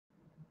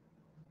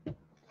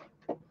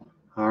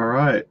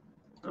right,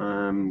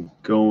 I'm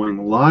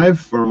going live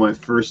for my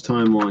first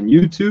time on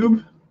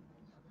YouTube.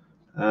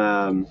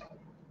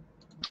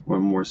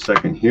 One more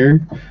second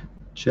here.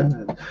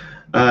 Chad.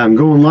 I'm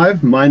going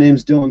live. My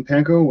name's Dylan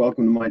Pankow.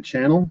 Welcome to my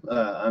channel.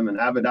 I'm an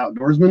avid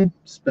outdoorsman.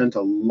 I spent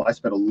a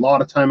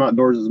lot of time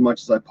outdoors, as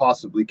much as I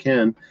possibly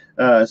can.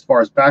 As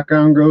far as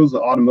background goes,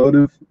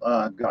 automotive,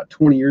 I've got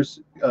 20 years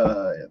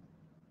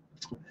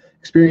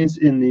experience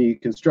in the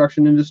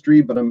construction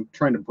industry, but I'm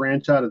trying to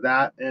branch out of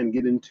that and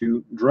get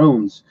into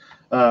drones.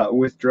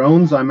 With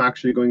drones, I'm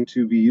actually going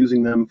to be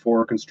using them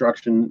for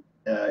construction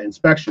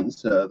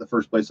inspections. The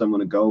first place I'm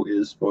going to go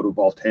is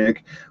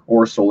photovoltaic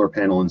or solar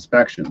panel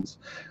inspections.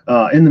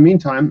 In the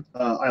meantime,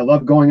 I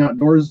love going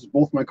outdoors.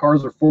 Both my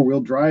cars are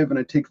four-wheel drive, and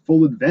I take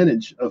full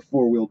advantage of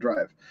four-wheel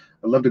drive.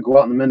 I love to go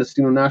out in the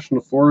Mendocino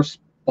National Forest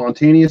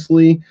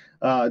spontaneously,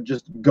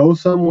 just go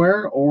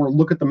somewhere or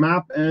look at the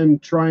map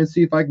and try and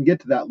see if I can get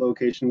to that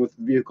location with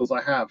the vehicles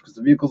I have, because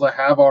the vehicles I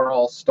have are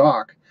all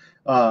stock.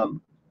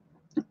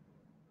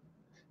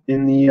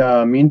 In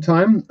the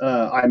meantime,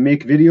 I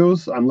make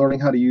videos. I'm learning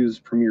how to use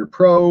Premiere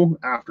Pro,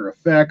 After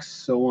Effects,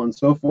 so on and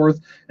so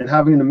forth, and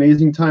having an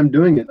amazing time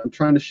doing it. I'm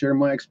trying to share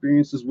my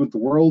experiences with the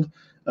world.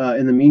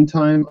 In the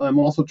meantime, I'm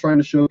also trying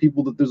to show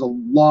people that there's a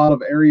lot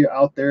of area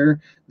out there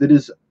that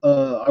is,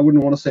 I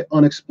wouldn't want to say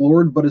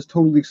unexplored, but is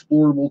totally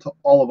explorable to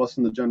all of us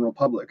in the general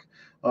public.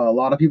 A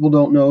lot of people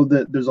don't know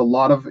that there's a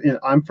lot of,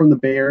 I'm from the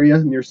Bay Area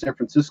near San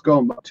Francisco.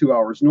 I'm about 2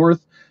 hours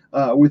north.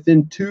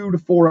 Within 2 to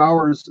 4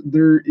 hours,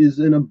 there is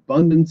an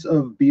abundance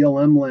of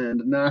BLM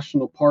land,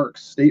 national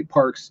parks, state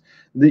parks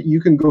that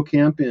you can go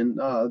camp in.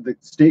 The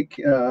state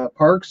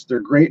parks, they're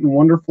great and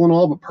wonderful and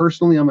all, but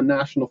personally, I'm a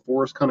national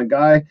forest kind of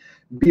guy.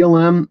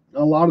 BLM,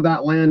 a lot of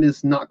that land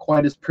is not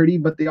quite as pretty,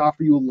 but they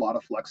offer you a lot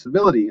of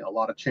flexibility, a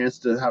lot of chance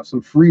to have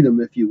some freedom,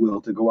 if you will,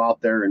 to go out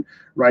there and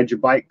ride your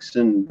bikes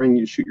and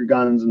shoot your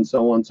guns and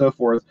so on and so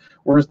forth.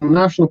 Whereas the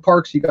national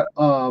parks, you got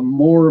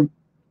more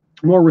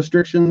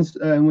restrictions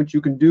in which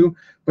you can do,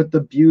 but the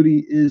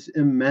beauty is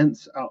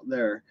immense out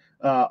there.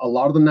 A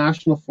lot of the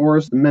national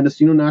forest, the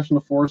Mendocino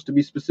National Forest to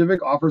be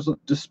specific, offers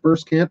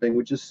dispersed camping,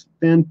 which is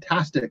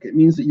fantastic. It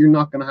means that you're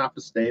not going to have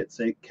to stay at,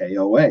 say,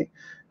 KOA.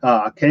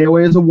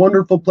 KOA is a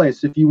wonderful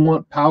place. If you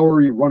want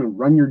power, you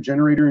run your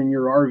generator in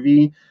your RV,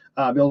 be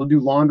able to do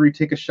laundry,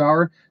 take a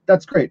shower,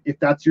 that's great. If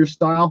that's your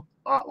style,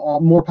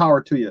 more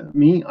power to you.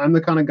 Me, I'm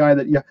the kind of guy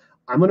that, yeah,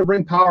 I'm going to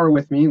bring power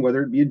with me,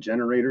 whether it be a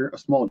generator, a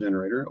small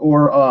generator,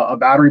 or a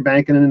battery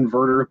bank and an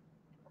inverter.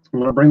 I'm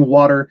going to bring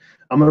water.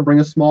 I'm going to bring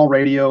a small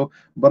radio,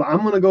 but I'm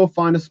going to go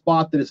find a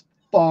spot that is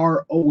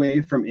far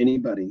away from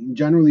anybody.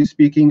 Generally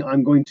speaking,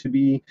 I'm going to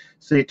be,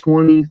 say,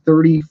 20,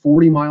 30,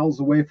 40 miles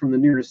away from the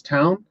nearest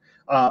town.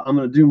 I'm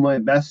going to do my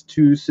best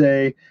to,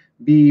 say,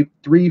 be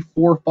 3,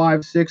 4,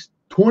 5, 6,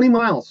 20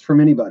 miles from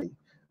anybody.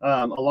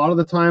 A lot of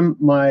the time,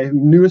 my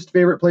newest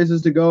favorite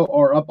places to go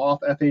are up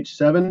off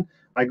FH7.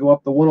 I go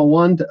up the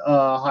 101 to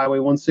Highway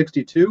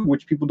 162,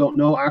 which people don't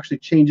know actually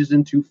changes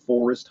into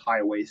Forest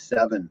Highway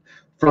 7.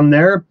 From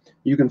there,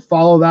 you can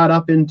follow that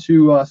up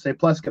into, say,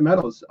 Plesket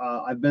Meadows.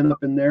 I've been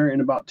up in there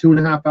in about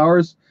 2.5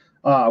 hours.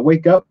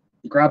 Wake up,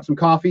 grab some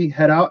coffee,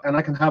 head out, and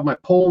I can have my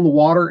pole in the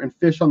water and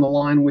fish on the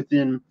line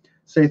within,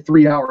 say,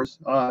 3 hours.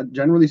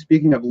 Generally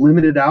speaking, I've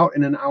limited out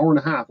in an hour and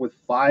a half with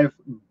 5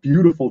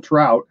 beautiful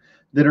trout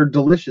that are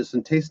delicious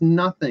and taste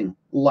nothing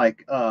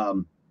like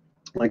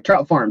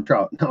trout farm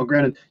trout. Now,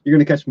 granted, you're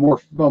going to catch more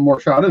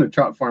trout in a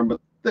trout farm, but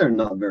they're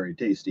not very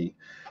tasty.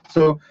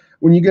 So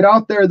when you get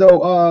out there,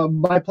 though,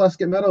 by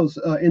Plesket Meadows,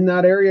 in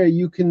that area,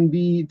 you can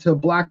be to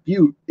Black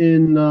Butte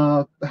in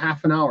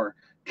half an hour.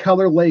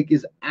 Keller Lake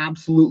is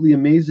absolutely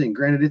amazing.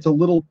 Granted, it's a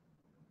little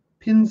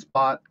pin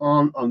spot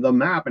on the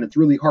map, and it's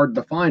really hard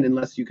to find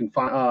unless you can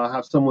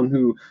have someone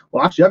who,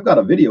 well, actually, I've got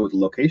a video with the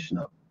location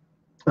up.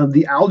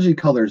 The algae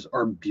colors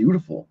are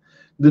beautiful.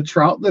 The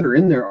trout that are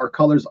in there are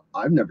colors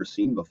I've never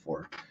seen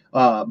before.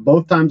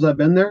 Both times I've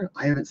been there,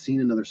 I haven't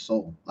seen another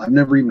soul. I've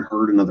never even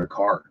heard another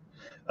car.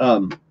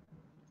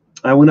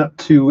 I went up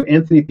to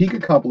Anthony Peak a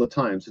couple of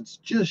times. It's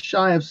just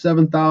shy of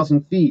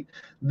 7,000 feet.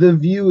 The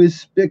view is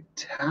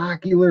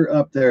spectacular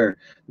up there.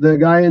 The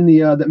guy in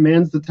the that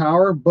mans the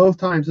tower both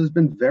times has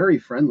been very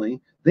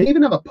friendly. They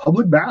even have a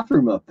public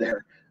bathroom up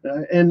there.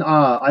 And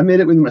I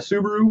made it with my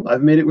Subaru.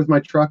 I've made it with my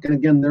truck. And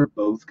again, they're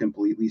both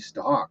completely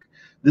stock.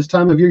 This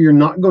time of year, you're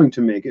not going to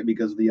make it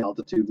because of the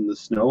altitude and the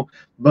snow.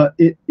 But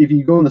if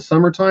you go in the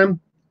summertime,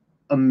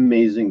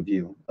 amazing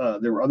view.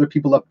 There were other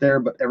people up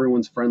there, but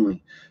everyone's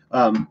friendly.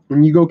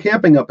 When you go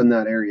camping up in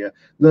that area,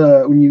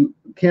 when you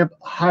camp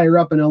higher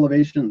up in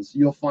elevations,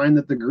 you'll find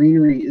that the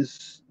greenery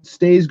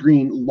stays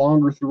green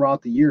longer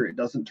throughout the year. It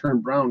doesn't turn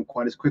brown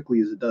quite as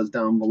quickly as it does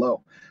down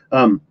below.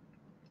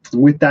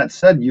 With that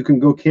said, you can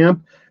go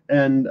camp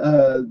and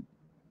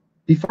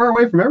be far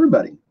away from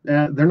everybody.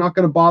 They're not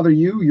going to bother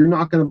you. You're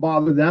not going to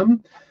bother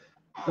them.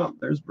 Oh,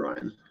 there's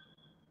Brian.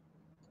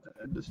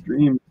 I had to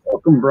stream.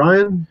 Welcome,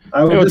 Brian.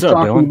 I was just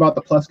talking about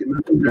the Plesket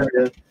Meadows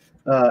area,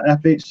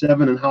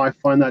 FH7, and how I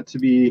find that to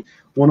be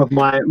one of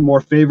my more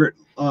favorite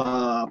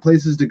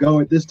places to go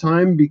at this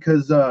time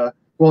because, well,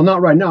 Well,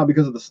 not right now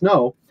because of the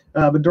snow,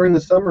 but during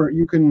the summer,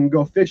 you can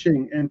go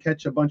fishing and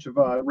catch a bunch of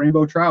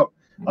rainbow trout.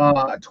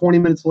 20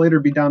 minutes later,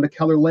 be down to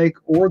Keller Lake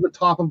or the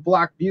top of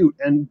Black Butte,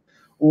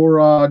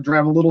 or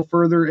drive a little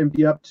further and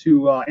be up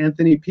to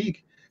Anthony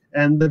Peak.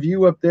 And the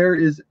view up there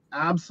is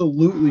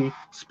absolutely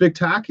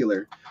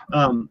spectacular.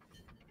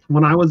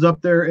 When I was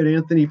up there at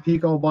Anthony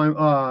Peak all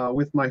by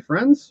with my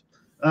friends,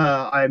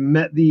 I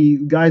met the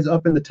guys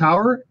up in the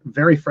tower,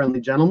 very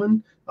friendly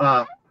gentlemen.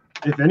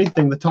 If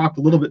anything, they talked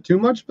a little bit too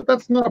much, but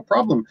that's not a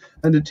problem.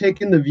 And to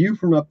take in the view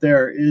from up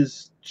there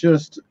is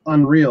just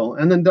unreal.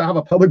 And then to have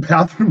a public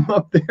bathroom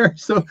up there.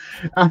 So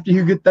after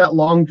you get that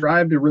long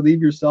drive, to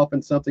relieve yourself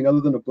in something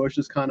other than a bush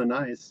is kind of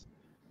nice.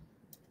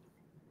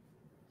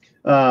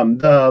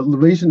 The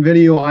recent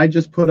video I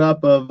just put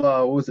up of,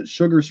 what was it,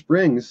 Sugar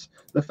Springs,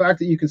 the fact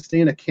that you can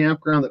stay in a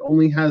campground that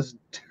only has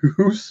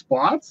 2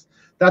 spots,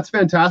 that's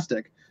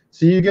fantastic.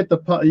 So you get the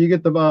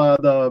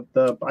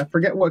I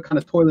forget what kind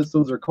of toilets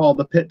those are called,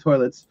 the pit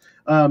toilets,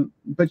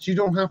 but you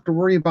don't have to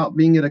worry about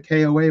being at a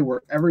KOA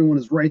where everyone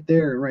is right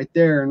there and right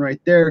there and right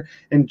there,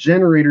 and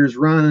generators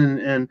running,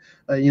 and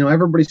you know,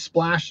 everybody's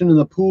splashing in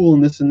the pool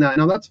and this and that.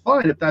 Now that's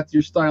fine if that's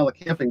your style of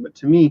camping, but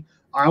to me,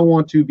 I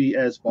want to be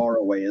as far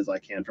away as I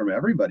can from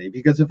everybody,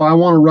 because if I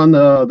want to run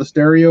the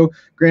stereo,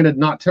 granted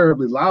not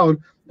terribly loud,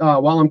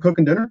 while I'm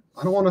cooking dinner,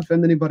 I don't want to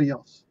offend anybody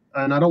else,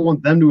 and I don't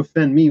want them to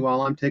offend me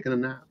while I'm taking a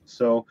nap.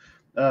 So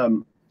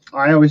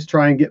I always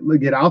try and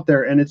get out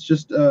there, and it's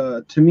just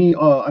to me,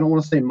 I don't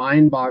want to say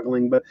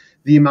mind-boggling, but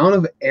the amount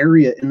of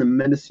area in the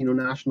Mendocino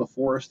National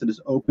Forest that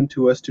is open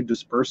to us to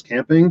disperse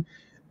camping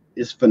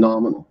is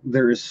phenomenal.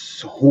 There is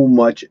so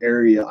much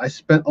area. I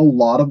spent a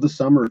lot of the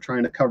summer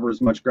trying to cover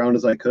as much ground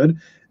as I could,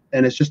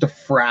 and it's just a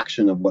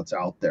fraction of what's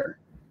out there.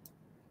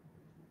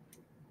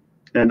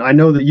 And I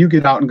know that you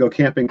get out and go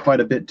camping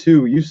quite a bit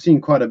too. You've seen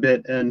quite a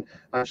bit, and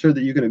I'm sure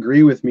that you can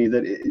agree with me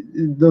that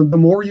the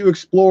more you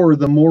explore,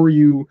 the more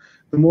you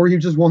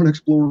just want to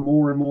explore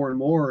more and more and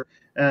more.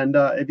 And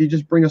if you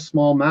just bring a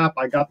small map,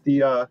 I got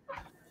the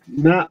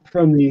map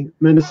from the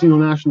Mendocino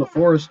National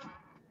Forest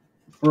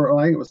for,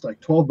 I think it was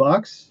like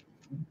 $12.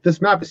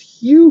 This map is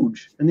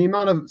huge, and the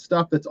amount of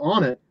stuff that's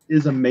on it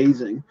is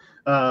amazing.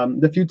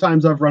 The few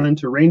times I've run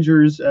into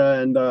rangers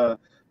and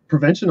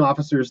prevention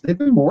officers, they've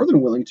been more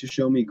than willing to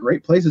show me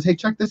great places. Hey,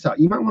 check this out.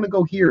 You might want to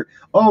go here.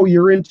 Oh,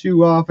 you're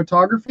into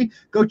photography?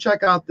 Go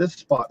check out this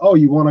spot. Oh,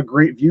 you want a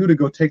great view to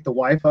go take the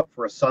wife up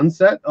for a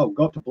sunset? Oh,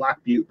 go up to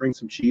Black Butte, bring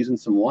some cheese and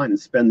some wine, and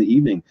spend the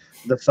evening.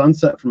 The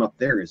sunset from up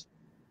there is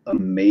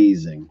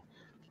amazing.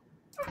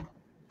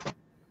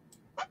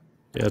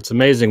 Yeah, it's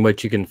amazing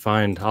what you can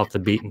find off the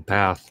beaten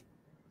path.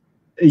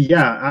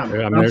 Yeah, I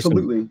mean,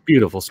 absolutely. There's some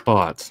beautiful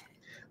spots.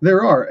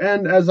 There are,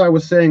 and as I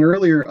was saying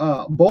earlier,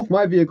 both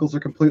my vehicles are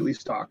completely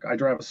stock. I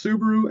drive a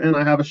Subaru and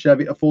I have a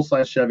Chevy, a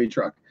full-size Chevy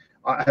truck.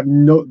 I have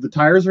the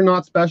tires are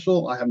not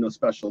special. I have no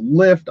special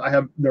lift.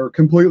 They're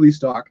completely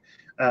stock,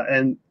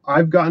 and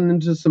I've gotten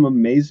into some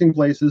amazing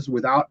places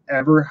without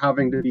ever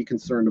having to be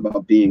concerned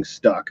about being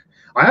stuck.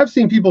 I have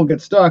seen people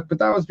get stuck, but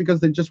that was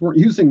because they just weren't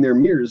using their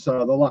mirrors.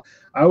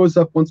 I was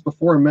up once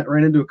before and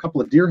ran into a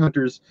couple of deer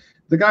hunters.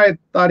 The guy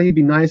thought he'd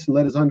be nice and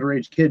let his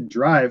underage kid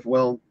drive.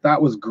 Well,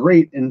 that was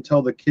great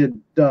until the kid,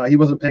 he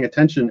wasn't paying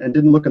attention and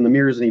didn't look in the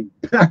mirrors, and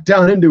he backed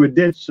down into a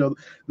ditch. So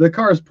the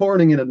car is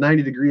pouring in a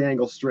 90-degree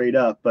angle straight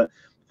up. But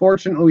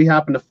fortunately, we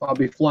happened to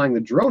be flying the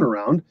drone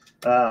around,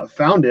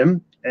 found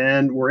him,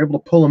 and were able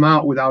to pull him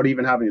out without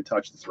even having to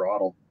touch the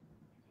throttle.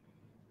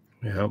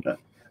 Yeah.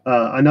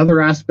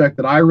 Another aspect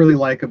that I really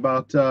like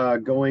about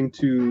going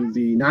to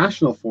the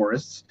national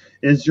forests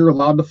is you're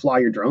allowed to fly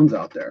your drones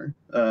out there.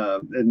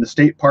 In the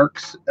state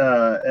parks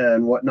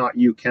and whatnot,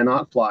 you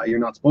cannot fly. You're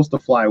not supposed to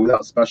fly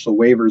without special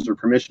waivers or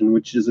permission,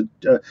 which is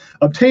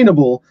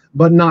obtainable,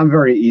 but not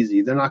very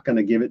easy. They're not going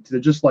to give it to,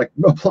 just like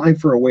applying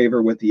for a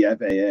waiver with the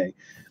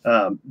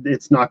FAA.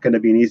 It's not going to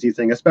be an easy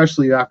thing,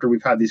 especially after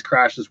we've had these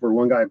crashes where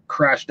one guy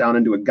crashed down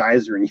into a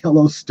geyser in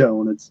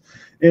Yellowstone.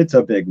 It's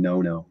a big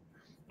no-no.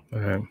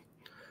 Okay.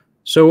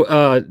 So,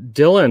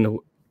 Dylan,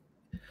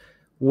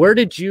 where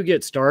did you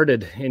get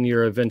started in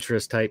your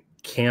adventurous type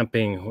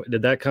camping?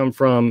 Did that come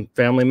from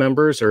family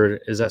members, or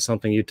is that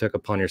something you took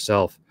upon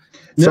yourself?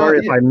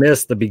 Sorry if I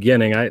missed the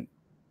beginning.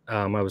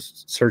 I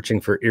was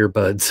searching for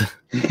earbuds.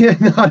 Yeah,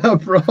 not a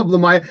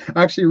problem. I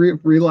actually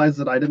realized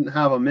that I didn't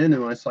have them in,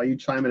 and when I saw you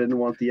chime in, I didn't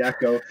want the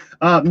echo.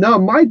 No,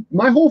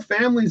 my whole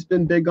family's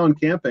been big on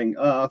camping,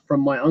 from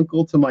my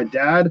uncle to my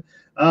dad.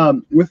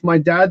 With my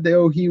dad,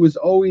 though, he was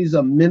always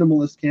a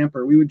minimalist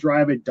camper. We would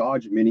drive a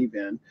Dodge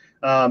minivan,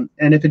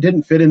 and if it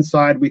didn't fit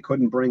inside, we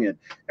couldn't bring it.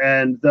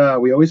 And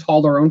we always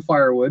hauled our own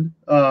firewood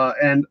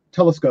and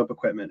telescope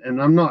equipment.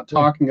 And I'm not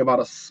talking about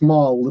a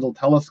small little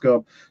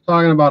telescope. I'm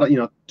talking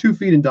about 2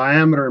 feet in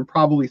diameter and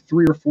probably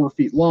 3 or 4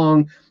 feet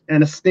long,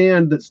 and a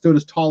stand that stood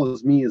as tall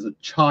as me as a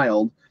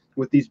child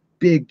with these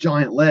big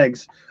giant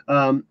legs.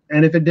 And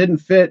if it didn't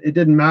fit, it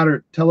didn't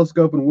matter.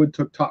 Telescope and wood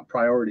took top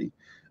priority.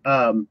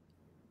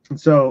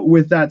 So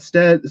with that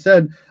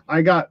said,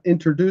 I got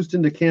introduced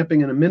into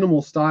camping in a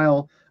minimal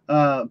style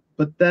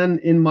But then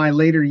in my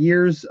later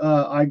years,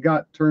 I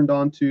got turned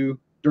on to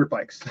dirt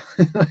bikes.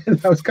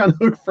 I was kind of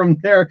hooked from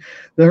there.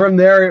 From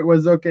there, it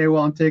was okay.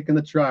 Well, I'm taking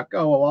the truck.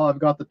 Oh, well, I've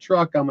got the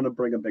truck. I'm going to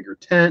bring a bigger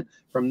tent.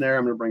 From there,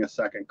 I'm going to bring a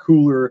second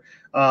cooler.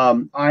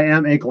 I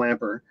am a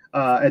glamper.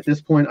 At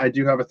this point, I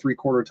do have a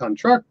 3/4 ton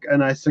truck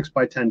and a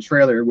 6x10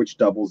 trailer, which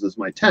doubles as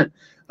my tent.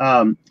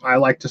 I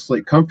like to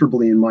sleep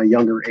comfortably in my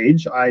younger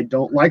age. I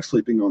don't like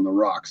sleeping on the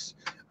rocks.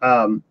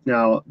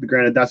 Now,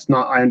 granted, that's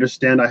not, I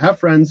understand. I have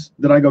friends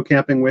that I go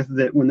camping with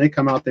that when they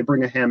come out, they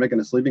bring a hammock and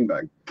a sleeping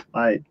bag.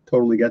 I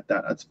totally get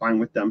that. That's fine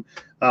with them.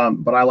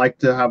 But I like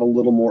to have a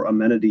little more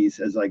amenities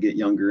as I get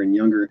younger and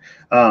younger.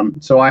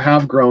 So I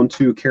have grown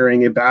to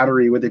carrying a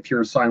battery with a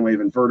pure sine wave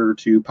inverter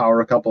to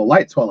power a couple of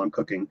lights while I'm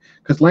cooking,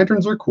 because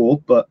lanterns are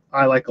cool, but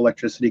I like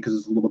electricity because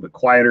it's a little bit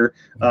quieter.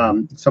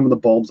 Some of the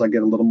bulbs, I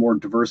get a little more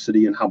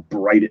diversity in how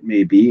bright it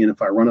may be. And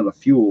if I run out of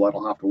fuel, I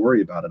don't have to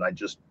worry about it. I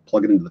just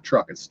plug it into the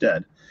truck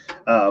instead.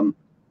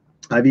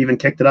 I've even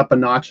kicked it up a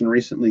notch and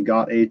recently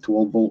got a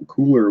 12-volt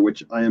cooler,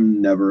 which I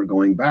am never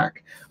going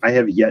back. I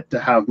have yet to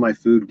have my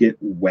food get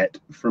wet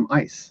from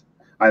ice.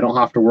 I don't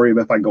have to worry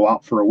about if I go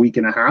out for a week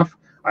and a half.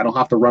 I don't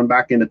have to run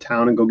back into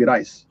town and go get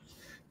ice.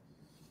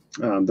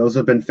 Those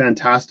have been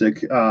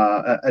fantastic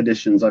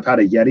additions. I've had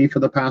a Yeti for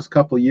the past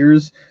couple of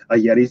years. A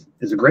Yeti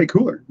is a great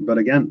cooler, but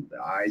again,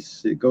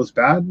 ice, it goes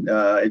bad.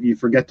 If you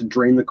forget to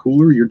drain the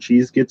cooler, your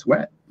cheese gets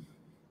wet.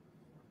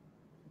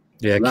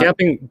 Yeah,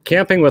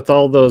 camping with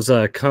all those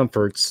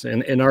comforts.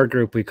 In our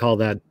group, we call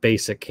that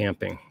basic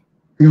camping.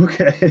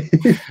 Okay.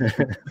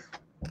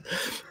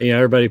 You know,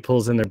 everybody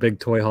pulls in their big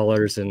toy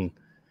haulers and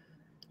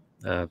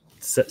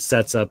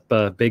sets up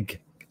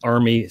big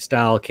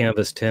army-style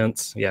canvas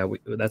tents. Yeah,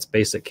 that's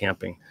basic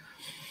camping.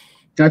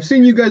 I've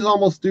seen you guys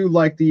almost do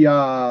like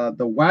the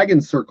wagon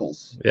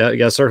circles. Yeah, you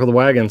got to circle the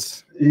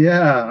wagons.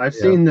 Yeah, I've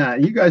seen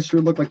that. You guys sure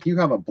look like you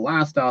have a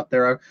blast out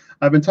there.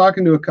 I've been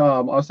talking to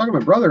I was talking to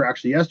my brother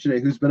actually yesterday,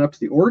 who's been up to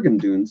the Oregon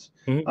dunes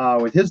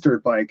with his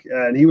dirt bike,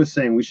 and he was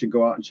saying we should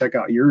go out and check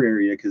out your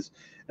area because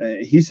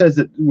he says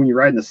that when you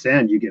ride in the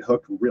sand, you get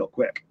hooked real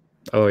quick.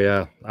 Oh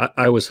yeah,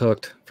 I was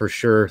hooked for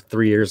sure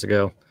 3 years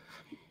ago.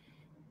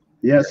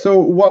 Yeah. So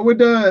what would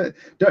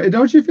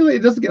don't you feel like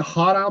it doesn't get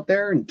hot out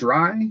there and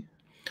dry?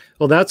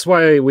 Well, that's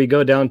why we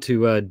go down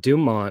to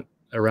Dumont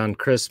around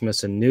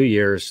Christmas and New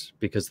Year's,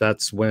 because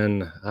that's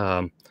when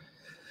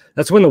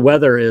the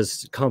weather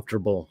is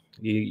comfortable.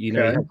 You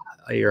know, you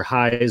have your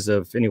highs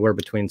of anywhere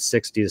between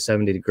 60 to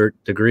 70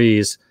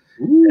 degrees,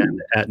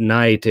 and at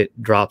night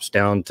it drops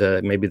down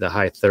to maybe the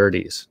high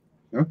 30s.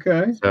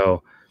 Okay.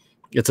 So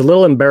it's a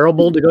little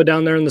unbearable to go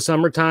down there in the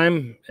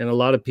summertime, and a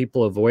lot of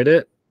people avoid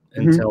it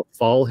until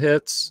fall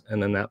hits,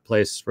 and then that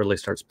place really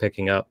starts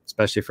picking up,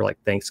 especially for like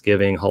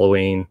Thanksgiving,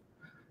 Halloween,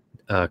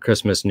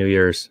 Christmas, New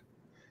Year's.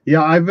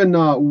 Yeah, I've been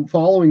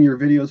following your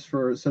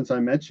videos since I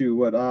met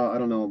you, I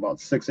don't know, about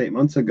 6-8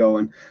 months ago.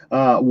 And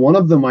one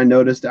of them I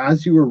noticed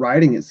as you were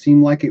riding, it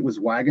seemed like it was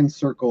wagon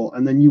circle.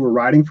 And then you were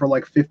riding for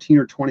like 15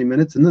 or 20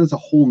 minutes. And then there's a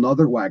whole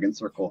nother wagon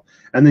circle.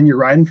 And then you're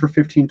riding for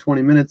 15,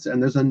 20 minutes. And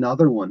there's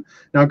another one.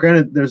 Now,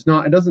 granted,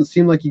 it doesn't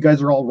seem like you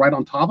guys are all right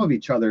on top of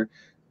each other.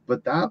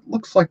 But that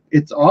looks like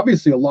it's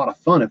obviously a lot of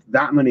fun if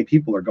that many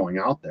people are going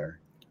out there.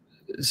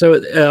 So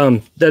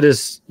that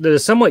is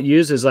somewhat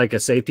used as like a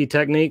safety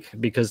technique,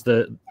 because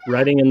the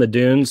riding in the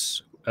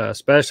dunes,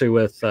 especially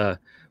with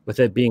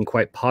it being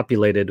quite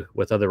populated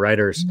with other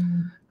riders,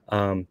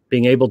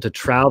 being able to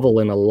travel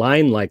in a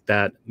line like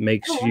that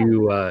makes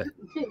you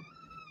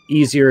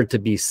easier to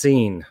be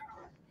seen.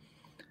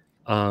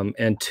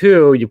 And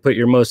two, you put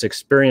your most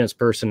experienced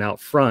person out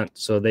front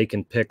so they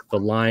can pick the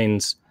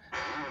lines,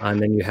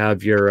 and then you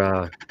have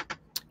your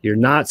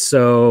not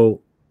so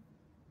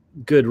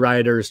good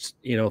riders,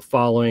 you know,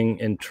 following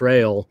in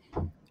trail,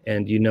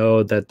 and you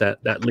know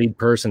that lead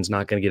person's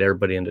not going to get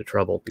everybody into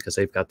trouble because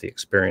they've got the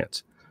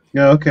experience.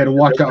 Yeah. Okay. To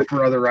watch out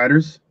for other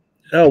riders.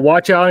 Oh,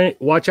 watch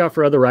out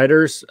for other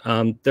riders.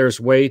 There's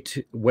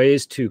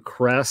ways to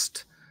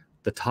crest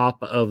the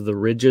top of the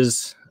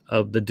ridges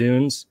of the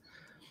dunes.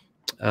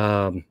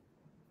 You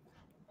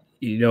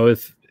know,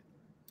 if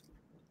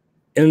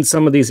in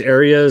some of these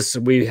areas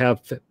we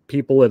have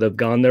people that have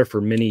gone there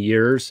for many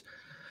years.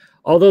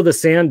 Although the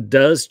sand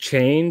does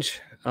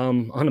change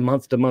on a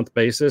month-to-month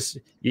basis,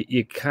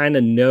 you kind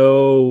of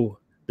know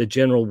the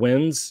general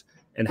winds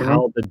and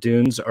how the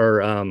dunes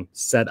are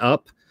set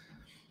up.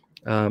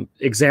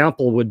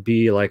 Example would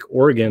be like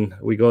Oregon.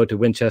 We go to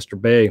Winchester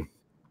Bay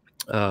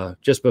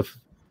just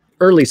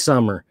early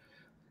summer,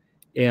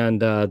 and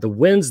the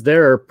winds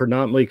there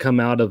predominantly come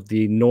out of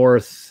the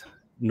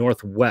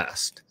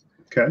northwest.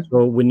 Okay.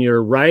 So when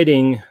you're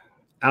riding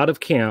out of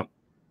camp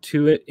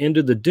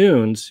into the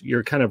dunes,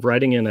 you're kind of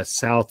riding in a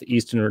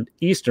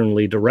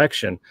southeasterly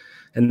direction,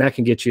 and that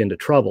can get you into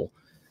trouble,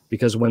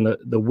 because when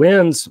the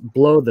winds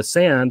blow the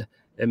sand,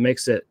 it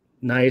makes it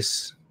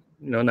nice,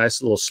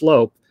 nice little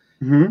slope,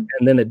 and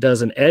then it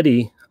does an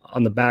eddy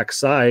on the back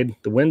side.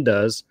 The wind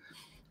does,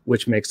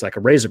 which makes like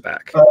a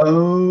razorback.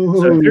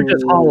 Oh, so if you're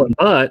just hauling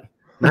butt,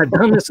 And I've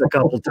done this a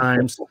couple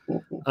times.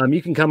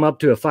 You can come up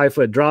to a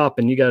 5-foot drop,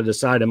 and you got to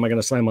decide: am I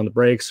going to slam on the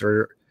brakes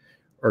or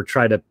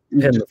try to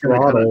pin the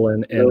throttle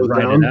and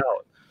ride it out?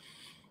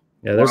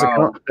 Yeah,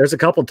 there's a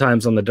couple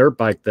times on the dirt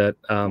bike that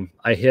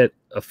I hit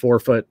a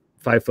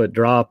 5-foot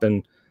drop,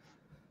 and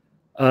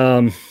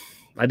I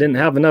didn't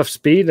have enough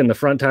speed, and the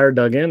front tire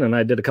dug in, and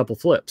I did a couple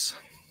flips.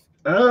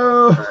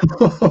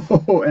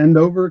 Oh, end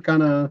over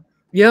kind of.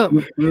 Yeah.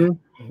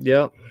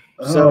 Yeah.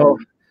 So,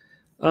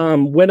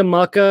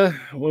 Winnemucca,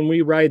 when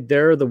we ride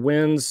there, the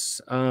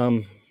winds,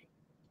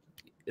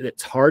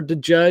 it's hard to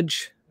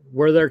judge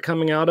where they're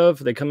coming out of.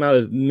 They come out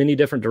of many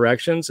different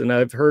directions. And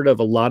I've heard of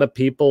a lot of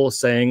people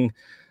saying,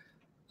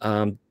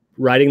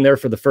 riding there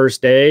for the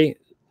first day,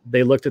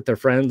 they looked at their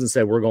friends and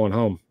said, we're going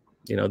home.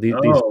 You know, these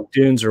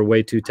dunes are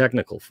way too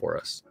technical for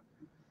us.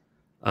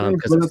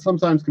 Because it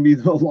sometimes can be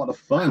a lot of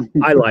fun.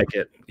 I like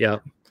it. Yeah.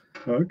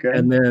 Okay.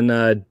 And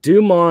then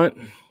Dumont,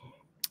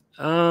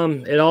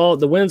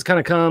 the winds kind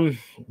of come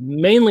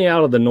mainly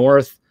out of the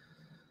north,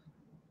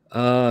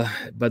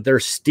 but they're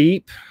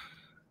steep.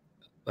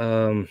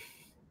 But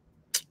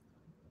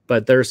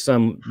there's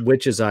some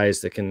witch's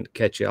eyes that can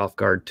catch you off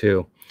guard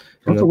too.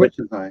 What's a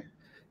witch's eye?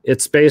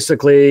 It's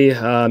basically,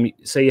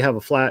 say you have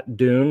a flat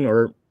dune,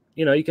 or,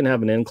 you know, you can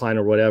have an incline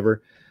or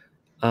whatever.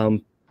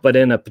 But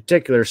in a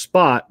particular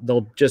spot,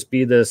 there'll just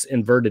be this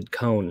inverted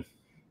cone.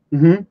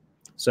 Mm-hmm.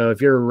 So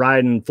if you're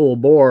riding full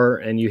bore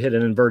and you hit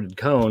an inverted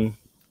cone,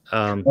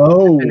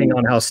 depending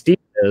on how steep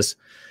it is,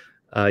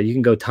 you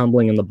can go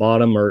tumbling in the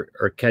bottom or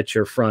catch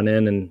your front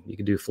end, and you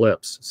can do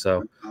flips.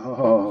 So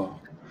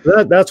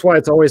that's why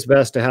it's always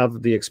best to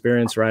have the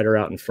experienced rider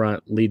out in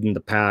front leading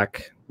the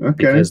pack,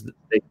 because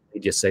they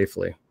lead you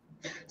safely.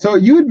 So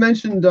you had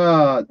mentioned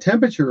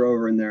temperature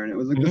over in there, and it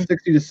was like the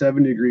 60 to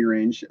 70 degree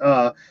range.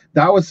 That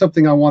was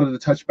something I wanted to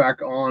touch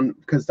back on,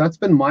 because that's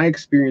been my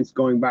experience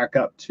going back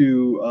up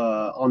to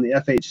on the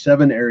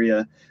FH7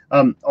 area.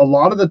 A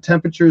lot of the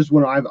temperatures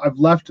when I've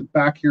left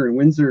back here in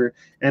Windsor,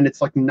 and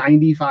it's like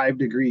 95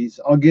 degrees.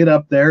 I'll get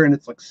up there and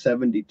it's like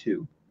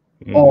 72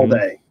 all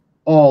day.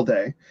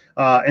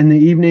 In the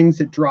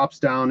evenings, it drops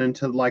down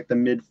into like the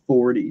mid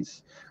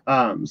 40s.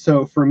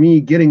 So for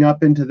me, getting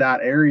up into that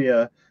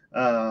area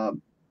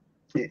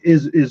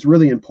is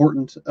really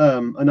important.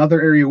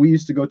 Another area we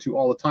used to go to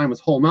all the time was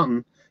Hole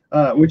Mountain,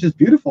 which is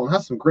beautiful and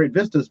has some great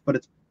vistas, but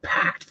it's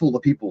packed full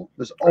of people.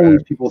 There's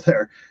always people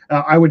there.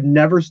 I would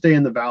never stay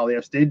in the valley.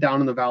 I've stayed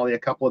down in the valley a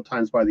couple of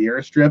times by the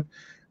airstrip.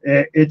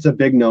 It's a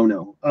big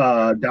no-no.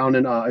 Down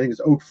in I think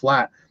it's Oak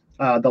Flat.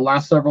 The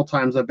last several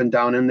times I've been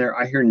down in there,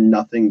 I hear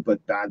nothing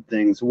but bad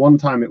things. One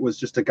time it was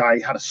just a guy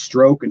had a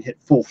stroke and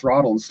hit full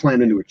throttle and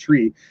slammed into a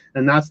tree,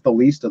 and that's the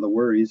least of the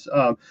worries.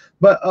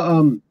 But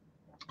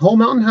Hole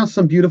Mountain has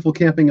some beautiful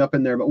camping up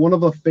in there, but one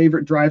of the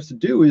favorite drives to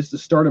do is to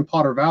start in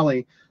Potter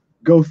Valley,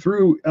 go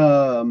through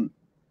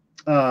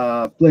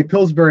Lake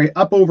Pillsbury,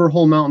 up over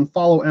Hole Mountain,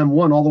 follow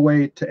M1 all the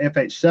way to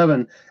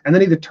FH7, and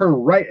then either turn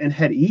right and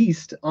head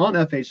east on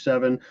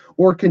FH7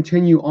 or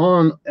continue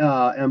on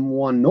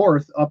M1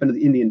 north up into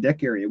the Indian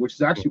Deck area, which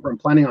is actually where I'm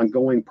planning on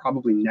going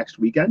probably next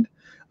weekend.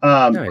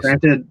 Nice.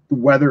 Granted,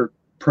 weather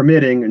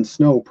permitting and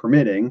snow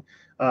permitting,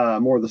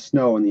 more of the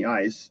snow and the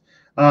ice.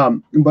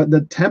 But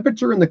the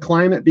temperature and the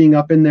climate being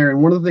up in there,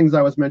 and one of the things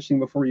I was mentioning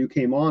before you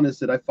came on is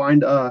that I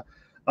find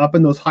up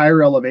in those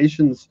higher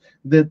elevations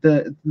that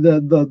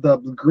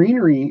the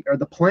greenery or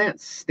the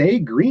plants stay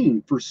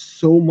green for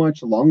so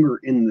much longer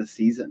in the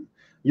season.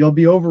 You'll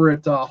be over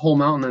at Hole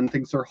Mountain and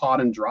things are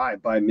hot and dry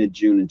by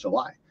mid-June and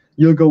July.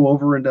 You'll go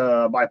over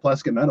into by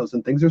Plesket Meadows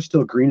and things are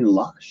still green and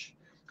lush.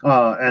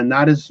 And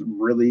that is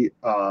really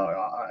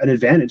an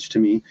advantage to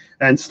me,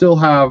 and still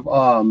have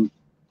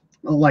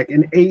like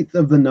an eighth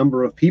of the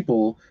number of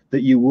people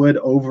that you would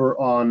over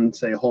on,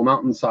 say, Hole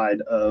Mountain side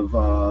of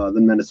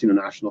the Mendocino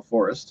National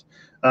Forest.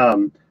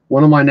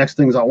 One of my next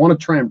things I want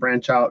to try and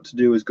branch out to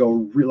do is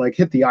go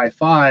hit the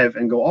I-5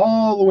 and go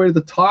all the way to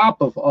the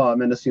top of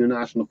Mendocino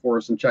National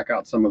Forest and check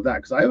out some of that,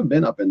 because I haven't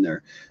been up in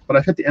there. But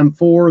I've hit the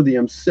M4, the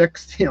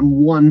M6, the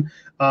M1.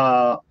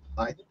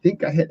 I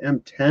think I hit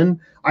M10.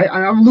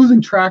 I'm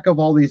losing track of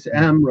all these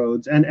M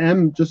roads. And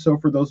M, just so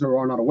for those who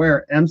are not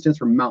aware, M stands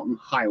for Mountain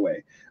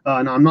Highway.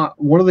 And I'm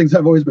not, one of the things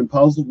I've always been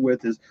puzzled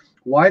with is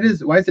why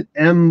is it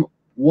M1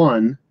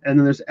 and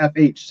then there's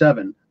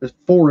FH7? There's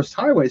Forest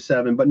Highway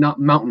 7, but not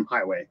Mountain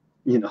Highway.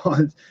 You know,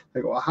 it's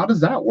like, well, how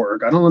does that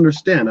work? I don't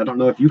understand. I don't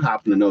know if you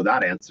happen to know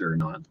that answer or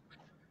not.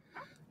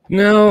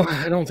 No,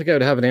 I don't think I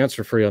would have an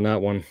answer for you on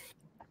that one.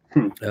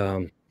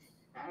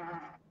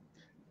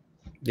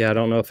 Yeah, I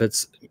don't know if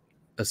it's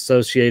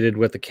associated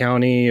with the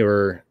county,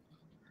 or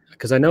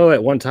because I know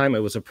at one time it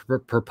was a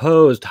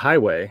proposed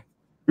highway.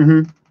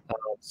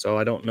 So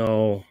I don't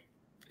know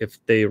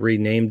if they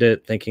renamed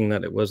it thinking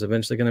that it was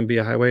eventually going to be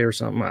a highway or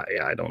something.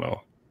 I don't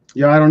know.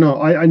 Yeah, I don't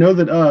know. I know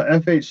that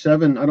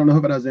FH7, I don't know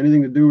if it has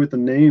anything to do with the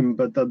name,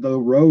 but the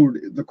road,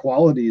 the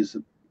quality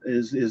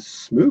is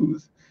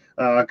smooth.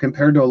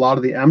 compared to a lot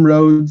of the M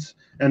roads,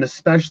 and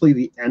especially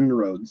the N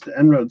roads. The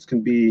N roads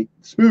can be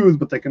smooth,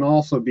 but they can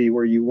also be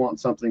where you want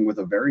something with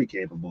a very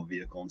capable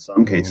vehicle in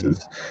some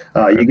cases.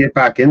 You get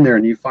back in there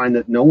and you find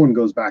that no one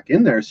goes back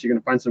in there, so you're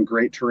going to find some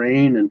great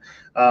terrain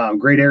and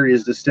great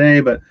areas to stay.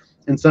 But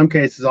in some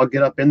cases, I'll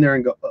get up in there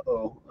and go,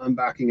 uh-oh, I'm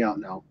backing out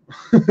now.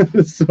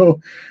 So,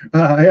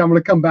 hey, I'm going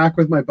to come back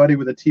with my buddy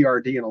with a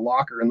TRD and a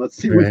locker, and let's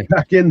see what's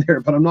back in there.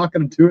 But I'm not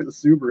going to do it in the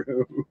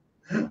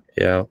Subaru.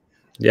 Yeah.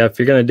 Yeah, if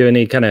you're going to do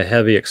any kind of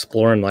heavy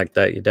exploring like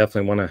that, you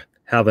definitely want to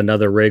have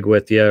another rig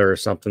with you or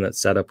something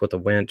that's set up with a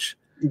winch.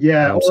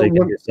 Yeah, so you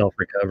can get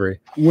self-recovery.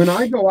 When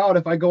I go out,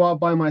 if I go out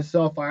by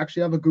myself, I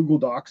actually have a Google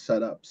Doc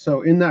set up.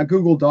 So in that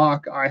Google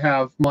Doc, I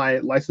have my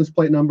license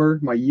plate number,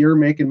 my year,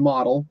 make, and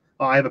model.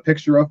 I have a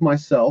picture of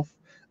myself,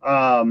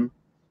 a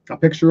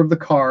picture of the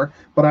car,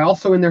 but I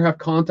also in there have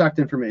contact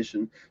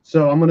information.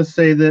 So I'm going to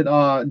say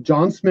that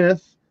John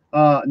Smith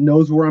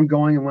knows where I'm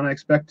going and when I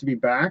expect to be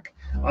back.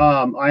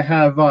 I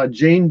have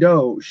Jane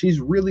Doe.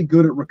 She's really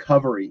good at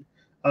recovery.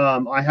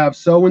 I have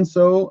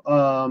so-and-so,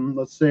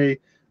 let's say,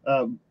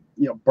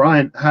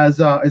 Brian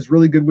is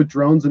really good with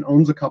drones and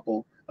owns a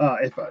couple.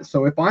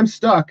 If I'm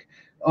stuck,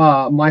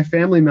 my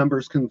family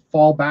members can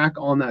fall back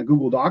on that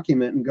Google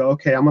document and go,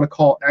 okay, I'm going to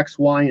call X,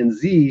 Y, and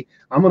Z.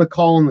 I'm going to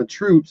call in the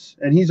troops,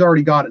 and he's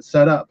already got it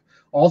set up.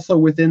 Also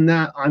within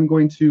that, I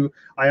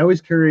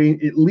always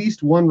carry at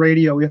least one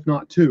radio, if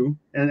not two,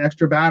 and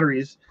extra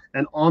batteries.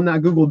 And on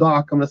that Google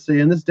Doc, I'm going to say,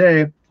 in this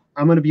day,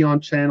 I'm going to be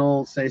on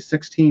channel, say,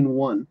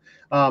 16.1.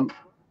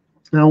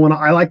 Now, when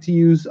I like to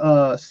use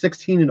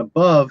 16 and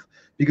above,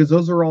 because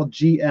those are all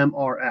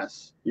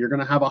GMRS. You're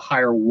going to have a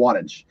higher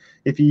wattage.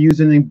 If you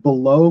use anything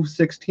below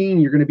 16,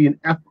 you're going to be an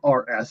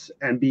FRS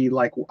and be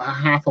like a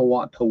half a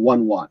watt to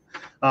 1 watt.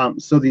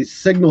 So the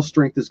signal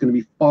strength is going to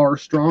be far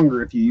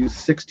stronger if you use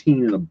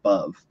 16 and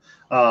above.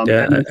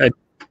 I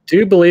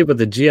do believe with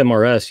the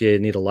GMRS, you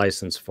need a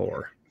license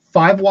for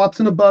 5 watts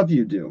and above.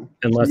 You do,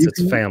 unless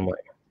it's family.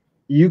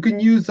 You can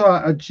use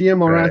a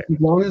GMRS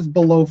as long as it's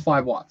below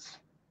 5 watts.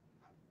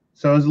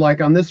 So it's like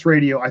on this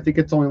radio, I think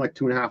it's only like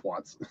 2.5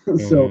 watts.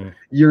 So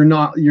you're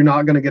not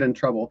going to get in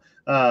trouble.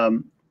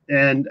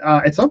 And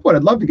at some point,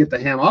 I'd love to get the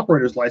ham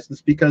operator's license,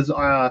 because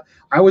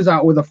I was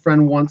out with a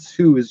friend once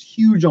who is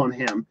huge on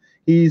ham.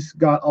 He's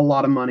got a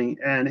lot of money,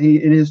 and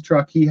in his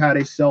truck, he had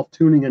a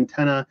self-tuning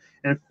antenna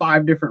and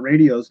 5 different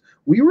radios.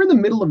 We were in the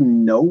middle of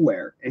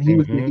nowhere, and he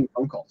was making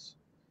phone calls.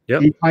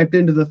 Yep. He typed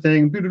into the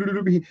thing,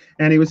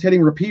 and he was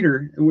hitting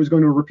repeater. It was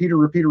going to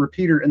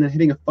repeater, and then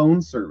hitting a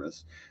phone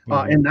service.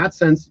 In that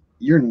sense,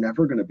 you're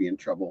never going to be in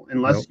trouble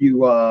unless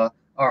you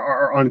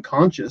are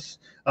unconscious.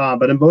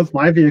 But in both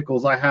my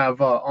vehicles, I have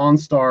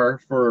OnStar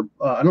for,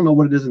 I don't know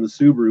what it is in the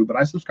Subaru, but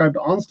I subscribe to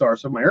OnStar.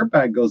 So if my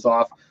airbag goes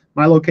off,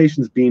 my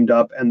location's beamed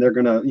up, and they're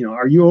going to,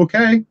 are you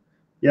okay?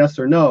 Yes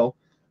or no.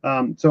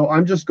 So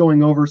I'm just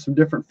going over some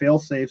different fail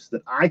safes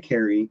that I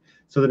carry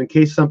so that in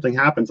case something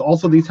happens.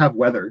 Also, these have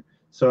weather.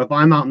 So if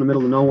I'm out in the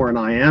middle of nowhere and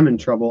I am in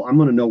trouble, I'm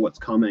going to know what's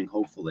coming,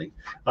 hopefully.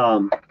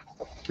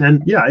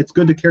 And yeah, it's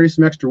good to carry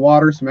some extra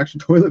water, some extra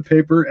toilet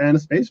paper, and a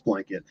space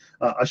blanket,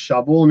 a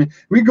shovel. I mean,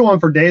 we could go on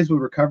for days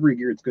with recovery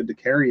gear. It's good to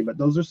carry, but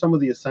those are some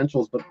of the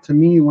essentials. But to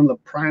me, one of the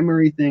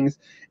primary things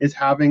is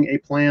having a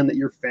plan that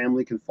your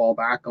family can fall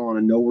back on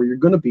and know where you're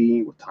going to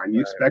be, what time you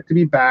expect to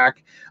be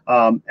back,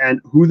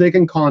 and who they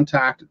can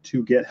contact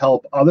to get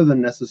help, other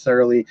than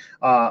necessarily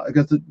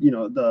because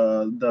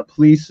the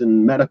police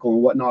and medical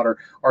and whatnot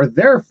are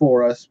there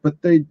for us, but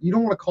you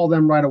don't want to call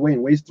them right away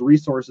and waste the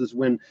resources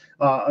when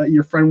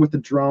your friend with the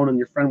drone and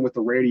your friend with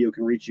the radio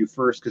can reach you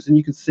first, because then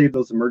you can save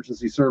those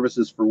emergency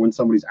services for when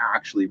somebody's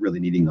actually really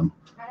needing them.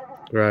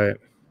 Right.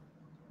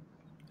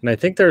 And I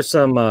think there's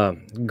some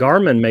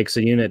Garmin makes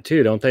a unit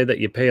too, don't they, that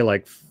you pay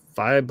like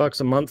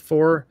 $5 a month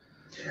for,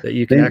 that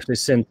you can actually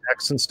send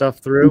texts and stuff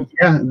through?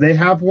 Yeah, they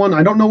have one.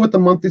 I don't know what the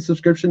monthly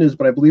subscription is,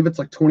 but I believe it's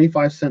like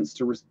 25 cents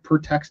per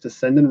text to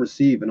send and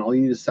receive, and all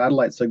you need is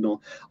satellite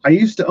signal. I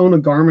used to own a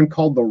Garmin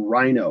called the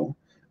Rhino.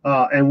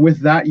 And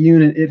with that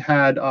unit, it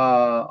had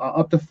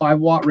up to 5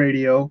 watt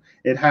radio.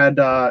 It had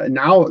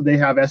now they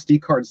have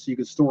SD cards, so you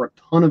can store a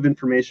ton of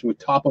information with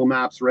topo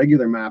maps,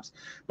 regular maps.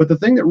 But the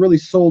thing that really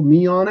sold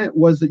me on it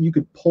was that you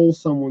could pull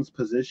someone's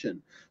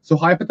position. So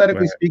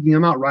hypothetically speaking,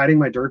 I'm out riding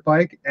my dirt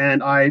bike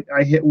and I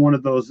hit one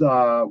of those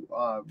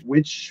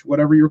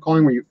whatever you're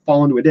calling, where you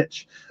fall into a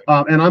ditch,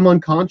 and I'm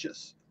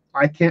unconscious.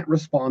 I can't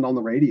respond on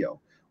the radio.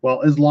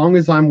 Well, as long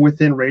as I'm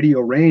within radio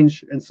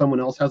range and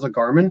someone else has a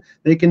Garmin,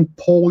 they can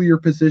pull your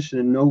position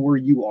and know where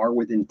you are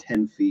within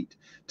 10 feet.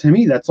 To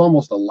me, that's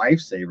almost a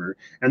lifesaver.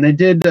 And they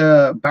did,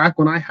 back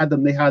when I had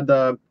them, they had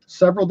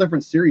several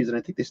different series, and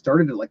I think they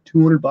started at like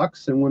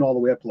 $200 and went all the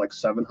way up to like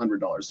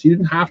 $700. So you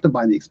didn't have to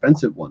buy the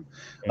expensive one.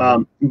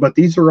 But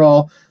these are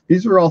all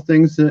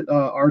things that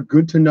are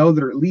good to know,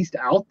 that are at least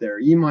out there.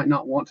 You might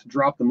not want to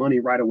drop the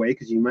money right away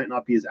because you might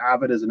not be as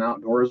avid as an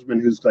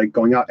outdoorsman who's like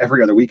going out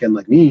every other weekend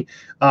like me.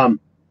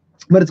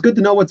 But it's good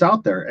to know what's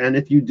out there. And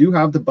if you do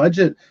have the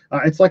budget,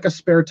 it's like a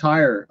spare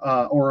tire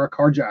or a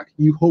car jack.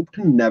 You hope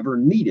to never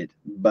need it,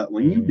 but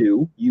when you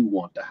do, you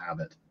want to have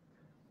it.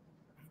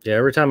 Yeah,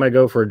 every time I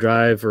go for a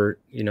drive, or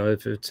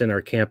if it's in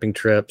our camping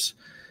trips,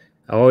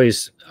 I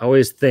always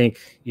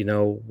think,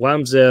 what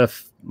happens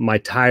if my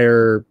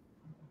tire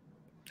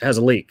has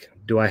a leak?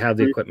 Do I have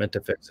the equipment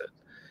to fix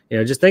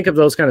it? Just think of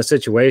those kind of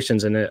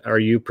situations, and are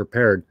you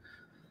prepared?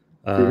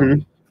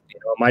 Mm-hmm.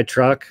 My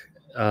truck,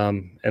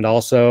 and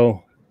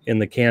also in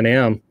the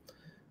Can-Am,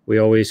 we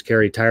always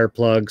carry tire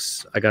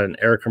plugs. I got an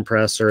air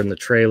compressor in the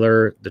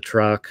trailer, the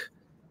truck,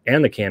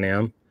 and the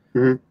Can-Am.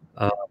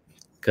 Mm-hmm.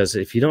 Because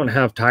if you don't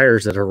have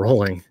tires that are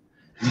rolling,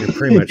 you're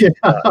pretty much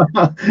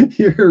stuck.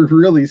 You're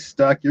really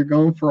stuck. You're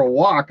going for a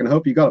walk and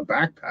hope you got a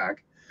backpack.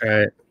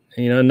 Right.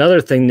 Another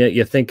thing that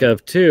you think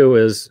of too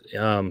is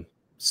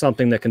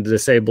something that can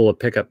disable a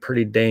pickup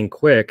pretty dang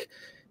quick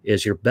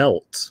is your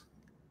belts.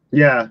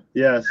 Yeah.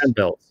 Yes. Fan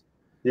belts.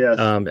 Yes.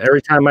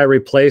 Every time I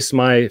replace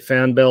my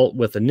fan belt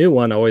with a new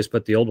one, I always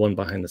put the old one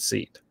behind the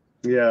seat.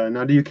 Yeah.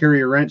 Now, do you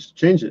carry a wrench to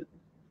change it?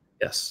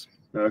 Yes.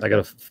 Okay. I got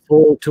a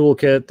full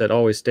toolkit that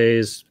always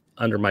stays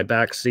under my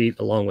back seat,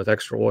 along with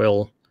extra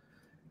oil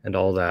and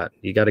all that.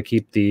 You got to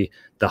keep the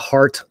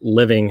heart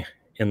living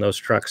in those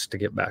trucks to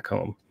get back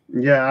home.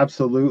 Yeah,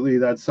 absolutely.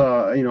 That's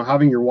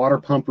having your water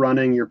pump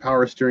running, your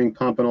power steering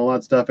pump, and all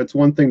that stuff. It's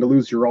one thing to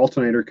lose your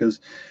alternator because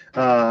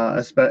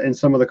in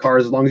some of the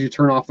cars, as long as you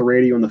turn off the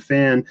radio and the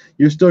fan,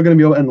 you're still going to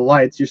be able, and the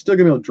lights, you're still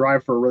going to be able to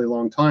drive for a really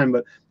long time.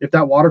 But if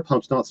that water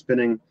pump's not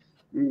spinning,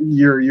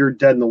 you're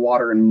dead in the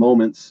water in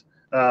moments.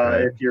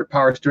 Right. If your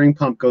power steering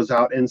pump goes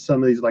out, in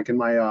some of these, like in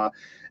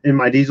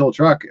my diesel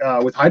truck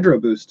with Hydro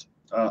Boost,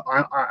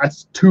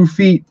 it's 2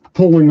 feet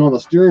pulling on the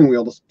steering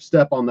wheel to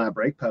step on that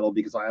brake pedal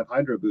because I have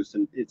Hydro Boost,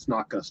 and it's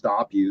not going to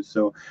stop you.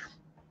 So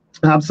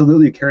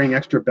absolutely, carrying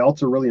extra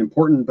belts are really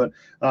important, but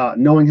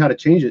knowing how to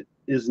change it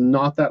is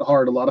not that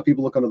hard. A lot of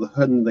people look under the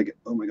hood and they get,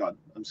 oh my God,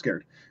 I'm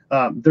scared.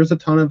 There's a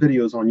ton of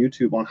videos on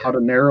YouTube on how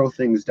to narrow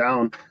things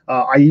down.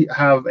 I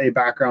have a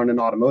background in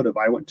automotive.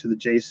 I went to the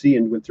JC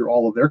and went through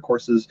all of their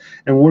courses.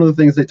 And one of the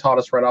things they taught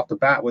us right off the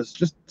bat was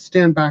just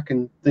stand back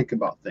and think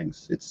about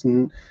things.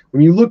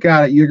 When you look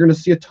at it, you're going to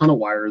see a ton of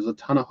wires, a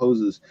ton of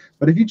hoses.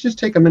 But if you just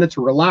take a minute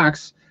to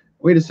relax,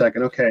 wait a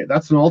second. Okay,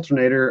 that's an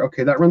alternator.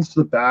 Okay, that runs to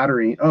the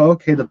battery. Oh,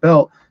 okay, the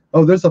belt.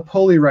 Oh, there's a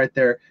pulley right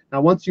there.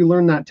 Now, once you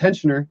learn that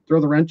tensioner,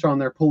 throw the wrench on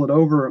there, pull it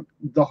over.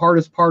 The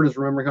hardest part is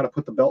remembering how to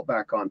put the belt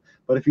back on.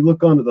 But if you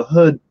look under the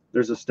hood,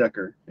 there's a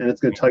sticker, and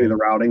it's going to tell you the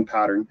routing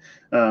pattern.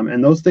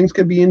 And those things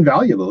could be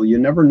invaluable. You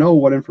never know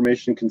what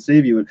information can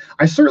save you. And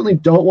I certainly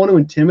don't want to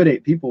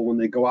intimidate people when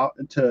they go out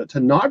to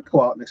not go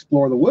out and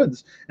explore the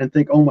woods and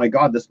think, oh my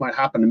God, this might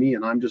happen to me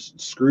and I'm just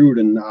screwed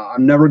and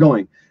I'm never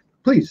going.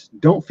 Please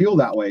don't feel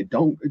that way.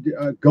 Don't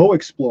go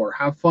explore,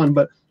 have fun.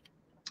 But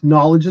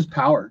knowledge is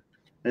power.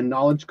 And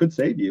knowledge could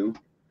save you.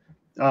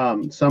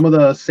 Some of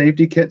the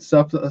safety kit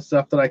stuff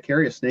that I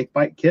carry, a snake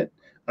bite kit,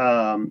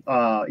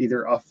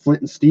 either a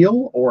flint and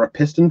steel or a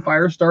piston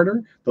fire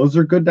starter. Those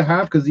are good to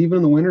have because even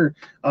in the winter,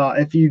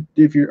 if you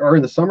are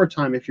in the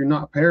summertime, if you're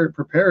not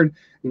prepared,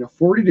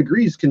 40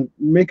 degrees can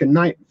make a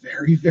night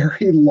very,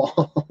 very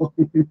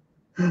long.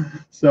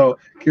 So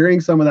carrying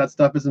some of that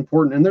stuff is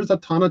important. And there's a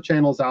ton of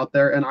channels out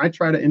there, and I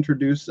try to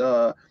introduce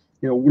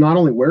not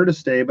only where to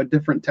stay, but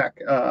different tech.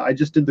 I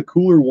just did the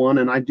cooler one,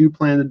 and I do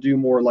plan to do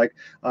more like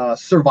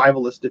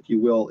survivalist, if you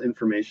will,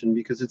 information,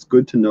 because it's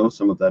good to know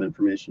some of that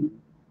information.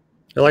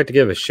 I'd like to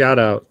give a shout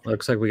out.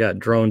 Looks like we got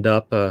droned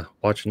up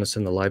watching us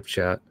in the live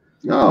chat.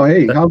 Oh,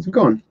 hey, how's it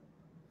going?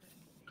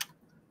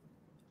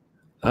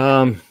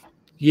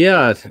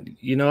 Yeah,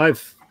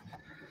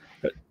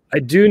 I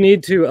do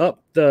need to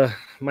up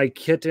my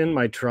kit in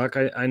my truck.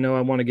 I know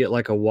I want to get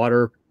like a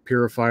water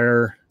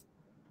purifier.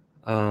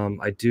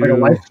 I do, like a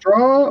life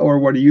straw, or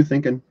what are you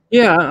thinking?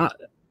 Yeah,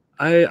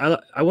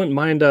 I wouldn't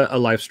mind a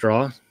life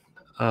straw.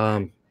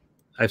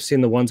 I've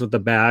seen the ones with the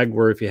bag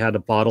where if you had to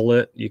bottle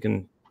it, you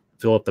can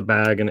fill up the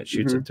bag and it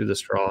shoots it through the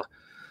straw.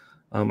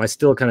 I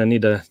still kind of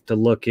need to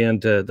look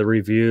into the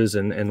reviews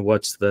and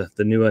what's the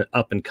new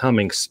up and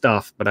coming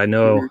stuff, but I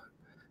know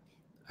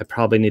I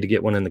probably need to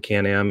get one in the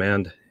Can-Am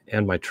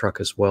and my truck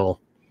as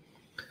well.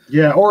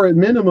 Yeah, or at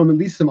minimum, at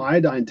least some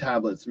iodine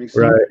tablets.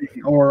 Right.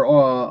 Or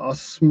a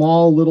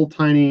small little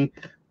tiny,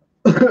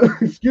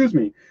 excuse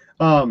me,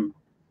 a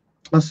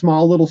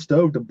small little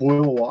stove to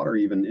boil water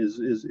even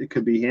is it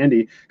could be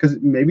handy, because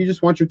maybe you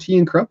just want your tea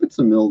and crumpets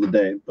in the middle of the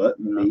day, but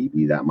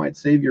maybe that might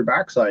save your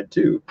backside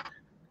too.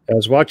 I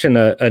was watching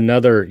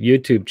another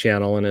YouTube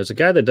channel, and there's a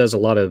guy that does a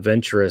lot of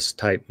adventurous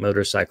type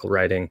motorcycle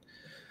riding.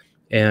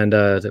 And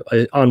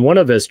on one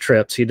of his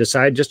trips, he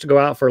decided just to go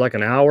out for like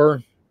an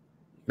hour,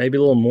 maybe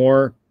a little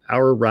more,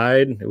 hour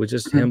ride. It was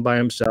just him by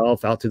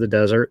himself out through the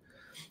desert.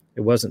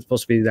 It wasn't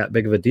supposed to be that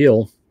big of a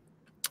deal.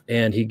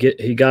 And he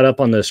got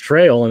up on this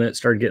trail, and it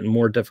started getting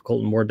more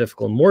difficult and more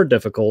difficult and more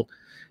difficult.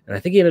 And I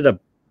think he ended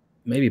up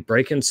maybe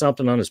breaking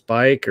something on his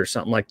bike or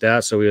something like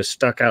that. So he was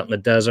stuck out in the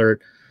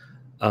desert.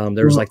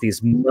 There was like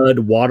these mud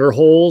water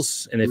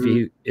holes. And if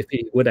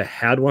he would have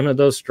had one of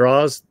those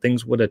straws,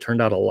 things would have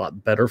turned out a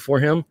lot better for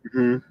him.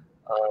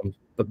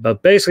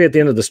 But basically at the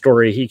end of the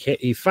story,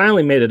 he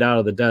finally made it out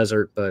of the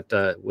desert, but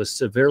was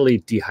severely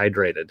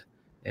dehydrated.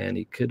 and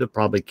he could have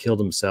probably killed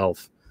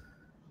himself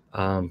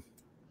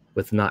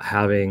with not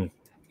having,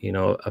 you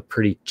know, a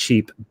pretty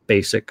cheap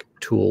basic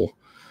tool.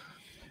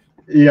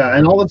 Yeah,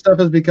 and all that stuff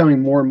is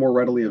becoming more and more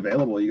readily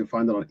available. You can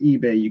find it on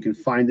eBay. You can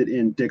find it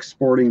in Dick's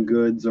Sporting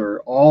Goods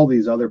or all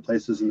these other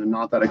places, and they're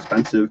not that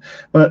expensive.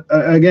 But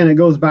again, it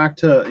goes back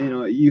to, you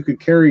know, you could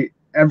carry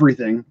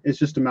everything. It's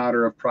just a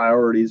matter of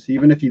priorities.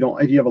 Even if you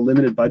don't, if you have a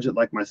limited budget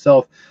like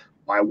myself,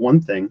 buy one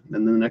thing,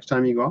 and then the next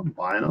time you go out,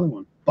 buy another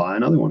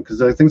one,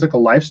 because things like a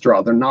life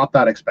straw, they're not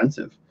that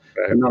expensive.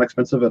 Right. They're not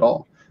expensive at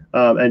all.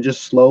 And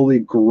just slowly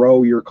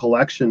grow your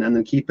collection, and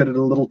then keep it in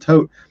a little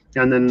tote.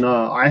 And then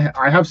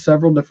I have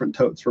several different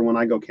totes for when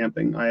I go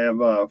camping. I have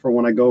for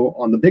when I go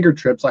on the bigger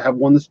trips, I have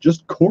one that's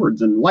just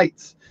cords and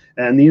lights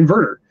and the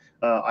inverter.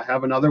 I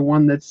have another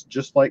one that's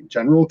just like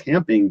general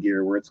camping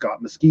gear, where it's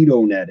got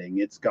mosquito netting.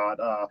 It's got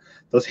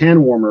those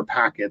hand warmer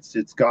packets.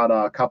 It's got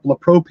a couple of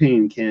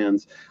propane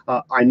cans.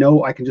 I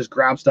know I can just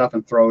grab stuff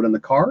and throw it in the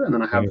car. And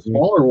then I have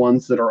smaller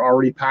ones that are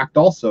already packed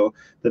also,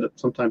 that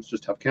sometimes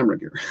just have camera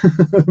gear.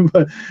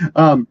 But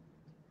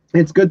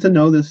it's good to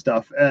know this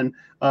stuff, and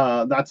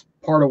that's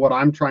part of what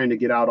I'm trying to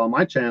get out on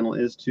my channel,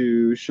 is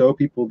to show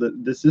people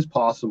that this is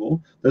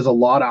possible. There's a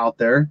lot out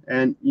there,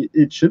 and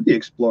it should be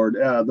explored.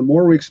 The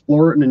more we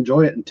explore it and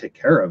enjoy it and take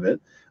care of it,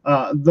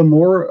 the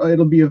more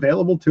it'll be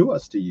available to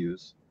us to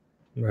use.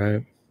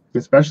 Right.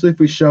 Especially if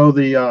we show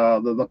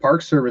the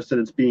Park Service that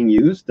it's being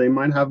used, they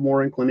might have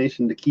more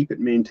inclination to keep it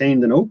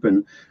maintained and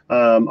open.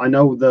 I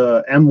know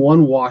the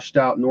M1 washed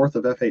out north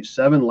of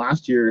FH7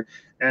 last year,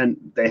 and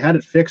they had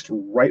it fixed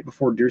right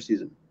before deer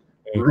season.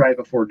 Right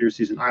before deer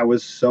season. I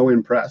was so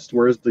impressed.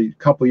 Whereas the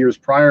couple years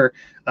prior,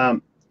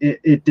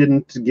 it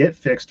didn't get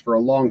fixed for a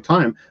long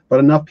time.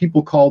 But enough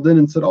people called in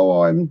and said,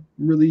 "Oh, I'm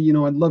really, you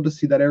know, I'd love to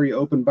see that area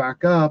open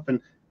back up,"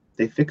 and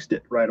they fixed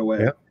it right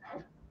away. Yep.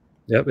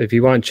 Yep. If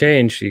you want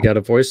change, you got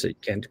to voice it. You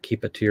can't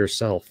keep it to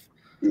yourself.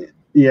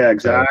 Yeah,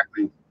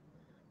 exactly.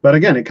 But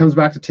again, it comes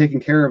back to taking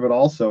care of it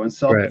also, and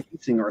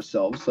self-policing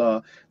ourselves.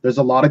 There's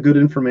a lot of good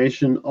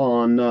information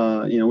on,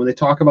 you know, when they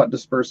talk about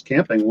dispersed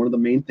camping, one of the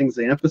main things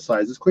they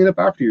emphasize is clean up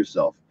after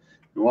yourself.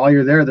 And while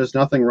you're there, there's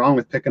nothing wrong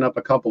with picking up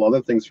a couple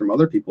other things from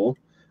other people,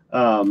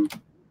 and,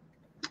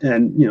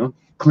 you know,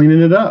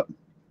 cleaning it up.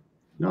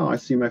 No, I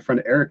see my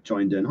friend Eric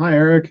joined in. Hi,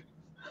 Eric.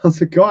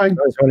 How's it going?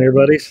 How's one of your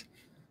buddies?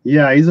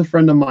 Yeah, he's a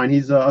friend of mine.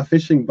 He's a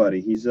fishing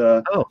buddy. He's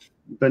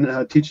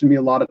been teaching me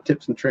a lot of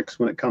tips and tricks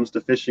when it comes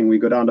to fishing. We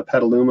go down to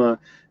Petaluma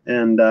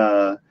and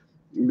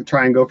we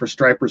try and go for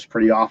stripers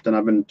pretty often.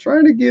 I've been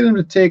trying to get him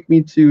to take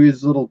me to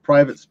his little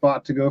private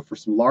spot to go for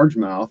some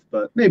largemouth,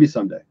 but maybe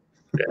someday.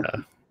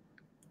 Yeah.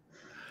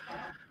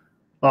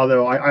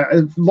 Although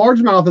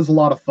largemouth is a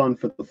lot of fun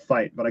for the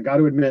fight, but I got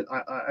to admit,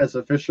 as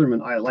a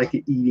fisherman, I like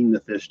eating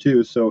the fish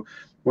too. So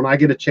when I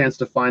get a chance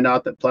to find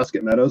out that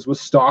Plesket Meadows was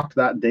stocked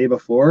that day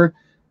before,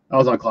 I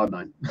was on cloud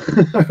nine.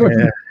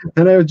 Yeah.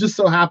 And it just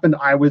so happened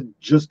I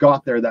just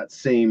got there that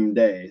same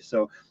day.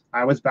 So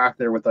I was back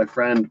there with my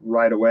friend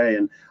right away,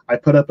 and I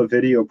put up a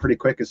video pretty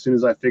quick as soon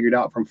as I figured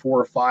out from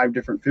 4 or 5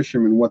 different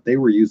fishermen what they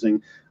were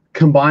using,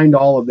 combined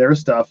all of their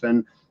stuff,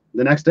 and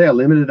the next day I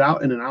limited it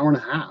out in an hour and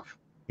a half.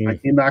 I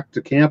came back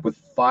to camp with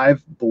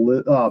 5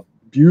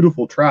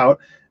 beautiful trout,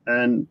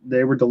 and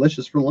they were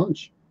delicious for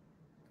lunch.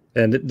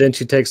 And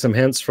didn't you take some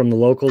hints from the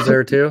locals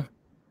there too?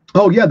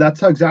 Oh yeah,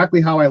 that's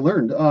exactly how I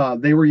learned.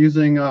 They were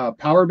using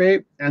power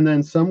bait, and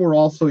then some were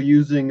also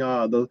using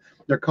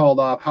they're called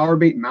power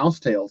bait mouse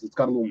tails. It's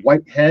got a little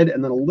white head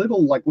and then a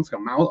little, like, looks like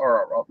a mouse,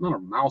 or not a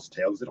mouse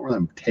tail because they don't really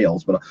have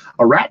tails, but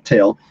a rat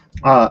tail.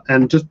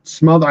 And just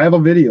smother. I have a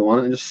video on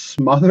it, and just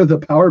smother the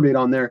power bait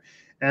on there,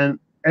 and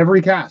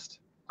every cast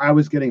I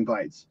was getting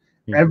bites.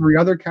 Every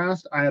other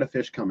cast I had a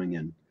fish coming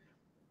in.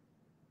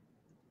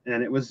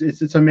 And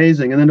it's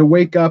amazing. And then to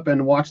wake up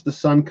and watch the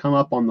sun come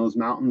up on those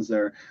mountains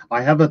there.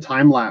 I have a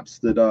time lapse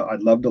that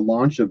I'd love to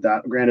launch of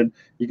that. Granted,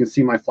 you can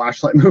see my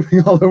flashlight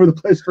moving all over the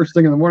place first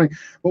thing in the morning.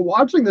 But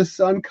watching the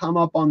sun come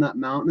up on that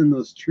mountain and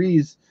those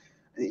trees,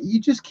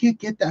 you just can't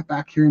get that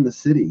back here in the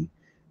city.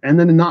 And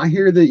then to not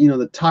hear the, you know,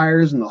 the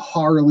tires and the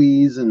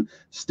Harleys and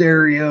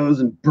stereos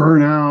and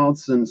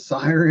burnouts and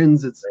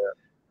sirens. It's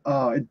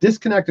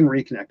disconnect and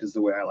reconnect is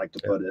the way I like to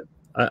put it.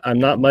 I'm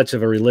not much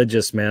of a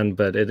religious man,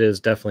 but it is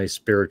definitely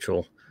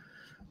spiritual.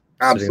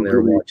 Absolutely. Sitting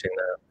there watching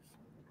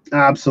that.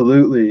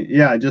 Absolutely.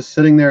 Yeah, just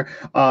sitting there.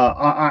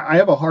 I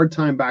have a hard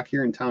time back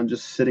here in town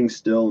just sitting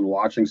still and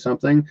watching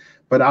something.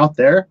 But out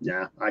there,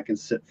 yeah, I can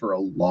sit for a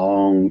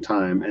long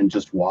time and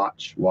just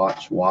watch,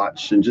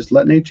 and just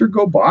let nature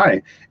go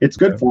by. It's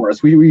good for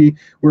us.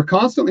 We're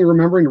constantly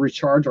remembering to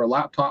recharge our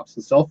laptops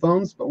and cell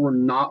phones, but we're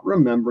not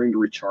remembering to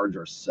recharge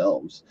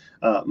ourselves.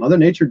 Mother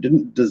Nature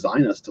didn't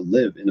design us to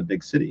live in a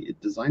big city. It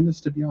designed us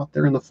to be out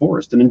there in the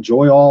forest and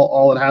enjoy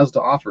all it has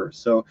to offer.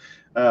 So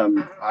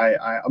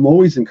I'm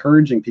always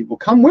encouraging people,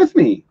 come with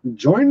me,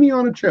 join me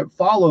on a trip,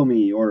 follow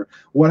me, or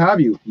what have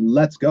you.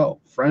 Let's go.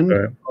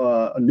 Friend,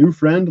 a new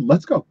friend,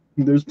 let's go.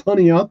 There's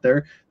plenty out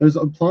there. There's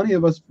plenty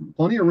of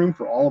room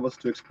for all of us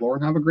to explore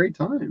and have a great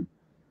time.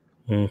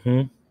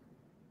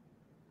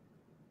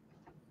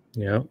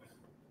 Yeah.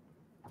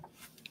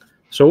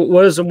 So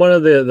what is one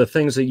of the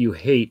things that you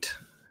hate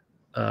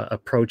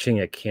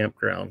approaching a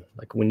campground?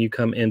 Like when you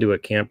come into a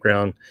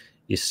campground,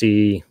 you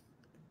see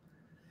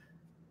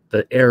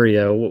the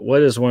area.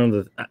 What is one of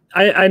the,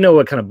 I know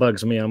what kind of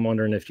bugs me. I'm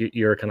wondering if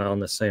you're kind of on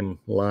the same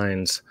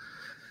lines.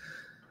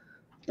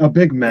 A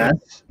big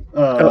mess,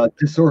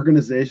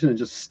 disorganization, and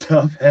just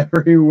stuff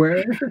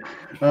everywhere.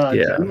 Yeah.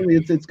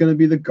 Generally, it's going to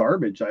be the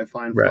garbage I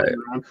find Right.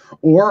 floating around.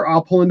 Or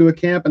I'll pull into a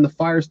camp and the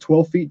fire's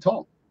 12 feet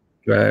tall.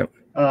 Right.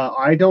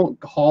 I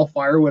don't haul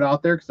firewood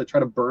out there because I try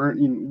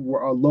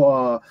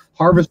to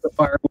harvest the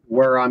firewood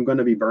where I'm going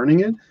to be burning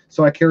it.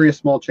 So I carry a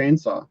small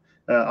chainsaw.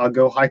 I'll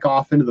go hike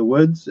off into the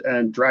woods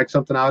and drag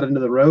something out into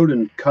the road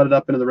and cut it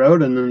up into the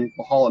road and then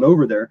haul it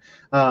over there.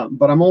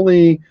 But I'm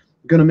only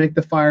going to make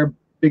the fire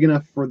big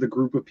enough for the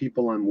group of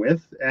people I'm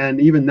with. And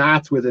even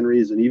that's within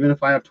reason. Even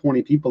if I have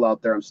 20 people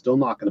out there, I'm still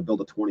not going to build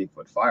a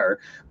 20-foot fire.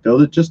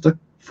 Build it just a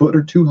foot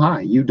or two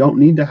high. You don't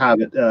need to have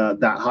it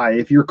that high.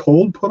 If you're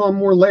cold, put on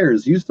more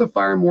layers. Use the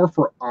fire more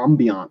for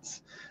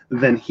ambiance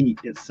than heat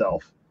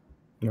itself.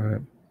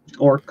 Right.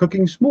 Or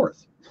cooking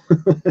s'mores.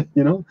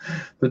 You know,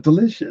 they're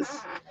delicious.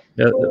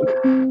 Yeah,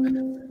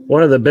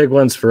 one of the big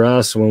ones for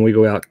us when we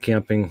go out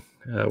camping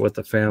with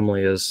the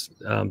family is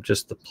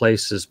just the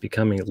place is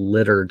becoming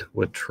littered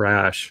with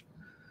trash.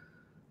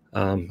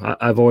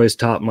 I've always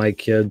taught my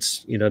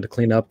kids, to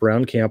clean up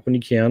around camp when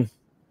you can.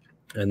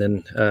 And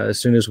then as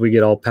soon as we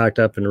get all packed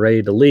up and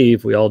ready to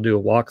leave, we all do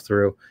a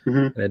walkthrough.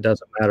 And it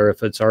doesn't matter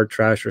if it's our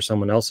trash or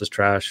someone else's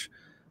trash.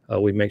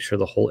 We make sure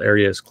the whole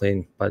area is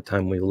clean by the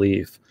time we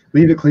leave.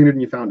 Leave it cleaner than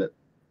you found it.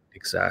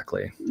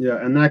 Exactly.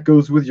 Yeah, and that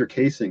goes with your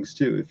casings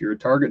too. If you're a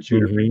target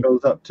shooter, it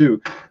goes up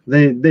too.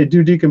 They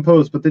do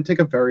decompose, but they take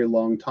a very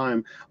long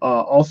time.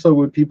 Also,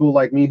 with people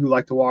like me who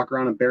like to walk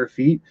around in bare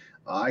feet,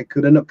 I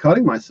could end up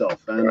cutting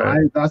myself,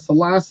 and that's the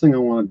last thing I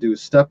want to do.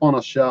 Is step on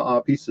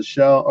a piece of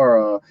shell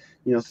or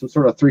some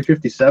sort of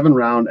 357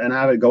 round and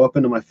have it go up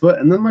into my foot,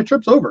 and then my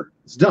trip's over.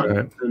 It's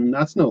done, and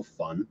that's no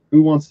fun.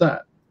 Who wants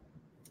that?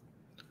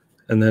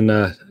 And then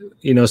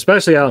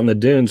especially out in the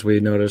dunes,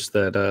 we noticed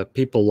that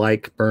people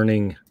like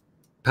burning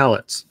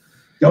pellets.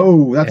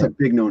 Oh, that's a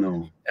big no-no.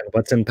 And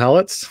what's in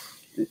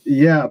pellets?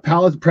 Yeah,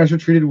 pellets, pressure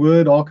treated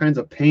wood, all kinds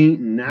of paint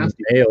and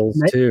nasty nails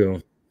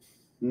too.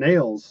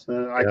 Nails.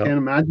 I can't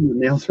imagine the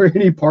nails are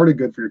any part of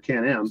good for your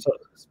Can-Am. So,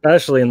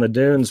 especially in the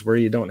dunes where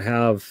you don't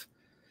have,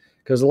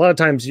 because a lot of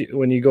times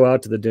when you go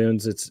out to the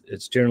dunes,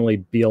 it's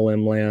generally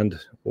BLM land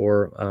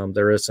or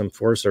there is some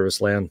Forest Service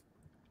land,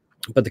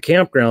 but the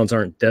campgrounds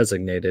aren't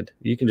designated.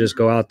 You can just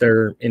go out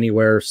there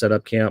anywhere, set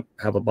up camp,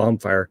 have a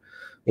bonfire.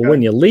 Well,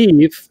 when you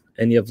leave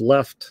and you've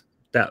left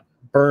that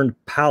burned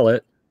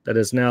pallet that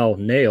is now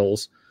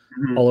nails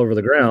all over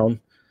the ground,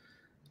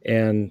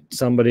 and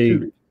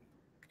somebody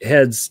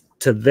heads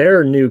to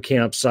their new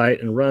campsite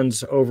and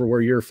runs over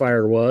where your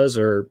fire was,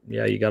 or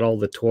you got all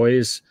the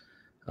toys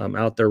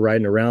out there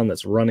riding around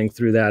that's running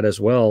through that as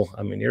well.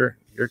 I mean, you're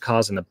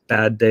causing a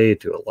bad day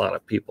to a lot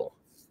of people.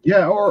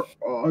 Yeah, or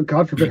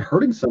God forbid,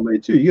 hurting somebody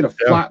too. You get a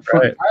flat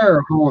front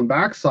tire hauling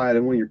backside,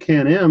 and when you're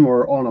Can-Am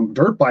or on a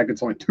dirt bike,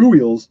 it's only two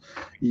wheels.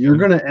 You're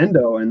going to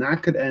endo, and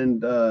that could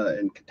end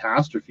in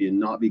catastrophe and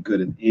not be good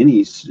in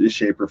any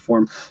shape or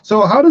form.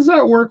 So, how does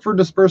that work for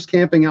dispersed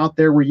camping out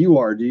there where you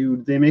are? Do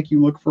they make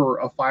you look for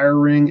a fire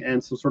ring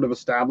and some sort of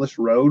established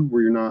road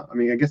where you're not? I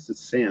mean, I guess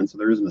it's sand, so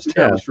there is an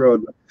established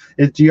road.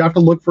 But do you have to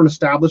look for an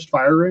established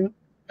fire ring?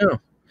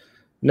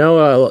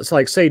 No. It's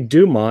like, say,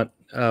 Dumont.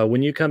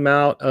 When you come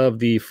out of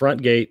the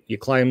front gate, you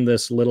climb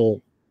this little,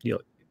 you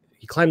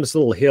climb this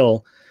little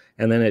hill,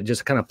 and then it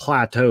just kind of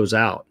plateaus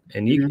out.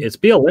 And it's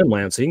BLM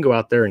land, so you can go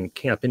out there and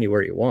camp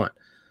anywhere you want.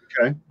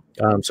 Okay.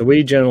 So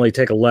we generally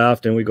take a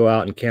left and we go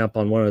out and camp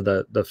on one of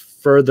the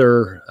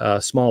further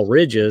small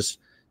ridges,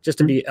 just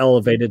to be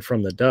elevated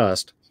from the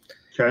dust.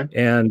 Okay.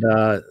 And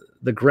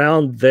the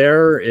ground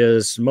there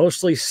is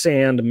mostly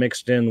sand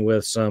mixed in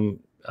with some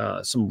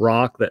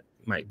rock that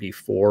might be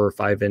 4 or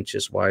 5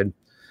 inches wide.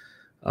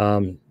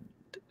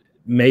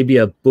 Maybe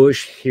a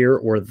bush here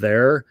or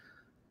there.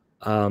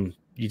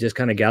 You just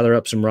kind of gather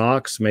up some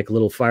rocks, make a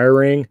little fire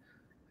ring,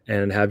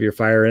 and have your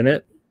fire in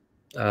it.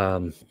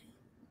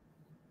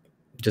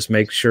 Just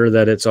make sure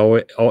that it's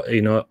always,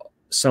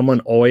 someone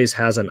always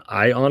has an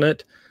eye on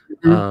it.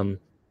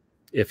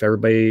 If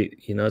everybody,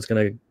 is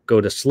going to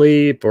go to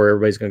sleep or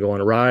everybody's going to go on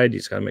a ride, you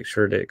just got to make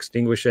sure to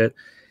extinguish it.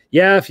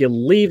 Yeah, if you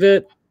leave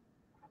it,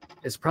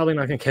 it's probably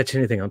not going to catch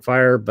anything on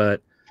fire,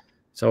 but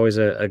it's always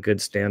a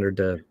good standard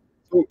to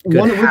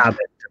habit.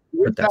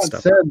 With that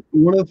said,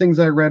 one of the things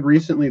I read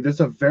recently,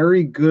 there's a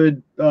very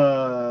good,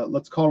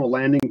 let's call it a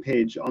landing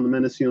page on the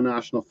Mendocino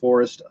National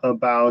Forest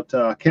about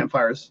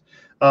campfires.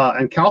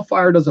 And CAL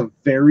FIRE does a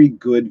very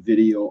good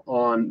video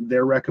on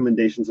their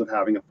recommendations of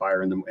having a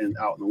fire out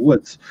in the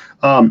woods.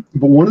 But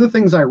one of the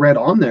things I read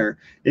on there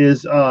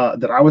is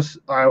that I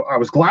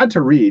was glad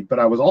to read, but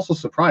I was also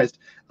surprised.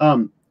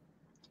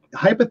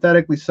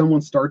 Hypothetically,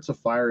 someone starts a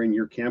fire in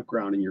your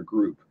campground in your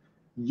group.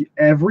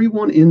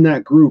 Everyone in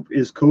that group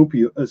is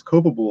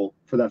culpable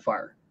for that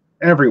fire.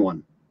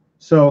 Everyone.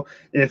 So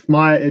if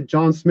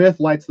John Smith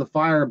lights the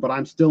fire, but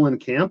I'm still in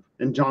camp,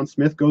 and John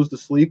Smith goes to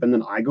sleep, and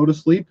then I go to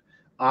sleep,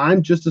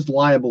 I'm just as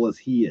liable as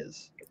he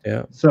is.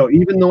 Yeah. So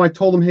even though I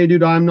told him, hey,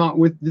 dude,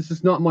 this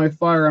is not my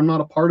fire, I'm not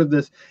a part of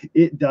this,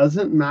 it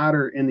doesn't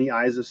matter in the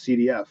eyes of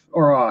CDF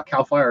or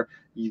CAL FIRE.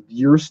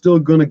 You're still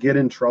going to get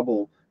in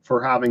trouble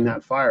for having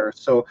that fire.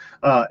 So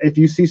if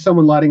you see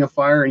someone lighting a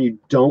fire and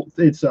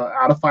it's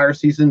out of fire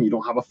season, you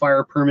don't have a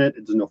fire permit,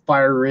 there's no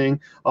fire ring,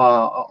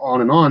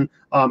 on and on.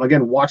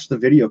 Again, watch the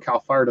video. CAL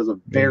FIRE does a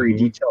very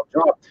detailed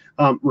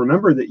job.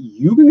 Remember that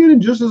you can get in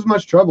just as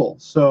much trouble.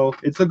 So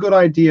it's a good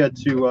idea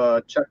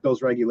to check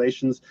those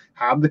regulations,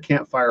 have the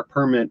campfire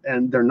permit,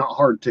 and they're not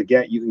hard to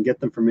get. You can get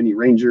them from any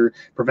ranger,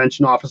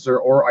 prevention officer,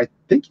 or I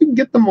think you can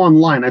get them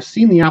online. I've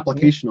seen the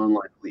application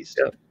online at least.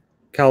 Yeah.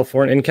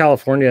 In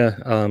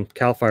California,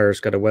 CAL FIRE's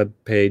got a web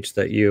page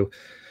that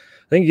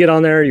I think you get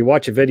on there, you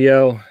watch a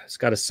video. It's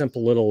got a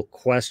simple little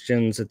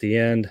questions at the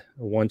end.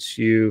 Once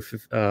you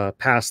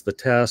pass the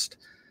test,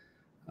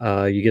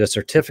 you get a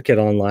certificate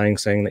online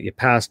saying that you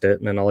passed it,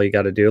 and then all you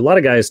got to do. A lot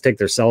of guys take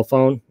their cell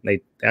phone. They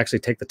actually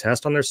take the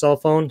test on their cell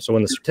phone. So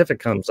when the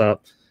certificate comes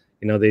up,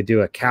 they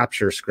do a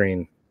capture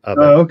screen of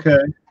it. Oh, okay.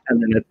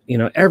 And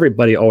then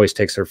everybody always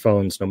takes their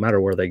phones no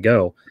matter where they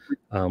go.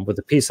 With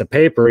a piece of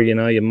paper,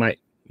 you might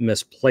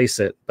misplace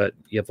it, but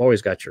you've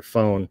always got your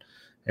phone,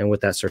 and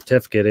with that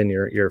certificate in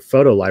your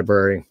photo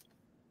library,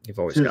 you've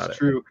always got it.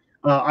 True.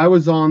 I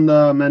was on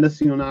the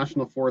Mendocino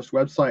National Forest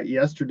website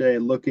yesterday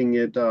looking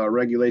at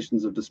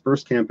regulations of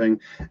dispersed camping,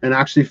 and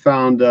actually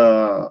found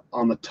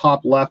on the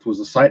top left was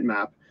a site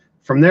map.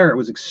 From there, it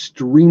was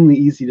extremely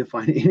easy to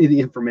find any of the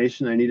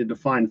information I needed to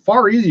find.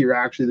 Far easier,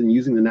 actually, than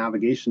using the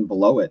navigation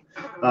below it.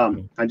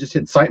 I just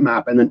hit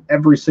sitemap, and then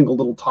every single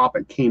little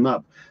topic came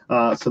up.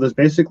 So there's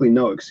basically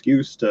no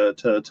excuse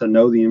to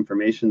know the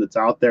information that's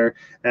out there.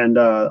 And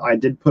I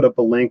did put up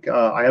a link.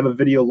 I have a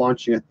video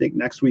launching, I think,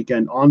 next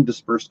weekend on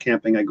dispersed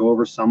camping. I go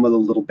over some of the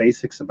little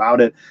basics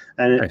about it.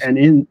 And, nice. and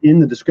in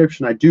the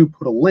description, I do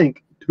put a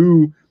link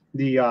to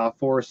the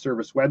Forest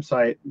Service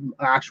website,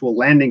 actual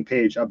landing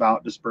page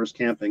about dispersed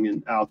camping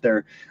and out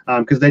there,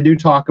 because they do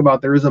talk about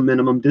there is a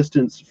minimum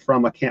distance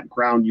from a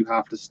campground you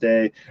have to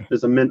stay.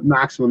 There's a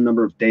maximum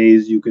number of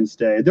days you can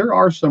stay. There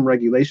are some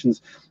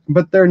regulations,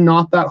 but they're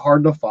not that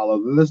hard to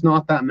follow. There's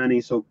not that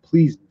many, so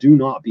please do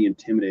not be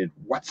intimidated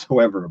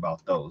whatsoever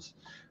about those.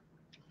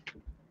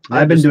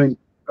 I've been doing.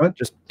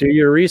 Just do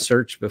your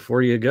research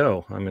before you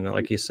go. I mean,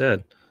 like you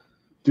said.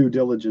 Due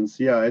diligence,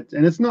 yeah,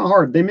 and it's not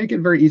hard. They make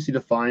it very easy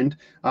to find.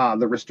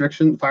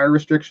 The fire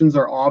restrictions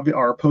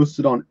are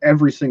posted on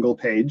every single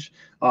page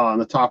on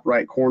the top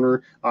right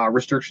corner.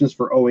 Restrictions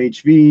for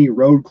OHV,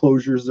 road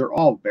closures, they're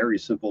all very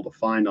simple to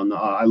find on the.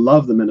 I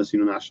love the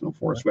Mendocino National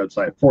Forest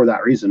website for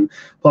that reason.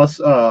 Plus,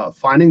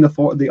 finding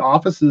the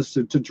offices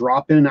to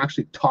drop in and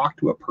actually talk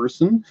to a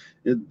person,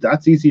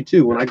 that's easy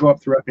too. When I go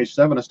up through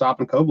FH7, I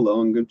stop in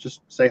Covelo and just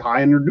say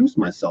hi, and introduce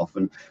myself,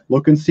 and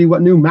look and see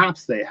what new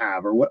maps they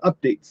have or what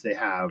updates they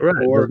have.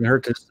 Right. Or it doesn't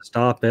hurt to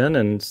stop in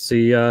and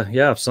see,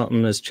 if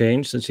something has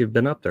changed since you've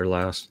been up there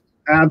last.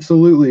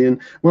 Absolutely.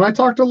 And when I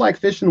talk to like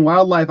Fish and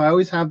Wildlife, I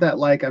always have that,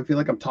 like, I feel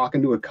like I'm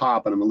talking to a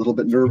cop and I'm a little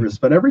bit nervous.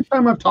 But every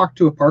time I've talked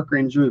to a park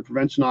ranger, a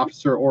prevention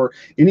officer, or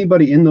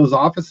anybody in those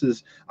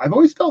offices, I've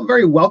always felt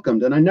very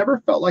welcomed. And I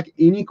never felt like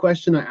any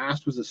question I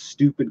asked was a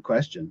stupid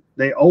question.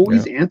 They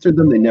always answered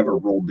them. They never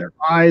rolled their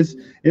eyes.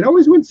 It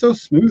always went so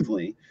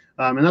smoothly.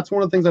 And that's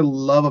one of the things I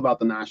love about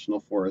the National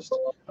Forest,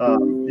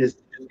 is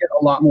you get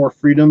a lot more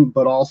freedom,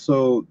 but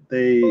also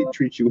they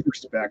treat you with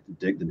respect and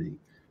dignity,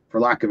 for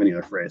lack of any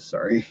other phrase.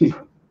 Sorry.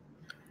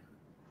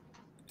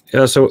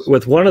 Yeah. So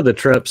with one of the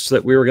trips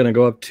that we were going to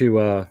go up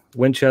to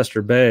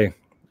Winchester Bay,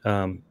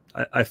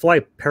 I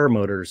fly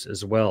paramotors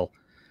as well.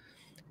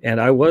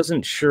 And I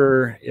wasn't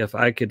sure if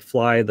I could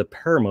fly the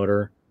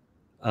paramotor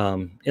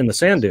in the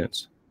sand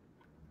dunes.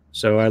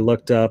 So I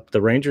looked up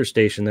the ranger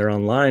station there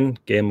online,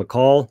 gave him a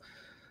call,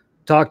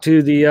 talked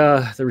to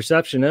the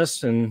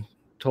receptionist, and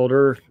told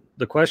her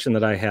the question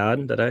that I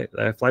had, that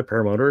I fly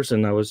paramotors,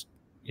 and I was,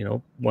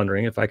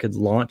 wondering if I could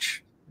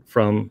launch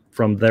from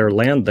their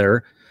land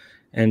there.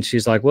 And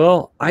she's like,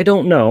 well, I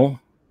don't know,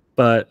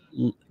 but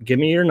give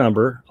me your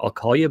number. I'll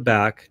call you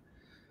back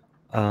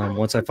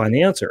once I find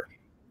the answer.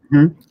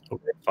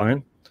 Okay,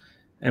 fine.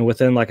 And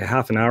within like a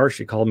half an hour,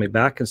 she called me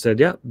back and said,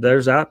 yeah,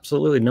 there's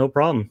absolutely no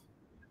problem.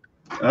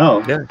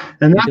 Oh, yeah.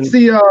 And that's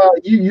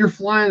you're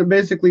flying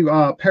basically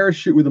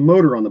parachute with a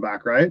motor on the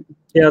back, right?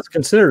 Yeah, it's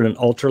considered an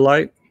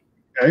ultralight.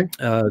 Okay.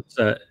 It's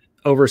an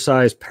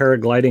oversized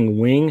paragliding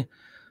wing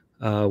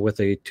with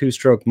a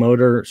 2-stroke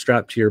motor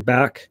strapped to your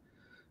back.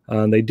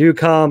 They do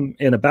come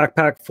in a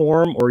backpack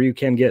form, or you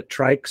can get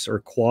trikes or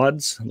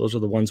quads. Those are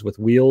the ones with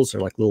wheels, or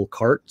like little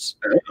carts.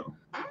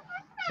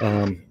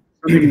 Make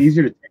it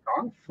easier to take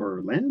off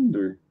or land,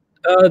 or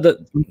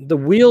the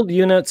wheeled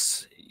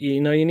units.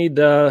 You need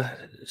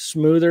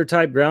smoother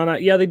type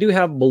ground. Yeah, they do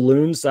have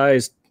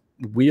balloon-sized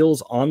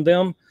wheels on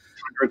them.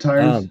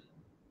 Tires.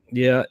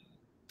 Yeah,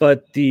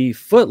 But the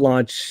foot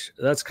launch,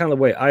 that's kind of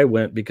the way I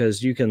went,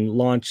 because you can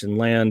launch and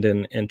land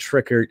in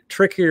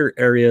trickier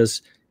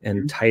areas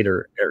and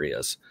tighter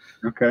areas.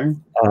 Okay.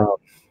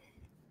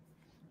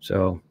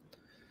 So,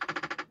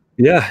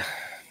 yeah.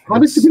 How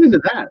did you get into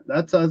that?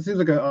 That seems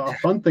like a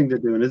fun thing to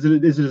do. And is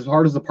it as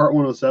hard as the Part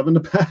 107 to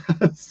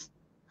pass?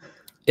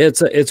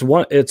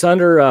 It's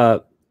under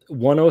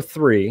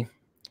 103,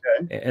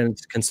 Okay. and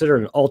it's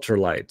considered an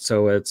ultralight.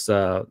 So it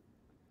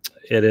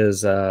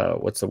is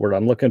what's the word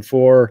I'm looking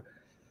for?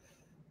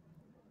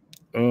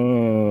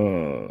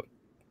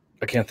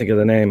 I can't think of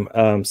the name.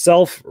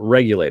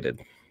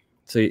 Self-regulated,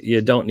 so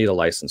you don't need a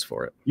license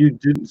for it. You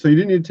didn't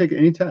need to take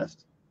any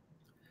test?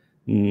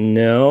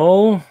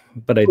 No,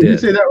 but I did. You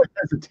say that with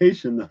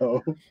hesitation,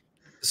 though.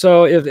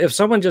 So if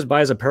someone just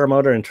buys a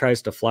paramotor and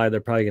tries to fly,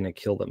 they're probably going to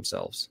kill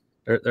themselves.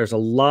 There's a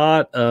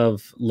lot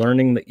of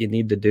learning that you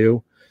need to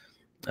do.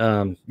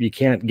 You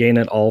can't gain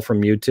it all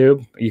from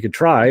YouTube. You could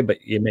try,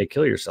 but you may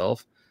kill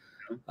yourself.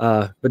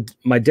 But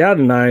my dad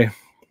and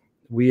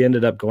we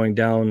ended up going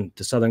down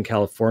to Southern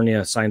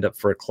California, signed up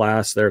for a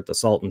class there at the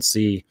Salton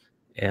Sea,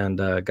 and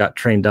got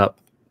trained up.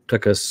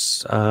 Took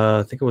us,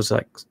 I think it was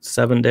like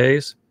 7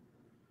 days.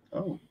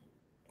 Oh.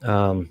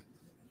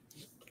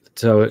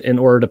 So in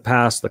order to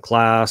pass the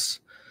class,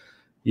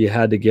 you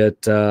had to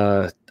get,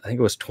 I think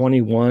it was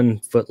 21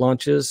 foot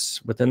launches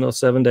within those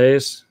 7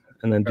 days,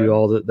 and then do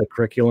all the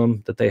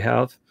curriculum that they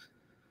have.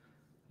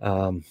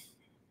 But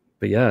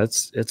yeah,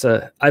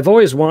 I've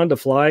always wanted to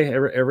fly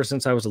ever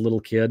since I was a little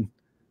kid.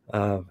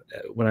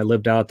 When I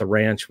lived out at the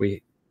ranch,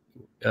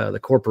 the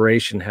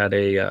corporation had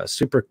a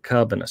Super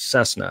Cub and a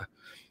Cessna,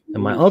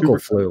 and my uncle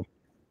flew.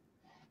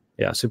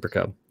 Yeah, Super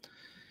Cub.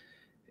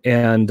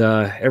 And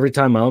every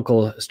time my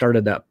uncle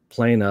started that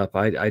plane up,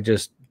 I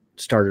just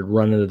started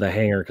running to the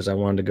hangar because I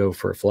wanted to go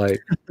for a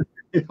flight.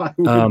 Yeah, I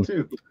would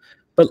too.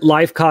 But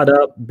life caught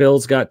up,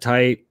 bills got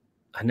tight.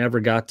 I never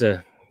got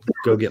to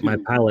go get my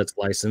pilot's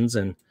license.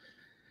 And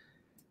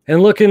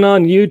looking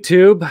on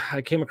YouTube,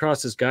 I came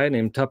across this guy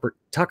named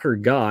Tucker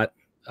Gott.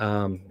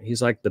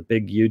 He's like the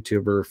big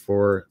YouTuber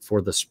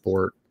for the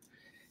sport.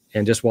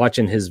 And just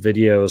watching his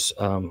videos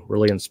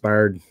really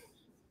inspired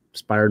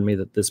me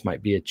that this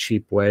might be a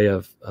cheap way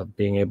of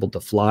being able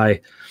to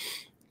fly.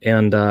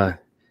 And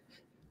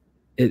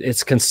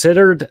it's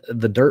considered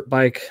the dirt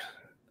bike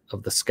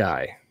of the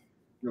sky.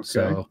 Okay.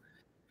 So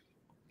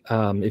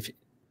if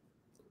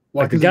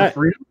like the guy,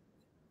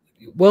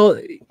 well,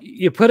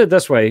 you put it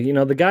this way,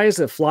 the guys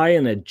that fly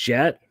in a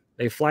jet,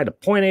 they fly to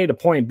point A to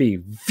point B,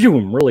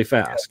 phew, really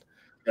fast.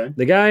 Okay.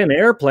 The guy in an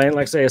airplane,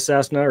 like say a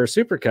Cessna or a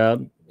Super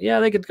Cub, yeah,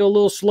 they could go a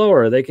little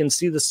slower. They can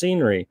see the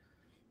scenery.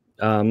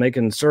 They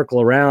can circle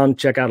around,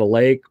 check out a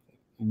lake,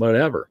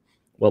 whatever.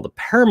 Well, the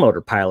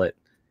paramotor pilot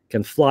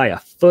can fly a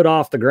foot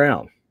off the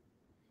ground.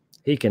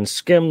 He can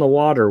skim the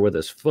water with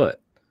his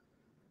foot.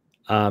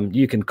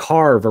 You can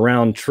carve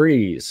around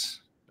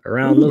trees,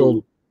 around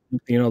little,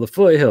 the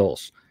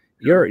foothills.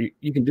 You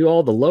can do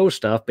all the low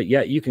stuff, but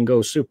yet you can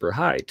go super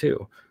high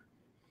too.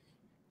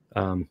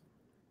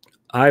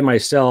 I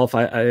myself,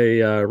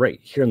 I right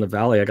here in the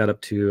valley, I got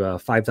up to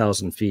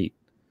 5,000 feet.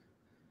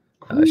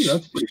 That's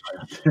shut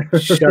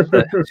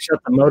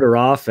the motor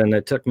off, and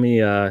it took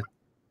me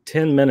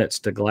 10 minutes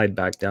to glide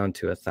back down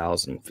to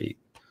 1,000 feet.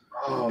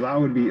 Oh, that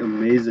would be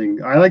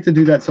amazing. I like to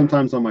do that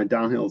sometimes on my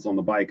downhills on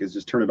the bike, is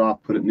just turn it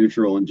off, put it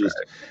neutral, and just,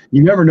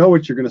 you never know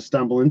what you're going to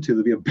stumble into.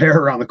 There'll be a bear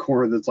around the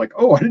corner that's like,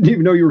 oh, I didn't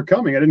even know you were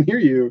coming. I didn't hear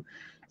you.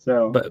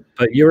 So, but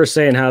you were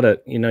saying how to,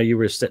 you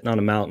were sitting on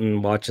a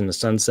mountain watching the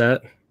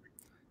sunset.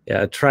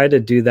 Yeah, try to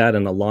do that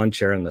in a lawn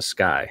chair in the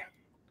sky.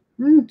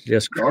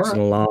 Just cruising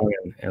along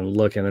and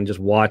looking and just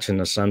watching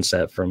the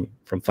sunset from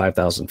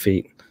 5,000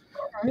 feet.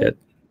 Right.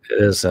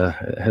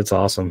 It's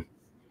awesome.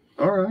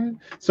 All right.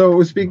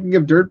 So speaking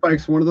of dirt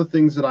bikes, one of the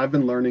things that I've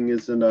been learning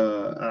is,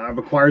 I've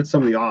acquired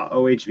some of the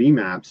OHV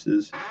maps,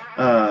 is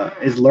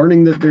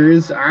learning that there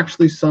is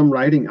actually some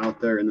riding out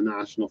there in the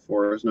national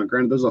forest. Now,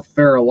 granted, there's a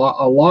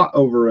lot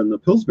over in the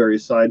Pillsbury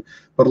side,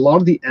 but a lot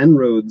of the end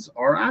roads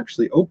are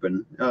actually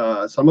open.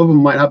 Some of them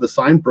might have the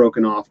sign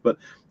broken off, but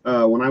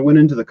when I went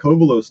into the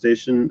Covelo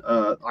station,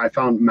 I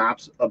found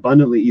maps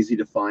abundantly easy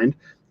to find.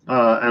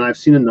 And I've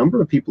seen a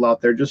number of people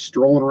out there just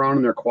strolling around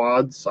in their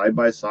quads,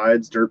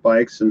 side-by-sides, dirt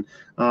bikes. And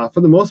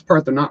for the most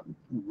part, they're not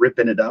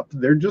ripping it up.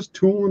 They're just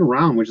tooling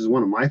around, which is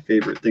one of my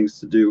favorite things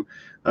to do,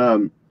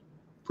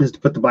 is to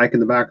put the bike in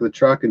the back of the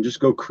truck and just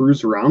go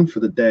cruise around for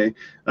the day.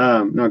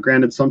 Now,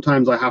 granted,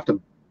 sometimes I have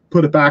to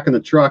put it back in the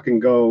truck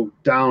and go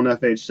down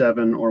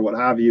FH7 or what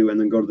have you, and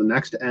then go to the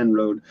next end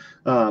road.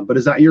 But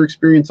is that your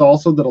experience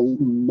also, that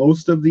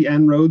most of the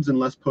end roads,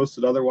 unless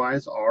posted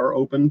otherwise, are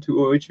open to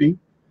OHV?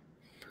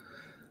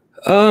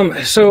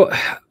 So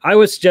I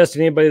would suggest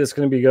anybody that's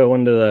going to be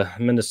going to the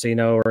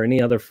Mendocino or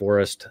any other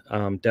forest,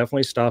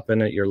 definitely stop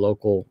in at your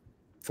local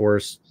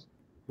forest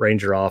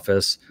ranger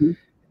office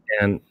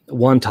and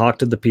talk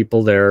to the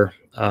people there.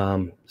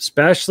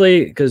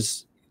 Especially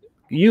because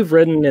you've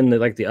ridden in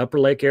the Upper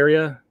Lake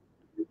area.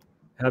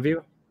 Have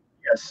you?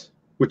 Yes.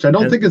 Which I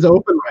don't think is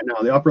open right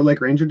now. The Upper Lake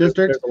Ranger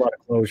District. There's a lot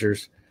of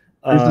closures.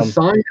 There's a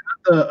sign at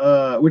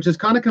the, which is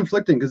kind of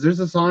conflicting because there's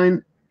a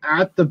sign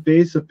at the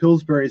base of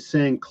Pillsbury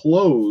saying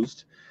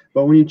closed,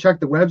 but when you check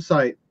the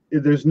website,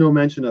 there's no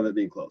mention of it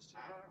being closed.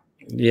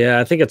 Yeah,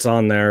 I think it's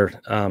on there.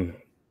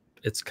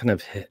 It's kind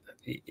of,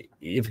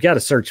 you've got to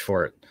search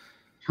for it.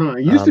 Huh.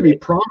 It used to be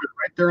prominent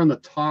right there on the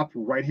top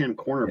right-hand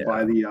corner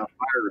by the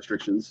fire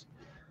restrictions.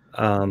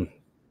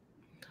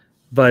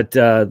 But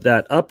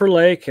that Upper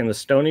Lake and the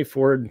Stony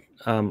Ford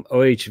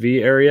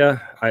OHV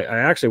area, I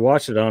actually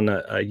watched it on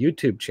a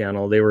YouTube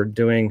channel. They were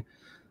doing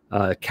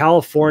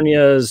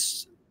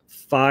California's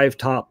 5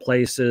 top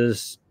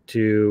places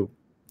to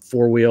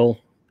 4-wheel,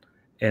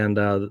 and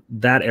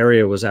that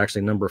area was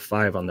actually number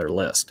 5 on their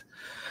list.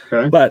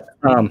 Okay. But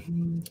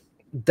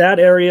that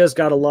area's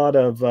got a lot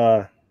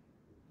of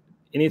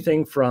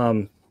anything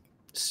from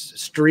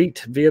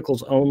street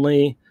vehicles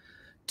only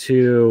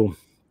to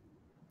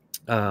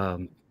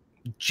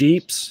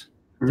Jeeps,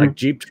 like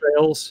Jeep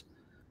trails,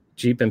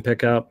 Jeep and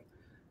pickup.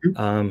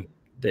 And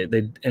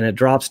it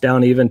drops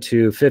down even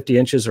to 50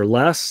 inches or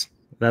less.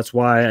 That's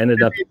why I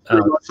ended up.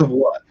 Lots of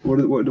what?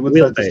 What's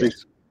that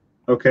distinction?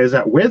 Okay, is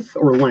that width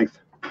or length?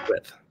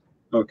 Width.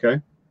 Okay.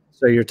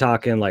 So you're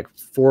talking like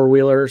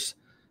 4-wheelers.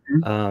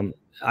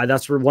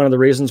 That's one of the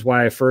reasons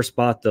why I first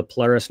bought the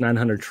Polaris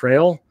 900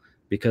 Trail,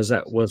 because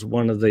that was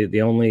one of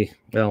the only,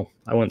 well,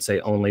 I wouldn't say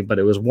only, but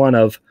it was one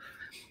of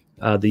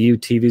the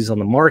UTVs on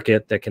the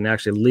market that can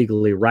actually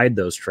legally ride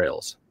those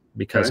trails,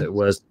 because it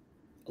was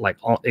like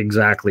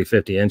exactly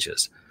 50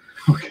 inches.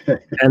 Okay.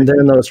 And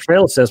then those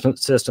trail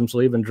systems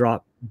will even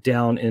drop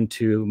down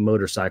into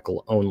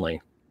motorcycle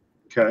only.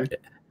 Okay.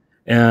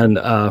 And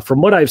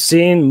from what I've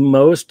seen,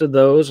 most of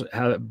those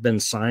have been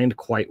signed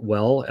quite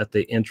well at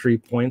the entry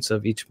points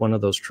of each one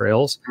of those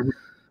trails.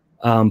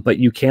 But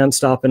you can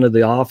stop into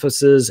the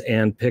offices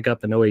and pick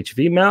up an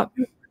OHV map.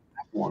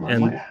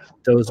 And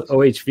those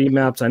OHV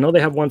maps, I know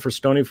they have one for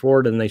Stony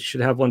Ford, and they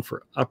should have one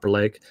for Upper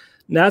Lake.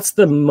 And that's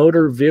the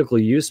motor vehicle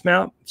use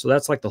map. So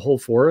that's like the whole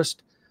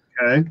forest.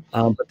 Okay.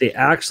 But they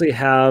actually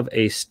have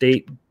a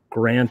state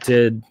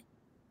granted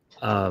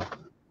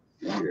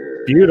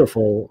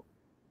beautiful.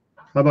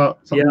 How about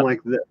something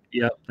like this?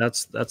 Yeah,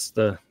 that's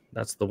the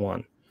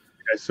one.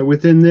 Okay, so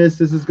within this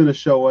is going to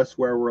show us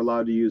where we're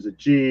allowed to use a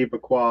Jeep, a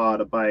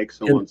quad, a bike,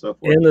 so on and so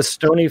forth. In the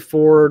Stony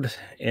Ford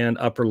and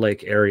Upper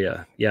Lake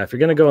area. Yeah, if you're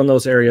going to go in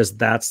those areas,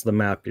 that's the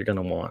map you're going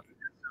to want.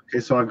 Okay,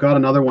 so I've got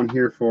another one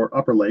here for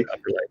Upper Lake.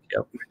 Upper Lake,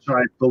 yep. Which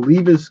I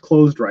believe is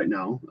closed right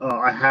now.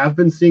 I have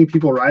been seeing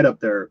people ride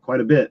up there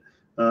quite a bit.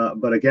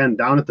 But again,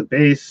 down at the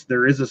base,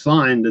 there is a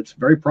sign that's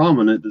very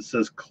prominent that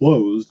says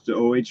closed to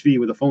OHV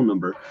with a phone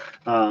number.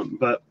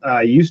 But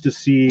I used to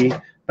see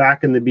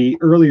back in the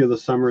earlier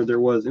this summer, it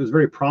was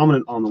very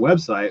prominent on the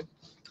website.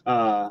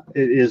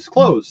 It is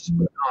closed,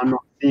 but I'm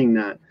not seeing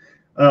that.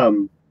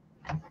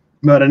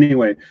 But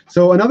anyway,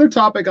 so another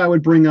topic I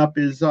would bring up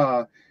is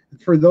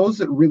for those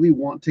that really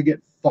want to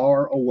get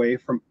far away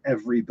from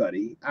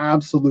everybody,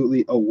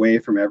 absolutely away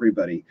from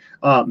everybody.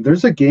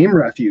 There's a game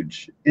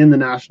refuge in the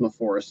National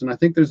Forest, and I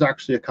think there's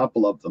actually a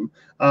couple of them.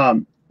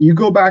 You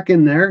go back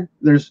in there,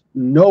 there's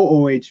no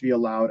OHV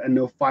allowed and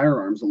no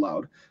firearms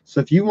allowed.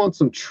 So if you want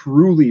some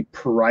truly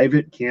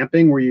private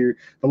camping where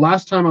the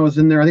last time I was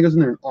in there, I think I was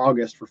in there in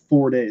August for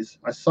 4 days.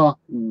 I saw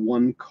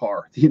one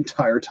car the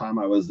entire time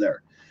I was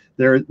there.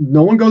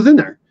 No one goes in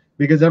there,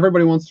 because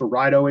everybody wants to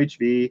ride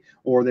OHV,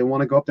 or they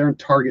want to go up there and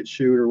target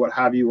shoot or what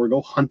have you, or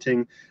go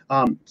hunting.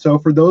 So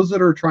for those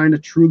that are trying to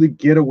truly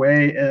get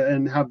away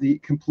and have the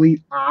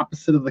complete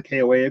opposite of the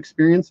KOA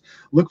experience,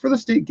 look for the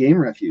State Game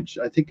Refuge.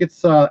 I think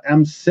it's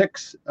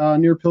M6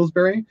 near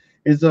Pillsbury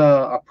is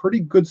a pretty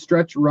good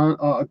stretch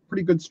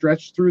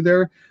through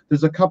there.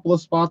 There's a couple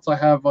of spots. I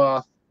have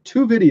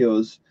 2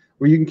 videos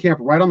where you can camp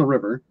right on the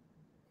river,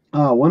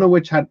 one of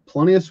which had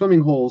plenty of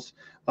swimming holes.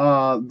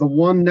 The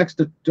one next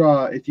to,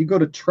 if you go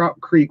to Trout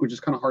Creek, which is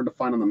kind of hard to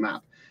find on the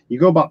map, you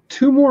go about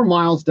 2 more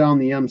miles down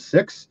the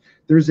M6,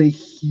 there's a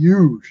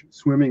huge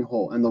swimming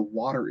hole, and the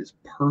water is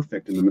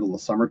perfect in the middle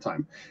of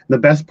summertime. And the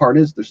best part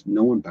is there's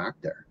no one back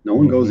there. No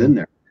one goes in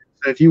there.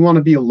 So if you want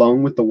to be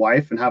alone with the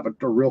wife and have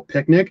a real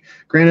picnic,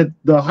 granted,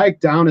 the hike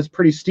down is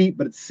pretty steep,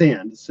 but it's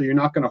sand, so you're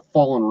not going to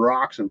fall on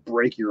rocks and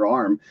break your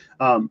arm.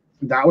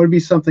 That would be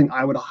something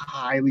I would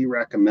highly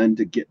recommend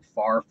to get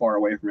far, far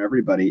away from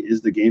everybody, is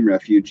the game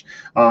refuge.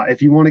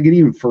 If you want to get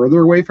even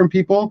further away from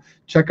people,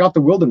 check out the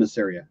wilderness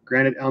area.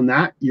 Granted, on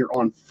that, you're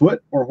on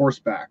foot or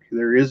horseback.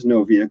 There is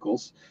no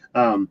vehicles.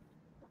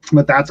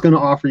 But that's going to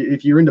offer you,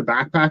 if you're into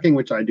backpacking,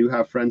 which I do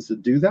have friends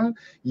that do that,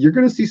 you're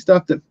going to see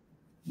stuff that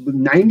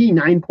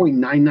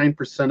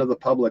 99.99% of the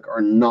public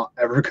are not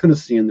ever going to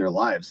see in their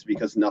lives,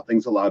 because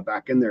nothing's allowed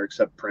back in there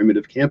except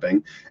primitive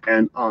camping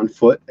and on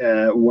foot,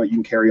 what you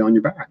can carry on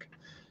your back.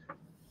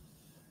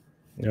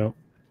 Yeah.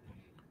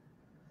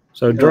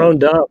 So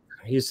Droned Up,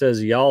 he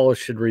says y'all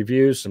should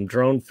review some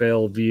drone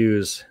fail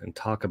views and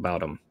talk about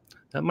them.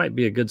 That might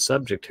be a good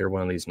subject here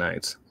one of these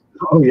nights.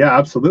 Oh yeah,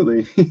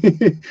 absolutely.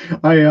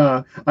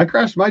 I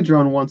crashed my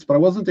drone once, but I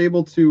wasn't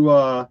able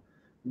to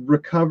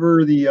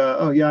recover the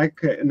oh yeah,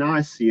 okay, now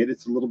I see it.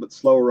 It's a little bit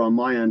slower on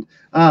my end.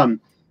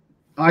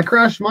 I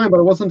crashed mine, but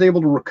I wasn't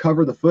able to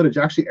recover the footage.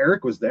 Actually,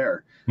 Eric was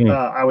there.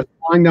 I was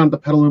flying down the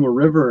Petaluma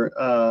River,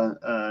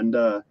 and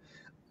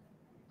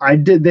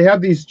they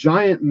have these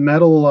giant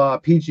metal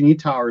PG&E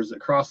towers that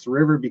cross the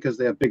river because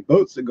they have big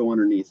boats that go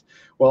underneath.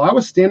 Well, I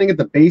was standing at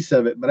the base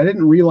of it, but I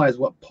didn't realize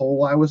what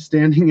pole I was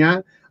standing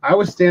at. I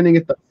was standing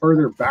at the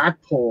further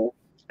back pole,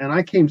 and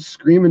I came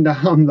screaming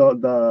down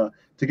to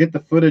get the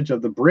footage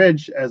of the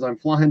bridge as I'm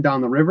flying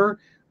down the river.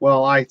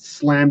 Well, I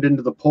slammed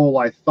into the pole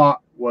I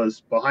thought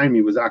was behind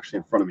me, was actually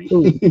in front of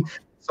me.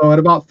 So at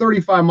about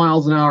 35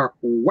 miles an hour,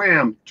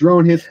 wham,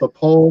 drone hits the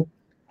pole,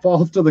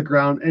 falls to the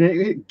ground, and it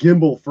hit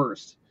gimbal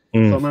first.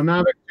 So my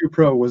Mavic 2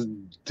 Pro was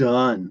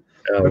done.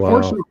 Oh, but wow.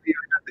 fortunately,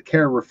 I got the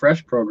Care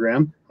Refresh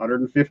program,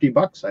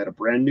 $150. I had a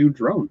brand new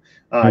drone.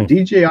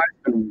 DJI has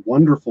been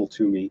wonderful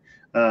to me.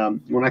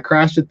 When I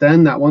crashed it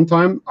that one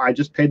time, I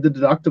just paid the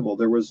deductible.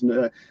 There was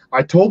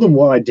I told them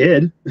what I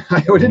did. I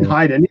didn't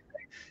hide anything.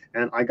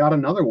 And I got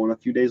another one a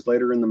few days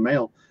later in the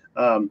mail.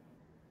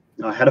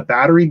 I had a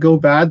battery go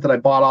bad that I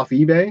bought off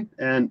eBay,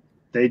 and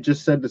they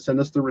just said to send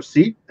us the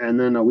receipt. And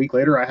then a week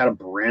later, I had a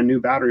brand new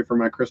battery for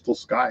my Crystal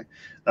Sky.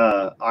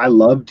 I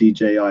love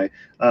DJI. I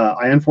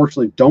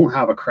unfortunately don't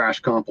have a crash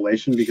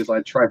compilation because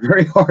I try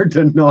very hard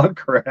to not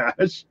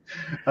crash.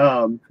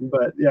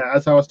 But yeah,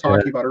 as I was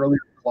talking about earlier,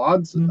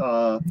 quads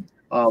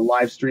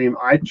live stream,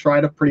 I try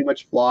to pretty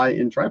much fly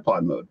in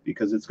tripod mode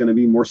because it's going to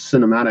be more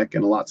cinematic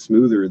and a lot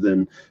smoother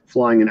than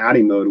flying in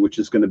ADI mode, which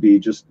is going to be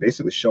just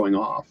basically showing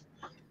off.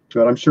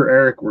 But I'm sure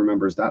Eric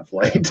remembers that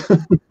flight.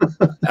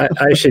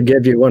 I should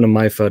give you one of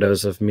my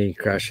photos of me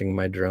crashing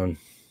my drone.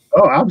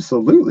 Oh,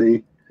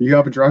 absolutely. You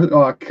have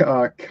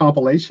a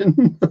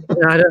compilation?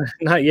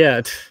 Not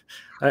yet.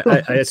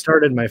 I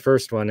started my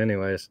first one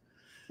anyways.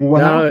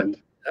 What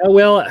happened?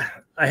 Well,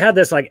 I had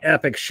this like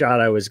epic shot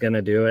I was going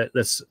to do. It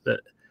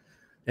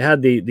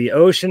had the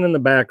ocean in the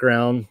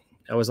background.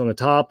 I was on the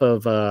top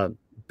of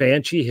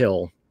Banshee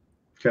Hill.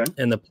 Okay.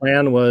 And the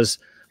plan was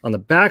on the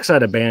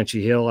backside of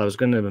Banshee Hill, I was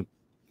going to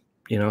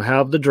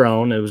have the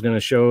drone. It was going to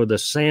show the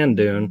sand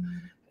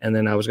dune, and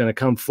then I was going to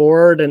come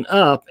forward and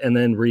up and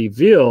then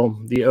reveal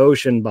the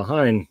ocean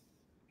behind.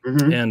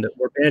 And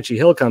where Banshee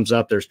Hill comes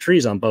up, there's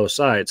trees on both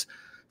sides.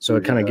 So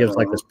it kind of gives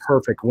like this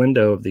perfect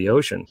window of the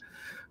ocean.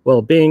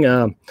 Well, being,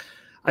 I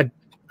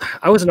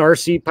was an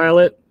RC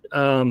pilot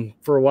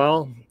for a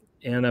while,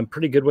 and I'm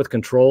pretty good with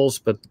controls,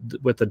 but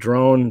with the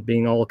drone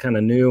being all kind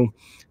of new,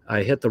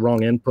 I hit the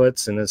wrong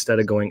inputs, and instead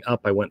of going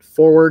up, I went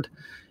forward.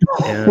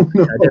 And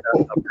I did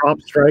a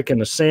prop strike in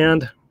the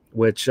sand,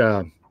 which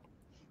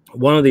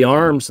one of the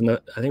arms, and I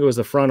think it was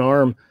the front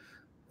arm,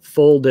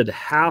 folded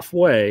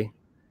halfway.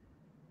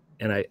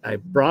 And I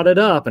brought it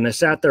up, and I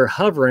sat there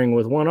hovering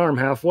with one arm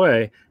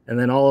halfway, and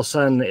then all of a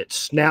sudden it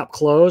snapped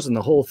closed, and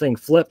the whole thing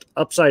flipped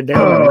upside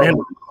down and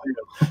landed.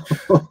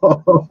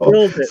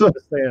 So,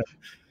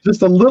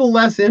 just a little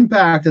less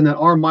impact, and that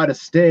arm might have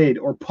stayed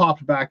or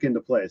popped back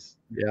into place.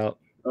 Yeah.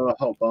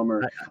 Oh,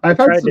 bummer. I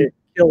tried to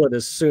kill it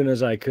as soon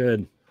as I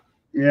could.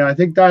 Yeah, I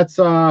think that's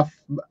out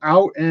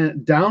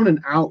and down and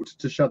out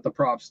to shut the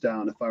props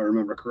down, if I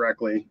remember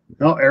correctly.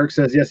 Oh, Eric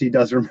says yes, he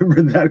does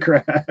remember that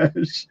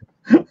crash.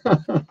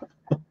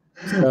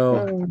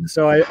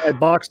 So I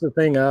boxed the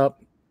thing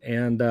up,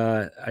 and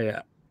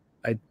I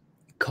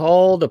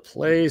called a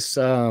place.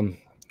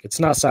 It's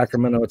not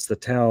Sacramento; it's the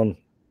town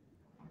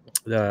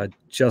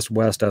just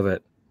west of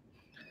it.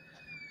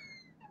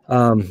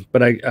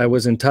 But I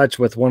was in touch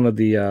with one of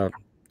the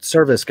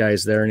service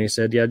guys there, and he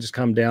said, yeah, just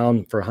come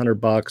down for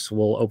 $100.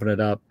 We'll open it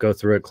up, go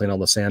through it, clean all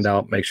the sand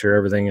out, make sure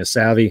everything is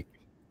savvy,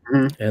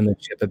 and then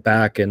ship it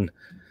back. And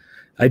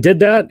I did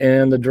that,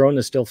 and the drone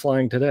is still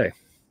flying today.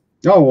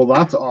 Oh, well,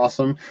 that's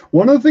awesome.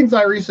 One of the things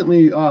I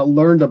recently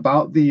learned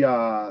about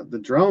the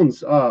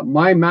drones,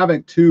 my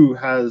Mavic 2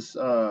 has,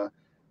 I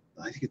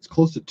think it's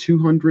close to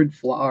 200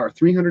 or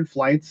 300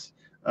 flights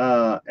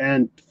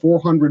and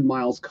 400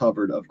 miles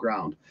covered of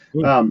ground.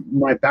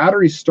 My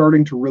battery's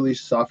starting to really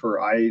suffer.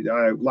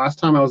 Last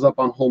time I was up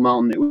on Whole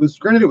Mountain, it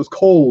was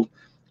cold.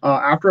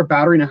 After a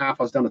battery and a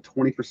half, I was down to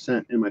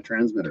 20% in my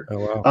transmitter.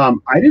 Oh, wow.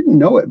 I didn't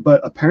know it,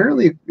 but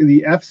apparently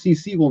the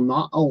FCC will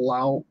not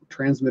allow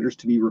transmitters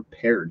to be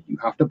repaired. You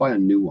have to buy a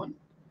new one.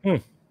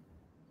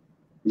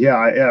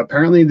 Yeah,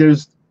 apparently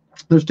there's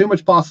too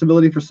much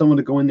possibility for someone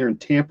to go in there and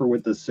tamper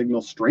with the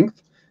signal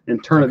strength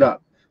and turn it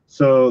up.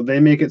 So they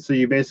make it so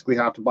you basically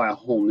have to buy a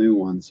whole new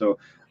one. So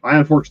I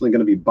unfortunately going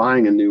to be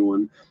buying a new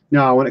one.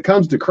 Now, when it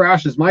comes to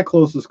crashes, my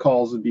closest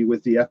calls would be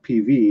with the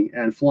FPV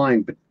and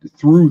flying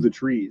through the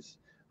trees.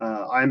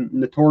 I'm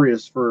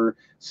notorious for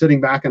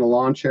sitting back in a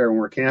lawn chair when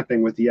we're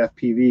camping with the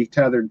FPV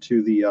tethered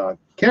to the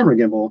camera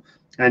gimbal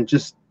and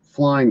just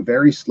flying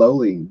very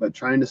slowly, but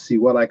trying to see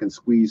what I can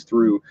squeeze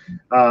through.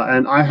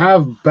 And I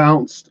have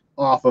bounced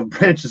off of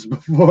branches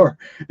before,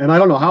 and I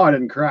don't know how I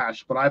didn't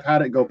crash, but I've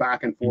had it go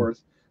back and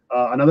forth.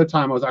 Another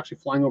time I was actually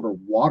flying over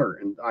water,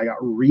 and I got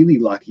really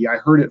lucky. I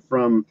heard it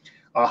from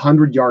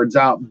 100 yards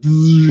out,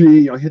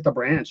 hit the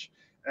branch,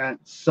 and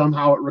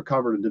somehow it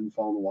recovered and didn't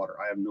fall in the water.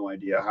 I have no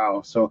idea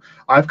how. So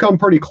I've come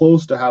pretty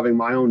close to having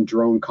my own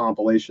drone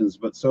compilations,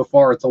 but so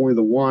far it's only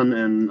the one,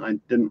 and I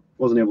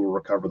wasn't able to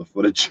recover the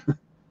footage.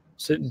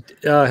 So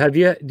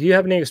do you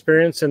have any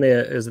experience in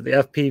is it the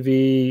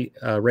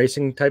FPV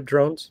racing type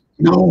drones?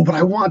 No, but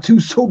I want to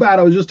so bad.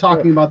 I was just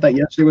talking about that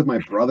yesterday with my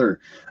brother.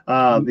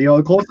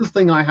 The closest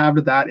thing I have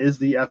to that is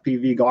the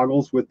FPV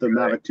goggles with the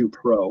Mavic 2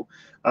 Pro.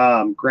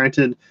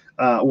 Granted,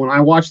 when I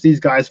watch these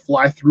guys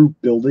fly through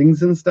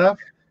buildings and stuff,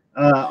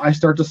 I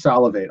start to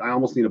salivate. I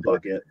almost need a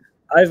bucket.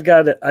 I've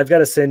got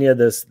to send you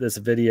this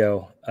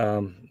video.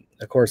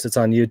 Of course, it's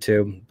on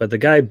YouTube. But the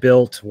guy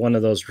built one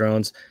of those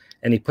drones,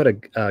 and he put a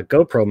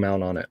GoPro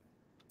mount on it.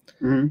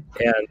 Mm-hmm.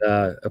 And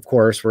of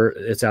course,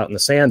 it's out in the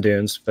sand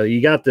dunes. But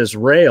you got this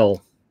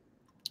rail.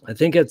 I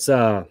think it's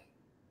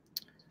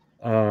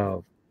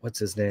what's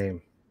his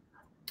name?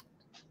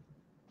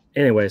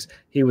 Anyways,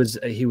 he was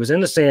in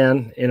the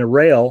sand in a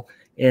rail,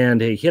 and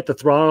he hit the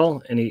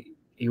throttle, and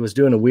he was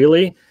doing a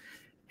wheelie,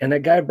 and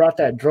that guy brought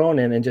that drone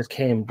in and just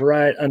came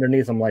right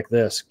underneath him like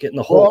this, getting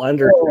the whole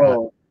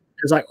undershot.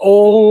 It's like,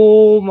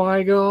 oh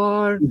my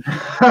God,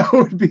 that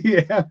would be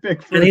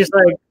epic. And he's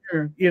like,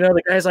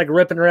 the guy's like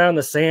ripping around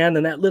the sand,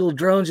 and that little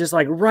drone's just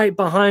like right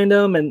behind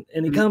him, and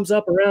he comes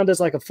up around us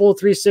like a full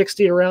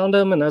 360 around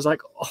him, and I was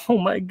like, oh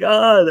my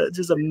God, that's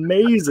just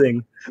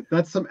amazing.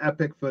 That's some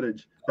epic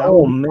footage.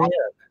 Man.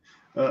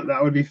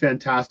 That would be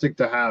fantastic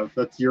to have.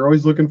 You're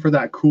always looking for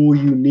that cool,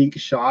 unique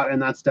shot,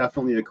 and that's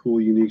definitely a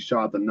cool, unique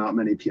shot that not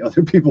many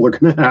other people are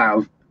going to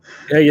have.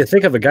 Yeah, you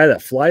think of a guy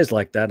that flies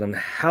like that, and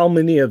how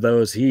many of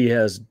those he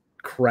has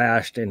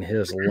crashed in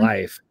his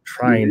life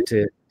trying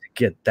to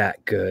get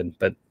that good.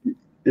 But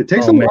it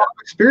takes a lot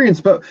of experience.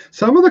 But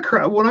some of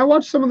when I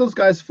watch some of those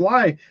guys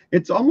fly,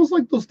 it's almost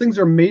like those things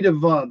are made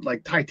of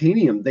like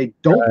titanium. They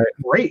don't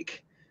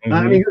break. Mm-hmm.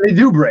 I mean, they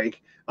do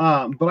break.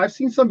 But I've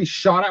seen somebody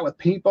shot at with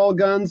paintball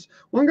guns.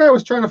 One guy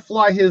was trying to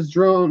fly his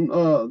drone,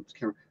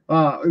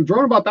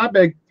 drone about that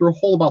big through a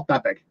hole about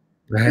that big.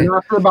 Right. And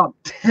after about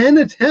 10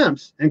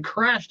 attempts and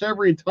crashed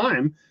every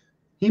time,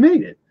 he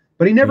made it.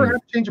 But he never had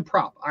to change a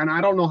prop. And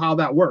I don't know how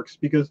that works,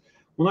 because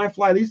when I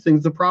fly these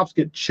things, the props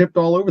get chipped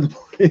all over the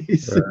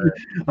place. Right.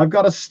 I've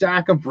got a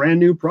stack of brand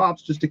new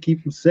props just to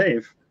keep them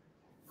safe.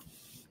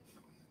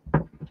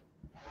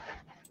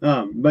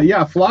 But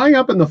yeah, flying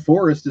up in the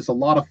forest is a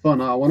lot of fun.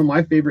 One of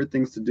my favorite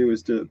things to do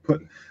is to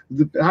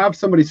have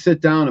somebody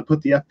sit down and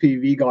put the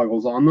FPV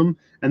goggles on them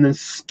and then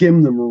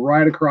skim them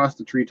right across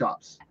the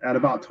treetops at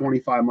about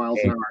 25 miles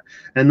an hour.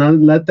 And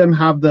then let them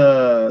have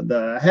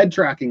the head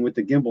tracking with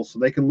the gimbal so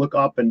they can look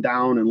up and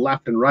down and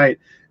left and right.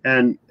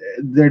 And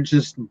they're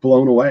just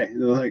blown away.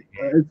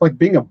 It's like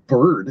being a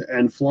bird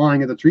and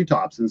flying at the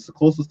treetops. And it's the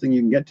closest thing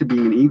you can get to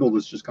being an eagle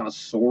that's just kind of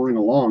soaring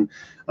along.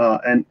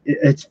 And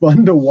it's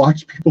fun to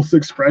watch people's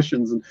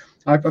expressions. And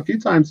a few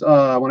times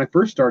when I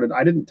first started,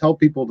 I didn't tell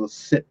people to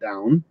sit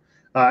down.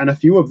 And a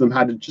few of them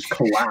had to just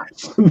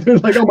collapse. They're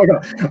like, "Oh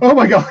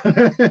my god!"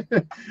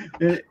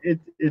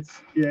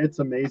 It's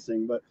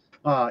amazing. But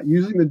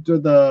using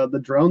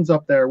the drones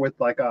up there with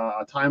like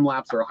a time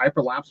lapse or a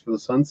hyper lapse for the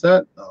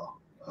sunset,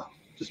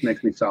 just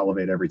makes me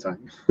salivate every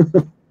time.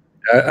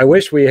 I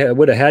wish we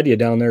would have had you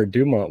down there at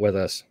Dumont with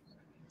us.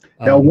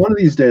 Yeah, one of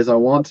these days I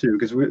want to,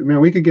 because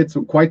we could get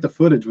quite the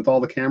footage with all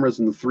the cameras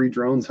and the 3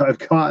 drones I've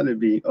got. It'd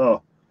be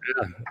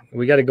Yeah,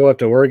 we got to go up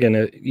to Oregon.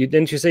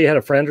 Didn't you say you had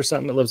a friend or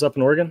something that lives up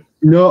in Oregon?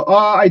 No,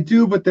 I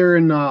do, but they're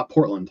in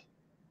Portland.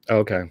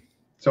 Okay.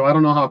 So I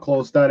don't know how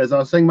close that is. I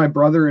was saying my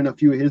brother and a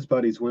few of his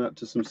buddies went up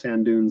to some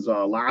sand dunes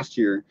last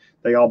year.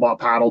 They all bought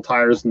paddle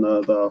tires and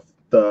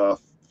the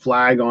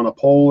flag on a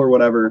pole or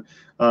whatever,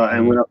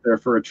 and went up there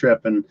for a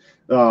trip. And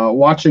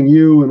watching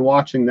you and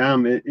watching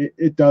them,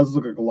 it does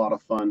look like a lot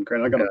of fun.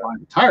 Granted, I got to buy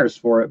the tires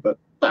for it, but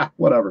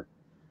whatever.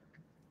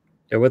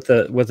 Yeah, with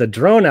the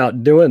drone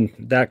out doing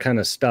that kind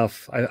of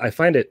stuff, I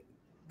find it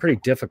pretty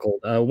difficult.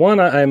 One,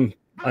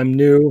 I'm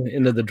new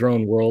into the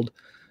drone world.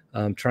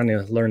 I'm trying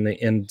to learn the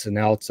ins and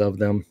outs of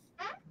them.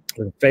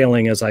 I'm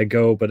failing as I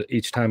go, but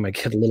each time I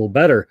get a little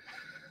better.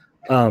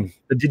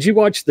 But did you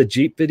watch the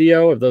Jeep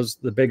video of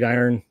the big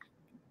iron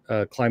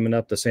climbing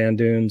up the sand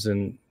dunes,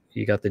 and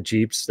you got the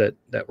Jeeps that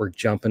were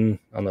jumping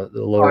on the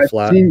lower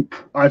flat?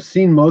 I've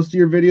seen most of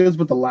your videos,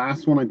 but the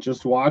last one I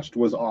just watched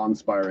was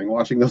awe-inspiring.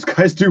 Watching those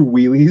guys do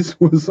wheelies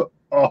was,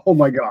 oh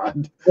my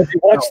god. If you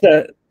watch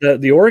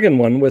the Oregon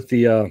one with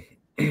the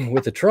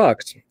with the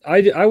trucks,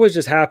 I was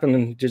just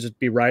happening to just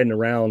be riding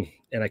around,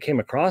 and I came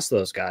across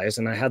those guys,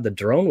 and I had the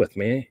drone with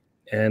me,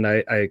 and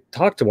I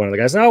talked to one of the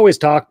guys. And I always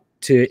talk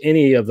to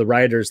any of the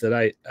riders that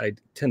I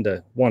tend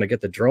to want to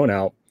get the drone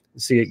out,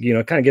 see,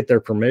 kind of get their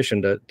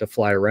permission to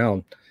fly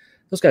around.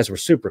 Those guys were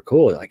super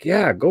cool. Like,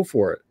 yeah, go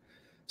for it.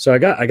 So I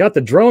got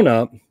the drone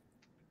up,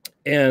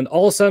 and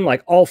all of a sudden,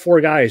 like, all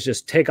 4 guys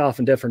just take off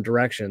in different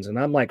directions. And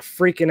I'm like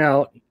freaking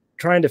out,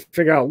 trying to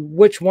figure out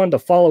which one to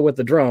follow with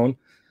the drone.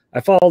 I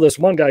follow this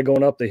one guy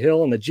going up the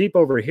hill, and the Jeep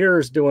over here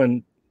is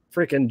doing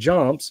freaking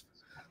jumps.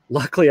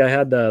 Luckily I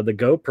had the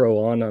GoPro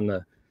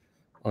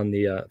on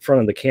the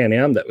front of the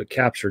Can-Am that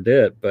captured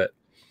it. But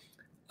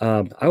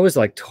I was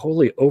like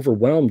totally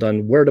overwhelmed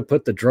on where to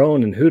put the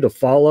drone and who to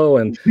follow.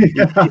 And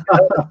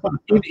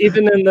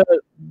even in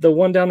the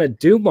one down at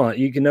Dumont,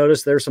 you can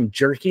notice there's some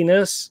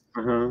jerkiness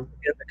in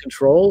the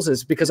controls.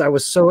 Is because I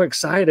was so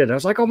excited. I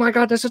was like, oh my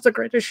God, this is the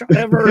greatest shot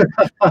ever.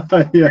 I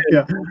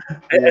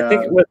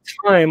think with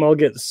time I'll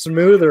get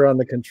smoother on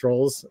the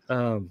controls.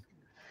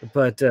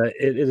 But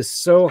it is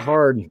so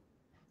hard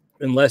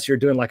unless you're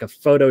doing like a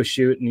photo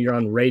shoot and you're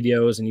on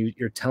radios and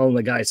you're telling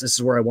the guys, this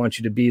is where I want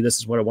you to be. This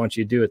is what I want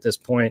you to do at this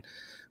point.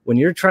 When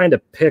you're trying to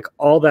pick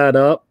all that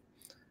up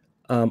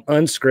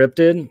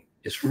unscripted,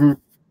 it's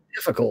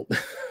difficult.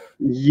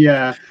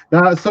 Yeah.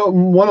 So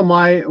one of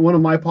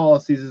my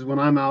policies is when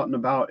I'm out and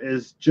about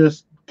is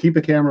just keep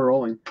a camera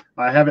rolling.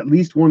 I have at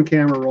least one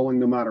camera rolling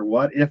no matter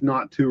what, if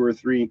not 2 or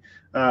 3.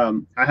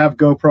 I have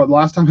GoPro. The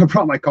last time I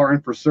brought my car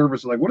in for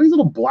service, like, what are these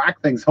little black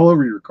things all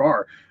over your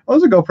car? Oh,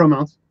 those are GoPro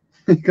mounts.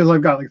 Because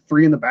I've got like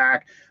 3 in the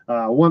back, 2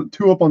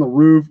 up on the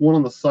roof, 1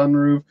 on the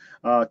sunroof,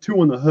 2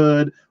 on the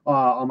hood.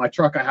 On my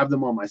truck, I have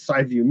them on my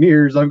side view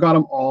mirrors. I've got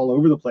them all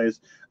over the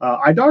place.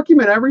 I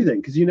document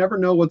everything because you never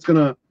know what's going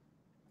to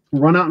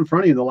run out in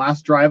front of you. The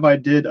last drive I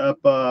did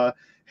up,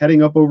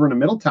 heading up over into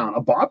Middletown, a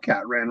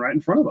bobcat ran right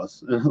in front of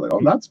us. And I was like,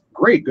 oh, that's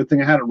great. Good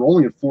thing I had it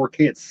rolling at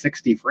 4K at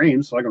 60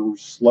 frames so I can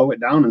slow it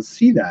down and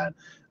see that.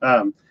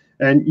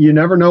 And you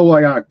never know,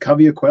 like a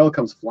covey of quail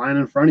comes flying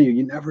in front of you.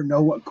 You never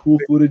know what cool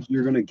footage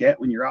you're going to get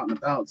when you're out and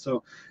about.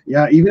 So,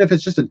 yeah, even if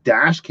it's just a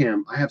dash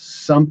cam, I have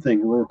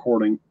something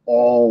recording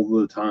all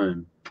the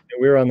time.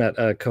 We were on that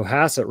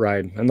Cohasset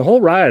ride, and the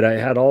whole ride I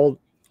had all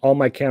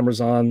my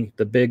cameras on,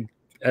 the big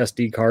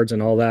SD cards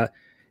and all that,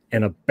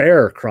 and a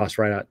bear crossed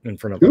right out in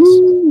front of us.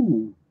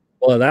 Ooh.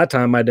 Well, at that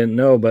time I didn't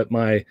know, but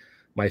my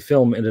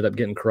film ended up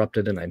getting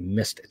corrupted and I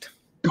missed it.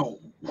 Oh.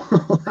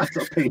 That's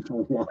a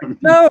painful one.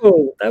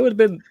 No, that would have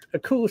been a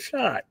cool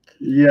shot.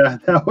 Yeah,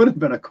 that would have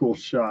been a cool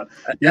shot.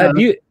 Yeah.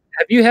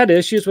 Have you had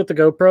issues with the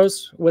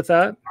GoPros with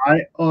that?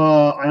 I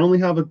only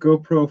have a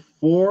GoPro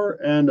 4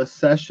 and a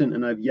Session,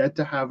 and I've yet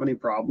to have any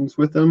problems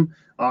with them.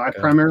 I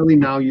primarily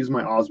now use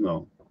my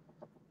Osmo.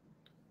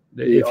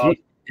 If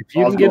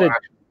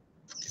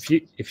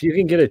you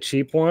can get a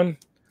cheap one,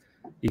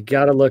 you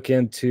got to look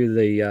into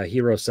the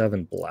Hero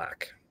 7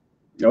 Black.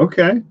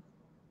 Okay.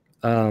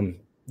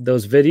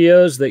 Those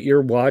videos that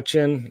you're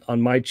watching on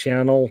my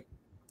channel,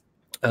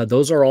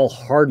 those are all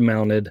hard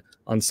mounted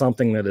on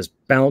something that is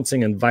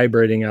bouncing and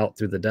vibrating out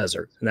through the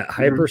desert. And that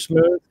hyper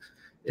smooth,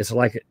 it's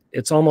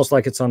almost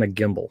like it's on a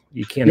gimbal.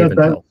 You can't even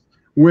tell.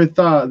 With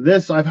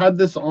this, I've had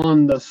this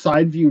on the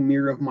side view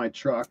mirror of my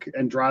truck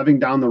and driving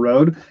down the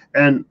road,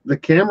 and the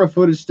camera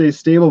footage stays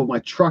stable, but my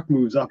truck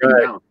moves up and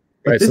down.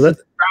 But this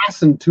is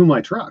fastened to my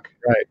truck.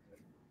 Right.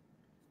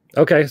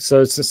 Okay,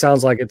 so it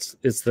sounds like it's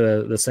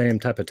the same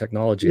type of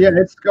technology. Yeah,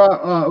 it's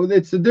got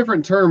it's a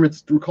different term.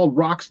 It's called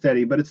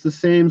Rocksteady, but it's the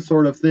same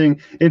sort of thing.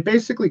 It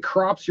basically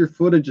crops your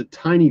footage a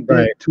tiny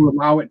bit to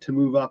allow it to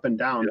move up and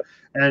down. Yeah.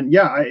 And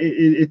yeah,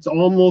 it's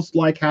almost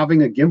like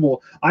having a gimbal.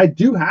 I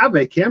do have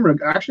a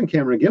action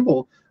camera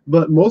gimbal,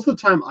 but most of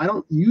the time I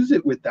don't use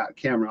it with that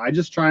camera. I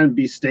just try and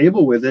be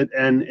stable with it,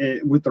 and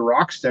with the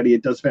Rocksteady,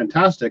 it does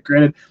fantastic.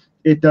 Granted,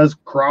 it does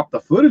crop the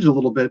footage a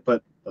little bit,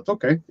 but that's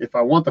okay. If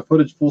I want the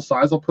footage full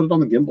size, I'll put it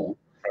on the gimbal.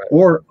 Right.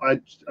 Or I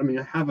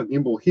have a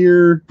gimbal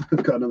here.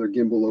 I've got another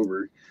gimbal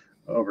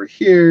over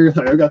here.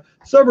 I've got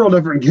several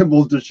different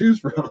gimbals to choose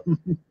from.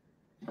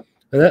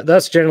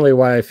 That's generally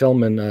why I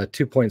film in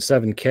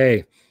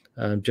 2.7K,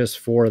 just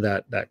for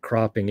that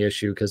cropping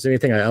issue. Because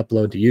anything I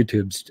upload to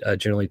YouTube's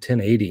generally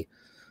 1080.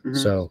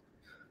 So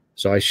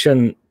I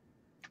shouldn't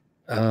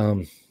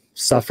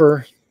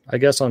suffer, I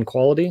guess, on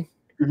quality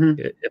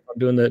if I'm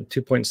doing the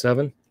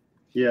 2.7.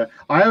 Yeah,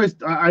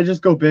 I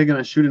just go big and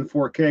I shoot in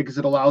 4K because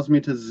it allows me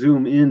to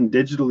zoom in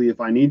digitally if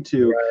I need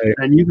to,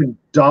 and you can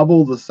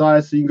double the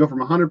size, so you can go from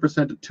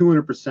 100% to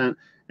 200%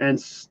 and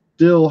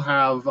still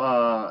have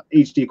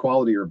HD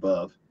quality or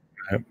above.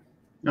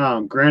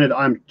 Right. Granted,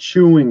 I'm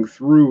chewing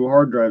through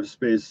hard drive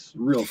space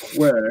real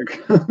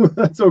quick.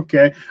 That's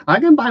okay.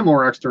 I can buy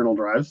more external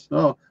drives.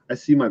 Oh, I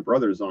see my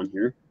brother's on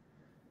here.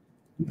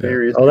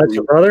 Oh, that's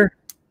your brother?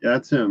 Yeah,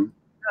 that's him.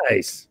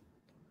 Nice.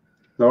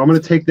 So I'm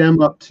going to take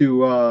them up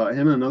to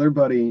him and another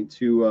buddy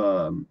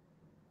to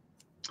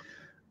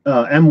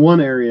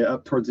M1 area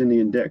up towards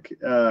Indian Dick.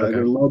 They're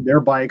going to load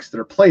their bikes that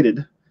are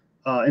plated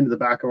into the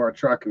back of our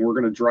truck, and we're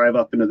going to drive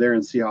up into there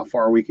and see how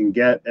far we can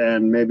get,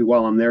 and maybe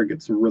while I'm there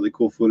get some really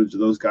cool footage of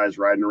those guys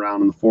riding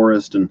around in the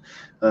forest and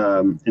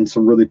in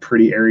some really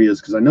pretty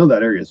areas, because I know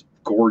that area is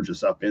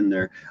gorgeous up in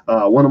there.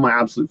 One of my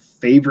absolute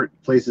favorite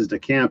places to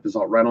camp is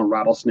right on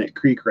Rattlesnake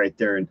Creek right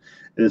there, and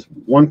there's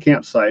one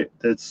campsite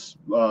that's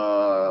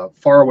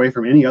far away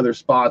from any other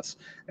spots,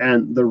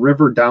 and the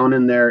river down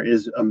in there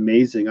is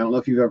amazing. I don't know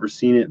if you've ever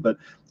seen it, but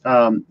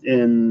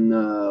in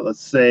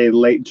let's say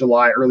late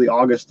July, early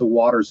August, the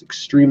water's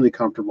extremely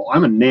comfortable.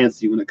 I'm a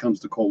Nancy when it comes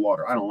to cold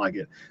water. I don't like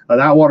it.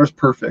 That water's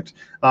perfect,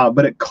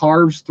 but it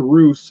carves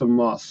through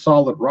some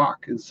solid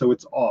rock, and so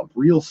it's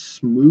real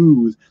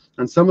smooth,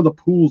 and some of the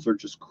pools are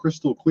just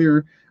crystal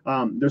clear.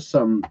 There's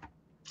some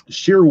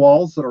sheer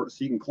walls that are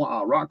so you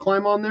can rock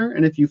climb on there,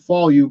 and if you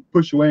fall, you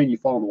push away and you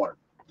fall in the water.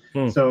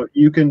 So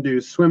you can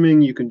do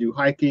swimming, you can do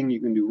hiking, you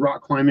can do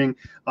rock climbing,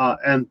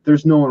 and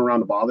there's no one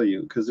around to bother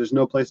you because there's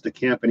no place to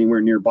camp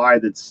anywhere nearby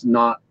that's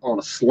not on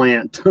a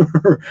slant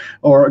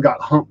or got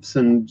humps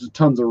and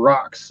tons of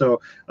rocks. So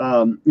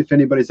if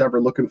anybody's ever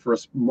looking for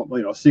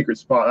a secret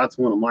spot, that's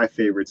one of my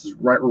favorites. Is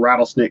right where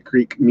Rattlesnake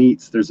Creek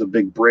meets. There's a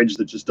big bridge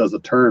that just does a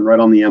turn right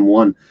on the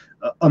M1.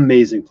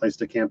 Amazing place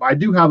to camp. I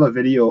do have a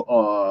video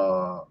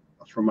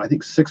from I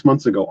think 6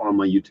 months ago on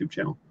my YouTube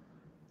channel.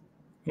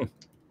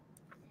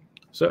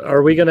 So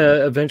are we going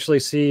to eventually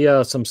see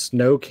some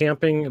snow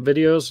camping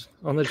videos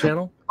on the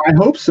channel? I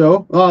hope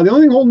so. The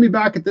only thing holding me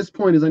back at this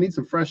point is I need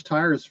some fresh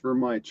tires for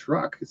my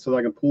truck so that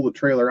I can pull the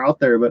trailer out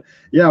there. But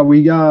yeah,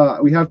 we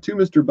have two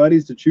Mr.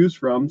 Buddies to choose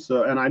from.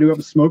 So, and I do have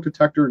a smoke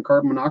detector and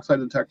carbon monoxide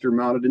detector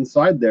mounted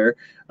inside there.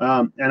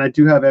 And I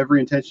do have every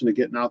intention of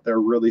getting out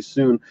there really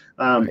soon.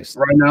 Nice.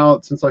 Right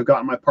now, since I've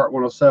gotten my Part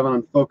 107,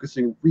 I'm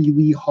focusing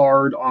really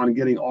hard on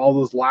getting all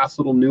those last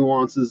little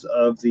nuances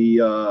of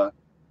the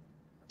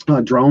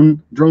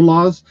drone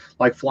laws,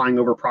 like flying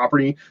over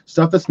property,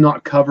 stuff that's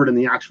not covered in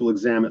the actual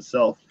exam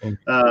itself,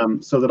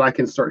 so that I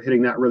can start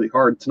hitting that really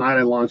hard. Tonight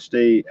I launched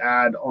a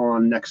ad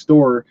on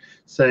Nextdoor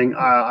saying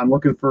I'm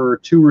looking for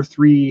 2 or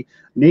 3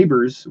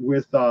 neighbors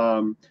with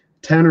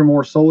 10 or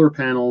more solar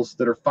panels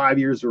that are 5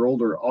 years or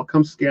older. I'll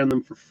come scan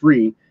them for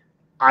free.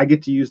 I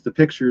get to use the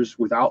pictures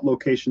without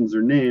locations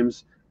or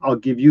names. I'll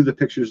give you the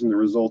pictures and the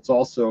results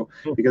also,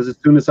 because as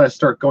soon as I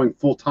start going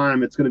full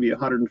time, it's going to be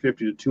 $150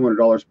 to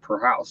 $200 per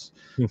house.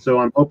 So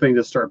I'm hoping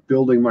to start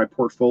building my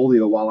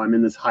portfolio while I'm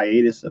in this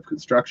hiatus of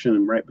construction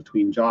and right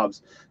between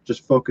jobs,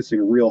 just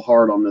focusing real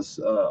hard on this,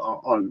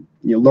 on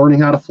learning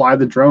how to fly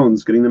the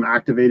drones, getting them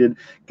activated,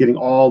 getting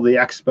all the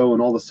expo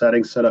and all the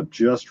settings set up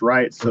just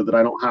right, so that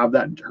I don't have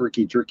that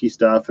herky jerky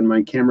stuff and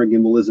my camera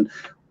gimbal isn't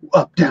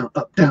up, down,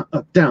 up, down,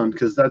 up, down,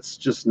 because that's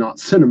just not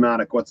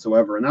cinematic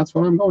whatsoever. And that's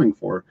what I'm going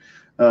for.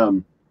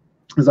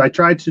 As I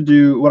try to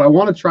do what I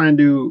want to try and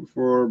do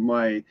for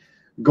my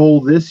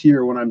goal this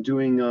year when I'm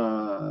doing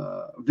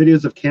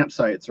videos of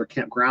campsites or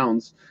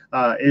campgrounds,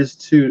 is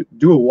to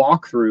do a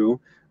walkthrough,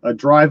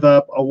 drive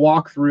up, a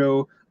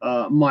walkthrough,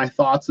 my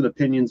thoughts and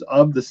opinions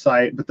of the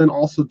site, but then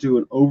also do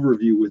an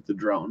overview with the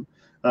drone.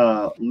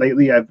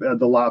 Lately,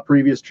 the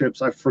previous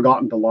trips, I've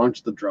forgotten to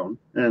launch the drone,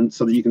 and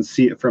so that you can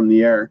see it from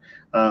the air.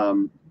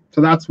 So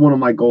that's one of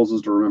my goals,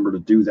 is to remember to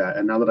do that.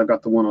 And now that I've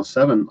got the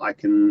 107, I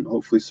can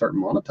hopefully start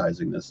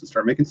monetizing this and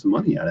start making some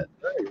money at it.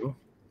 There you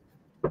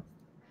go.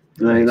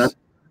 Nice. I mean,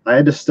 I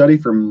had to study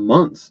for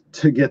months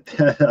to get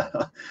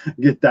that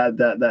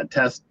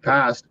test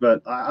passed,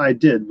 but I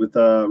did with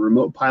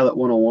Remote Pilot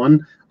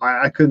 101.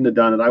 I couldn't have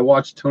done it. I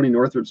watched Tony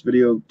Northrup's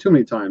video too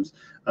many times.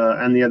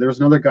 And yeah, there was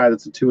another guy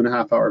that's a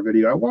 2.5-hour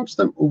video. I watched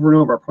them over and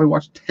over. I probably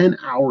watched 10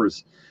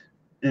 hours,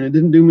 and it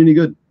didn't do me any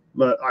good.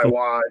 But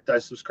I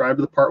subscribed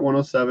to the Part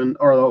 107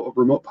 or the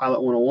Remote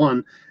Pilot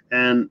 101,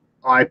 and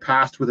I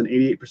passed with an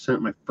 88%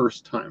 my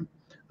first time.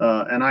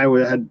 And I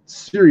had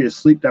serious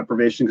sleep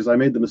deprivation because I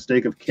made the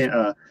mistake of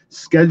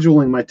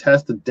scheduling my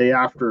test the day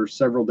after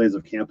several days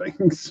of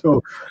camping.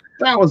 So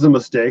that was a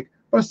mistake,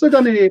 but I still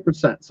got an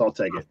 88%, so I'll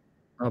take it.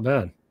 Not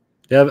bad.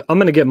 Yeah, I'm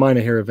going to get mine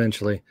here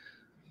eventually,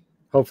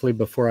 hopefully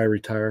before I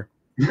retire.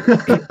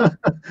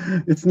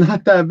 It's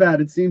not that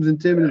bad. It seems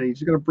intimidating. You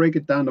just got to break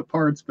it down to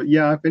parts. But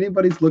yeah, if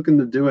anybody's looking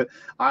to do it,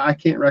 I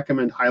can't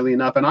recommend highly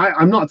enough. And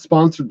I'm not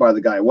sponsored by the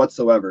guy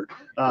whatsoever.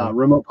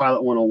 Remote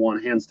Pilot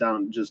 101, hands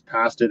down, just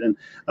passed it. And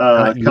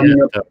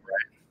coming up, right?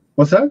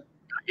 What's that? Not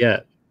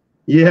yet.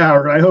 Yeah,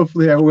 right.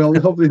 Hopefully I will.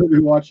 Hopefully he'll be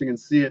watching and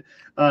see it.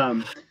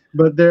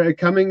 But they're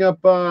coming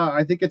up,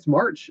 I think it's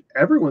March.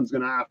 Everyone's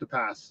going to have to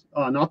pass.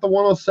 Not the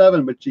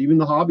 107, but even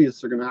the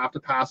hobbyists are going to have to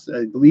pass.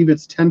 I believe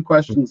it's 10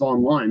 questions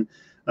online.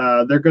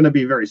 They're going to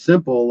be very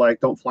simple, like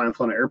don't fly in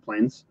front of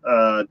airplanes,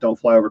 don't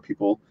fly over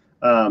people,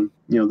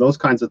 those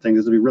kinds of things.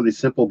 It'll be really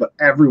simple, but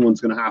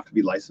everyone's going to have to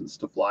be licensed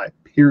to fly,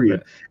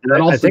 period. And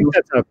that I think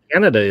that's how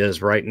Canada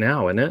is right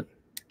now, isn't it?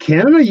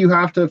 Canada, you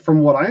have to, from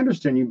what I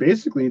understand, you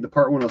basically need the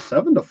Part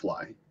 107 to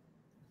fly.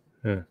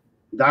 Yeah.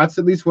 That's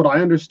at least what I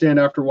understand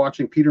after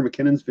watching Peter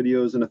McKinnon's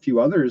videos and a few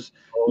others.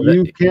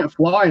 You can't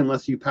fly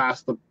unless you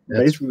pass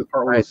basically the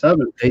Part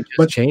 107. They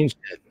just changed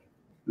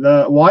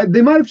it. Why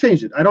they might have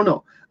changed it, I don't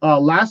know.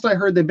 Last I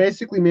heard, they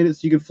basically made it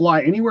so you could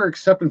fly anywhere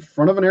except in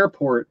front of an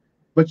airport,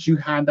 but you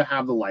had to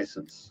have the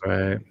license.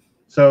 Right.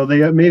 So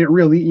they made it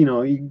really,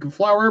 you can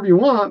fly wherever you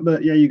want,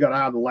 but yeah, you got to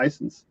have the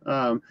license.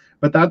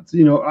 But that's,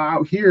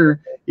 out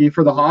here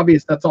for the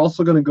hobbyists, that's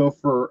also going to go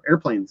for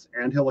airplanes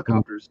and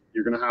helicopters.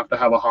 You're going to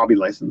have a hobby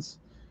license.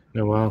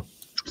 Oh, wow.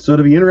 So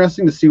it'll be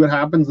interesting to see what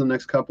happens in the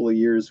next couple of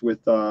years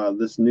with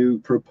this new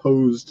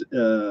proposed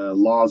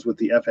laws with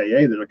the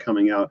FAA that are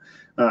coming out.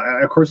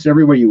 Of course,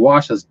 everywhere you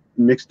watch has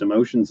mixed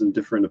emotions and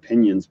different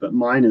opinions, but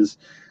mine is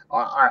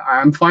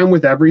I'm fine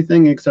with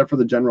everything except for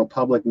the general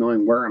public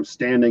knowing where I'm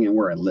standing and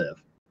where I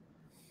live.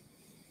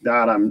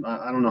 That I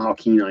don't know how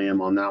keen I am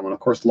on that one. Of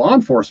course, law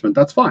enforcement,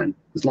 that's fine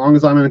as long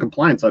as I'm in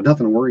compliance. I have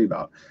nothing to worry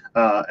about.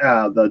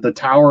 The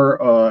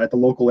tower at the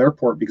local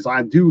airport, because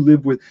I do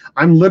live with.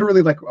 I'm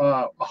literally like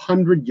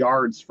 100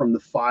 yards from the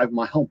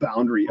 5-mile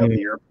boundary of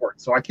the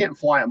airport, so I can't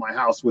fly at my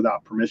house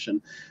without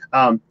permission.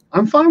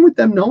 I'm fine with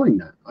them knowing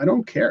that. I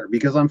don't care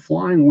because I'm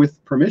flying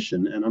with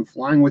permission and I'm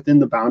flying within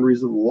the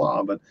boundaries of the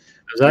law. But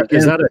is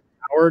that a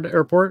towered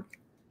airport?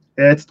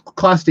 It's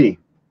Class D.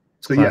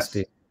 So Class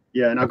yes. D.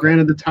 Yeah, now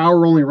granted, the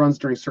tower only runs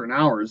during certain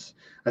hours.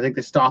 I think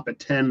they stop at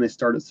 10, they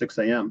start at 6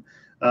 a.m.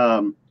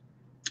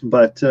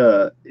 But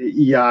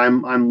yeah,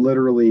 I'm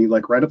literally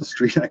like right up the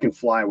street. I can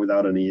fly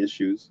without any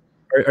issues.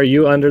 Are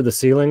you under the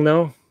ceiling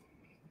though?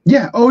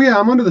 Yeah. Oh yeah,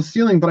 I'm under the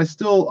ceiling, but I'm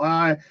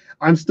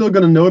still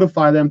going to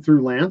notify them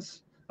through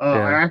Lance.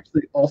 I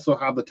actually also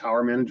have the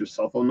tower manager's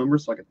cell phone number,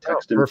 so I could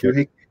text him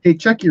too. Hey,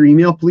 check your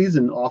email, please,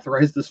 and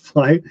authorize this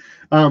flight.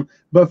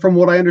 But from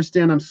what I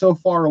understand, I'm so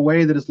far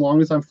away that as long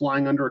as I'm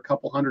flying under a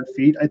couple 100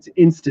 feet, it's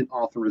instant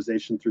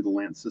authorization through the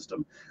Lance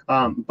system.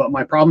 But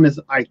my problem is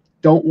I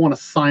don't want to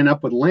sign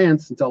up with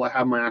Lance until I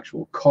have my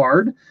actual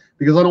card,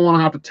 because I don't want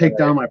to have to take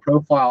down my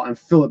profile and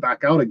fill it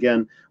back out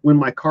again when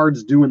my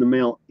card's due in the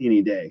mail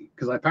any day,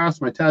 because I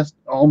passed my test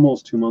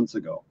almost 2 months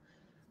ago.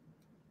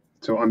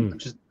 So I'm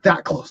just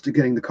that close to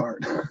getting the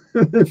card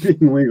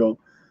being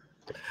legal.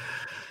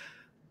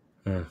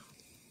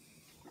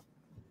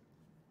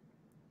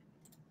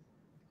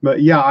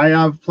 But yeah, I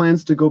have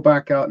plans to go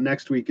back out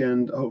next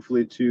weekend,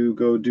 hopefully to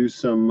go do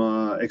some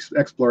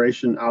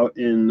exploration out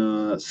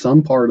in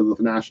some part of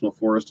the national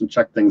forest and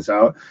check things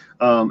out.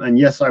 And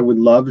yes, I would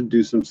love to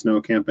do some snow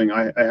camping.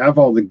 I have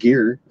all the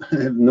gear.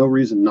 I have no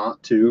reason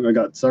not to. I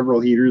got several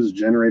heaters, a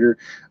generator.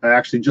 I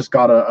actually just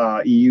got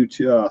a EU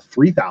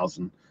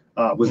 3000.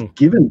 Was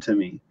given to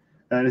me,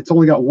 and it's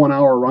only got 1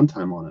 hour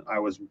runtime on it. I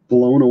was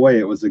blown away.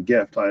 It was a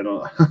gift. I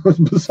was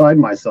beside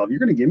myself. You're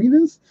going to give me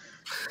this?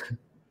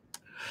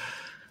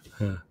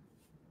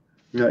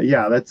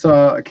 Yeah, that's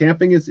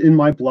camping is in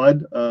my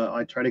blood.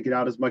 I try to get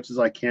out as much as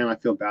I can. I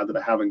feel bad that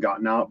I haven't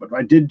gotten out, but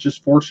I did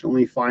just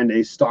fortunately find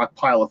a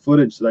stockpile of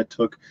footage that I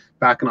took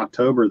back in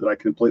October that I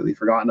completely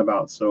forgotten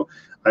about. So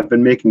I've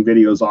been making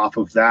videos off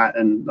of that,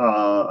 and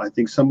I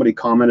think somebody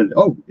commented,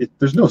 "Oh,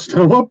 there's no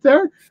snow up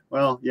there."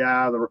 Well,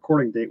 yeah, the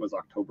recording date was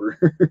October.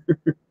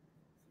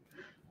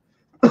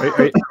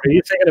 Are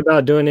you thinking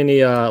about doing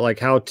any like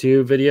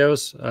how-to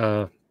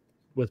videos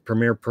with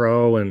Premiere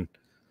Pro and?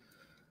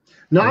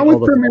 Not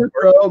with Premiere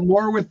Pro,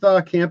 more with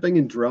camping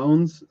and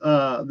drones.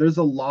 There's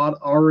a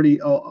lot already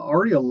a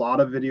lot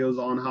of videos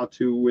on how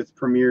to with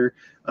Premiere,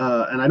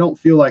 and I don't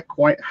feel like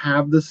quite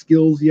have the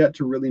skills yet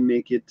to really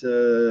make it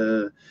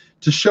to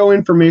show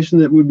information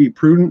that would be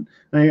prudent.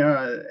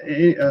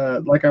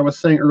 Like I was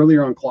saying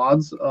earlier on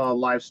Claude's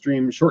live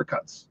stream,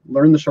 shortcuts.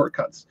 Learn the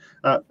shortcuts.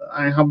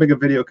 How big a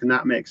video can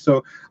that make?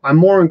 So I'm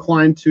more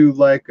inclined to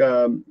like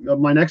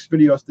my next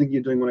video I was thinking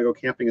of doing when I go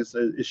camping is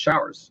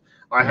showers.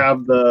 I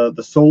have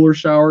the solar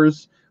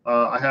showers.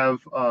 I have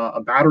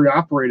a battery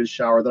operated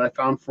shower that I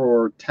found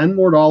for $10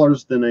 more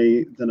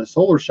than a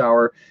solar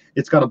shower.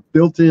 It's got a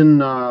built-in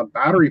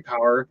battery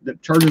power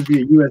that charges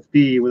via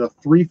USB with a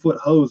 3-foot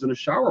hose and a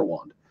shower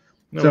wand.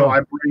 So I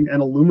bring an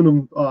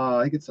aluminum,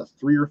 I think it's a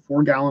 3 or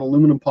 4 gallon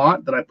aluminum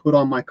pot that I put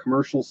on my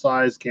commercial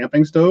size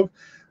camping stove,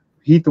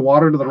 heat the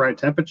water to the right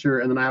temperature,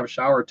 and then I have a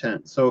shower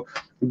tent. So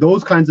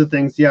those kinds of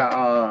things, yeah,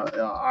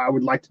 I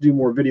would like to do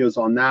more videos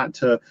on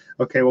that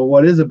okay, well,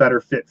 what is a better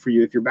fit for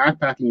you? If you're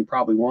backpacking, you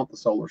probably want the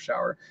solar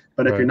shower.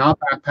 But if you're not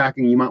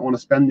backpacking, you might want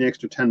to spend the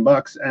extra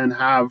 $10 and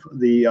have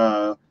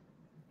the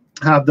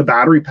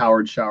battery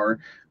powered shower,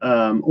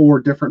 or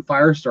different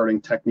fire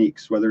starting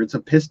techniques, whether it's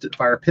a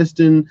fire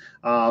piston,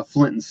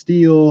 flint and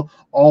steel,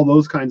 all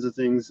those kinds of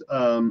things.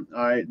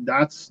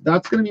 That's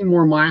going to be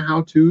more my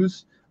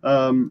how-tos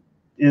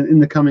in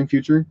the coming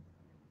future.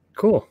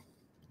 Cool.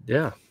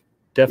 Yeah,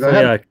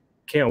 definitely. I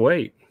can't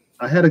wait.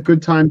 I had a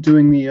good time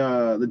doing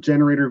the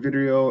generator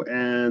video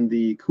and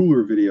the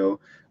cooler video.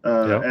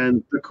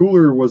 And the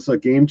cooler was a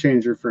game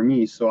changer for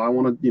me. So I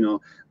want to,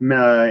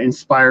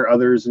 inspire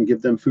others and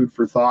give them food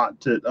for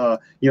thought to,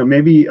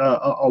 maybe a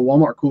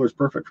Walmart cooler is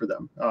perfect for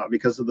them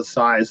because of the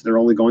size. They're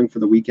only going for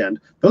the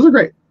weekend. Those are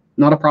great.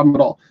 Not a problem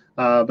at all.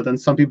 But then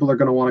some people are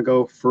going to want to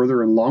go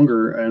further and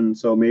longer. And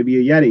so maybe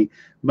a Yeti,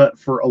 but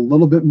for a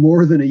little bit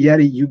more than a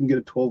Yeti, you can get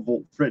a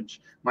 12-volt fridge.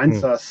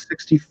 Mine's a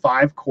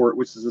 65 quart,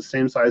 which is the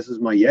same size as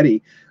my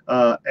Yeti.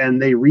 And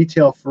they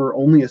retail for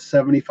only a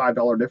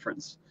 $75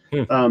 difference.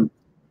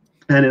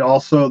 And it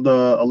also,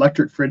 the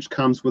electric fridge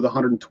comes with a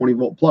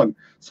 120-volt plug.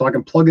 So I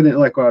can plug it in,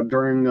 like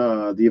during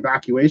the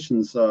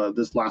evacuations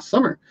this last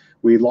summer,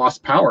 we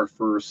lost power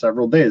for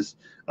several days.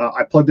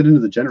 I plugged it into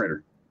the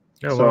generator.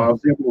 I was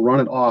able to run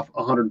it off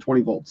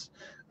 120 volts.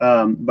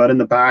 But in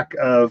the back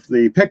of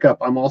the pickup,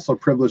 I'm also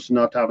privileged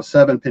enough to have a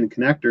 7-pin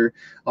connector.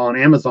 On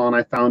Amazon,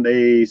 I found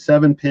a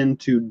 7-pin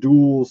to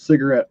dual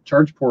cigarette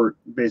charge port,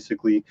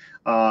 basically,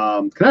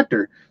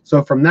 connector.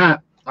 So from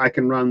that, I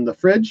can run the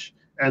fridge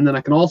And then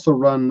I can also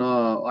run,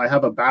 I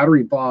have a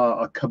battery,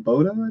 a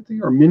Kubota, I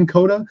think, or Minn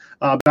Kota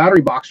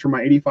battery box for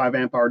my 85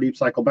 amp hour deep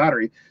cycle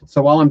battery.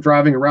 So while I'm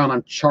driving around,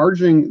 I'm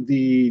charging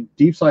the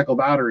deep cycle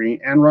battery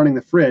and running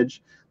the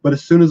fridge. But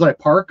as soon as I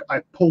park, I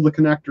pull the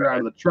connector out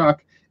of the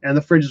truck and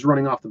the fridge is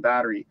running off the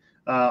battery.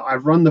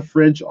 I've run the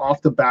fridge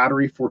off the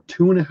battery for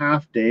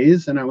 2.5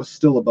 days and I was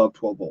still above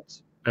 12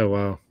 volts. Oh,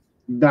 wow.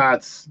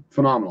 That's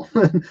phenomenal.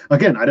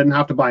 Again, I didn't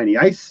have to buy any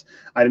ice.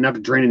 I didn't have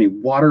to drain any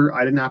water.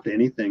 I didn't have to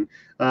anything.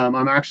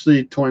 I'm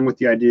actually toying with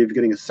the idea of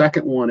getting a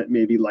second one at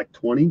maybe like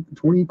 20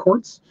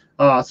 quarts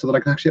so that I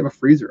can actually have a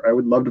freezer. I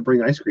would love to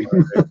bring ice cream.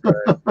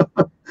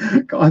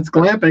 God, it's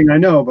glamping, I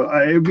know,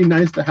 but it'd be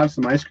nice to have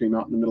some ice cream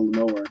out in the middle of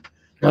nowhere.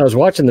 I was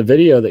watching the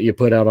video that you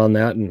put out on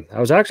that, and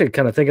I was actually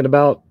kind of thinking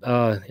about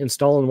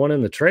installing one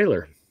in the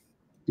trailer.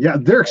 Yeah,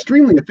 they're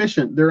extremely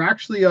efficient. They're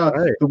actually,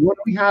 the one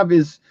we have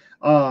is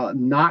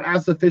not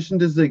as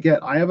efficient as they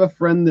get. I have a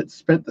friend that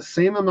spent the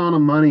same amount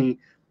of money,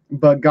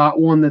 but got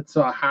one that's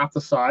half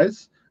the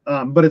size,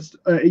 but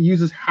it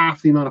uses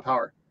half the amount of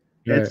power.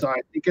 Right.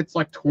 I think it's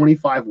like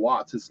 25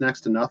 watts. It's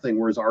next to nothing,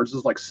 whereas ours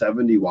is like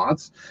 70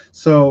 watts.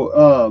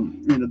 So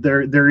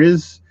there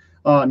is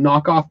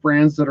knockoff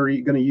brands that are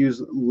going to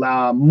use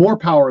more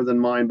power than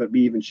mine, but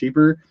be even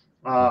cheaper.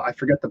 I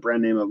forget the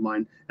brand name of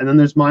mine. And then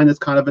there's mine that's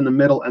kind of in the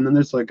middle. And then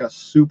there's like a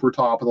super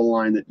top of the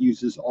line that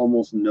uses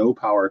almost no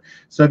power.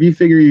 So if you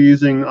figure you're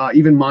using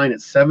even mine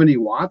at 70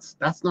 watts,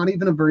 that's not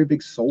even a very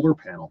big solar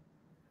panel.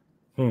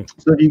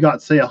 So if you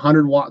got, say, a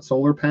 100-watt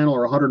solar panel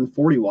or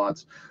 140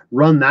 watts,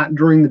 run that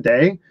during the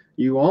day,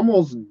 you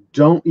almost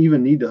don't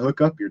even need to hook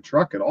up your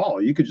truck at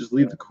all. You could just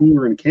leave the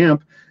cooler in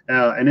camp,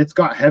 and it's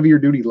got heavier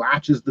duty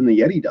latches than the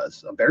Yeti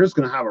does. A Bear's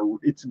going to have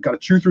it's got to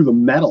chew through the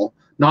metal,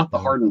 not the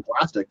hardened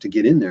plastic, to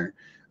get in there.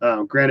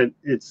 Granted,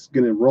 it's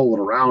going to roll it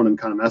around and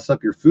kind of mess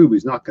up your food, but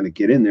he's not going to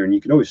get in there, and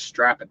you can always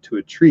strap it to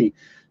a tree.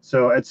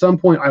 So at some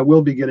point, I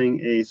will be getting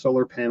a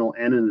solar panel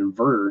and an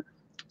inverter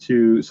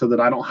so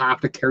that I don't have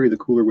to carry the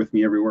cooler with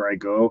me everywhere I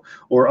go,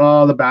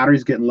 or the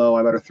battery's getting low,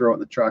 I better throw it in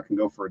the truck and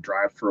go for a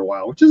drive for a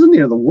while, which isn't the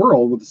end of the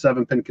world with the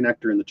 7-pin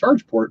connector and the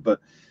charge port, but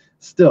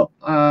still,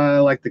 I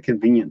like the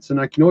convenience. And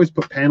I can always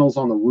put panels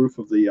on the roof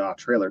of the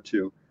trailer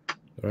too.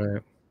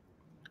 Right.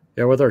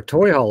 Yeah, with our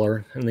toy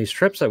hauler and these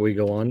trips that we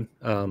go on,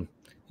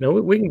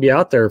 we can be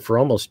out there for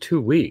almost 2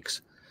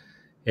 weeks.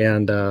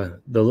 And the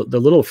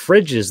little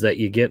fridges that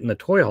you get in the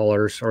toy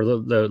haulers, or the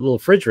little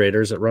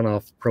refrigerators that run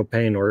off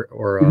propane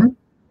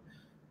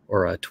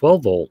or a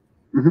 12 volt.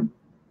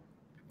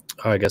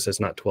 I guess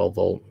it's not 12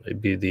 volt.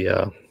 It'd be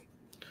the,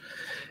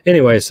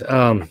 anyways,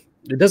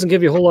 it doesn't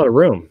give you a whole lot of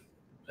room.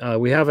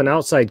 We have an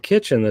outside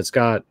kitchen that's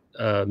got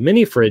a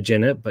mini fridge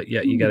in it, but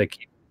yet you got to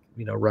keep,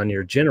 run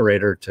your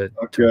generator to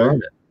run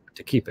it,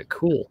 to keep it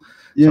cool.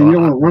 Yeah, so you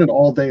don't want to run it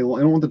all day long.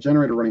 I don't want the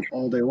generator running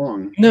all day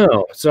long.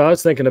 No. So I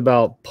was thinking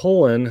about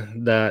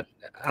pulling that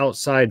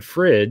outside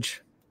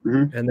fridge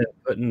and then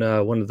putting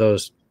one of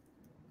those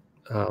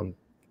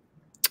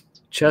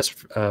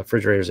chest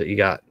refrigerators that you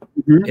got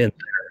in there.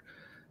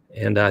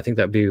 And I think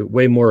that'd be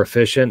way more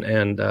efficient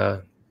and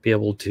be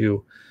able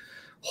to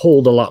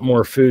hold a lot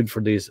more food for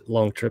these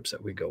long trips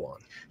that we go on.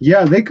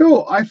 Yeah, they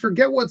go, I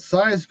forget what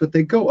size, but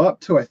they go up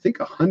to, I think,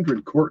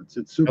 100 quarts.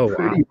 It's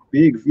pretty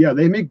big. Yeah,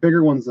 they make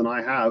bigger ones than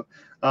I have.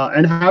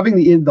 And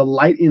having the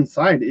light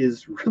inside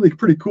is really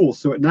pretty cool.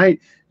 So at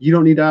night, you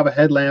don't need to have a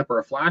headlamp or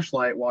a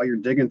flashlight while you're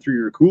digging through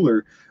your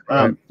cooler.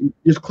 You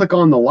just click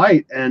on the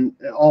light, and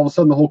all of a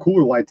sudden the whole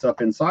cooler lights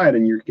up inside,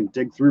 and you can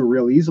dig through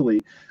real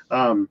easily.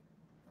 And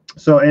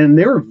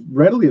they were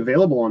readily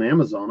available on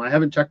Amazon. I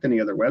haven't checked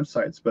any other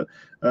websites, but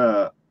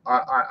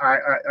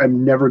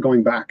I'm never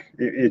going back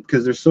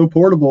because they're so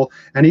portable.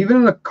 And even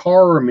in a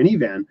car or a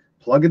minivan,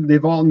 plug it.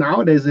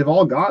 Nowadays they've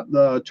all got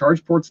the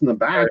charge ports in the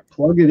back.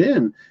 Plug it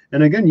in,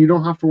 and again, you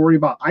don't have to worry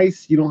about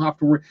ice. You don't have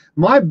to worry.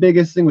 My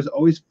biggest thing was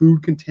always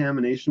food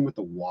contamination with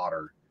the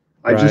water.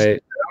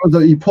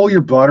 You pull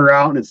your butter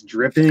out and it's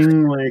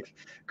dripping. Like,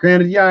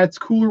 granted, yeah, it's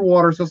cooler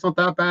water, so it's not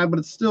that bad, but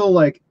it's still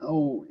like,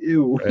 oh,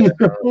 ew. I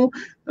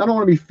don't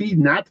want to be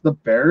feeding that to the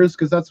bears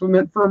because that's what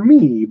meant for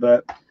me.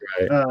 But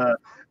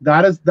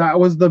that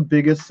was the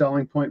biggest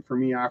selling point for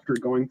me after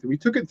going through. We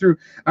took it through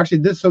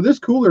this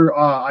cooler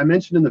I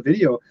mentioned in the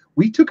video.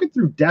 We took it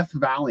through Death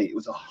Valley. It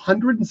was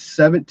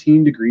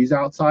 117 degrees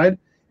outside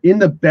in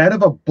the bed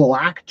of a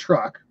black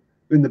truck,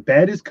 and the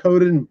bed is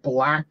coated in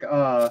black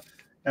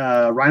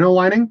rhino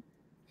lining.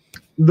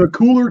 The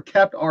cooler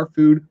kept our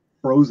food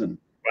frozen.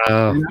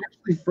 Wow. And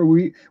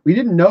actually, we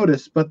didn't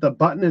notice, but the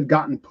button had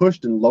gotten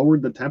pushed and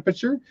lowered the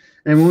temperature.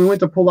 And when we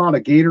went to pull out a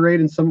Gatorade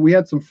and we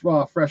had some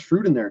fresh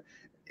fruit in there,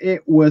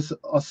 it was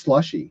a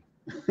slushy.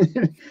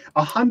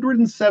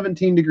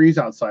 117 degrees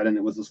outside, and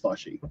it was a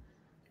slushy.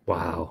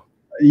 Wow.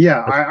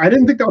 Yeah, I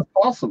didn't think that was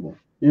possible.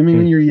 I mean,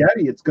 when you're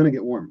Yeti, it's going to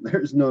get warm.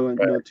 There's no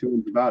two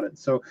ways about it.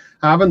 So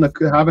having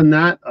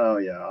that, oh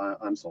yeah,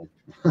 I'm sold.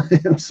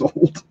 I'm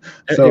sold.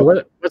 So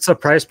what's the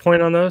price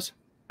point on those?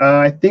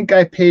 I think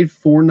I paid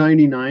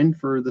 $4.99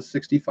 for the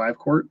 65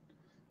 quart.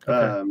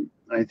 Okay.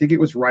 I think it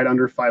was right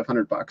under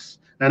 $500.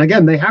 And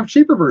again, they have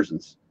cheaper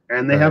versions.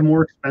 and they have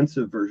more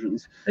expensive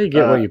versions. You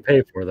get what you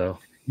pay for, though.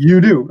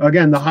 You do.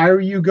 Again, the higher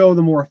you go,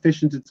 the more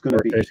efficient it's going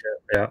to be. Efficient,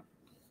 yeah.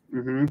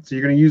 So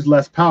you're going to use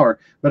less power.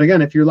 But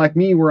again, if you're like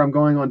me, where I'm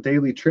going on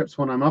daily trips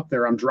when I'm up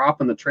there, I'm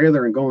dropping the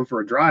trailer and going for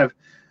a drive.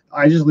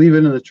 I just leave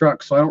it in the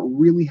truck, so I don't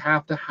really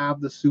have to have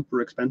the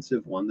super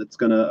expensive one that's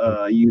going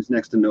to use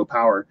next to no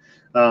power.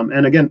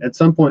 And again, at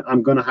some point,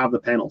 I'm going to have the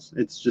panels.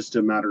 It's just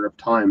a matter of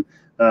time,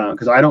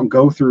 because I don't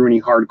go through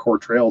any hardcore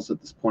trails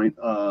at this point.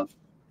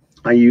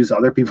 I use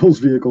other people's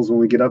vehicles when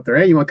we get up there.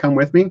 Hey, you want to come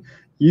with me?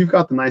 You've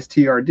got the nice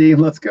TRD,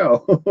 and let's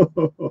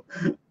go.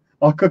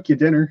 I'll cook you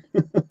dinner.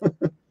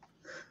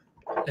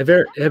 Have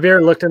you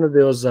ever looked into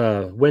those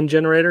wind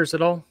generators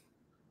at all?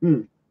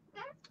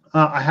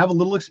 I have a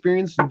little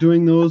experience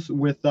doing those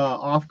with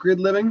off-grid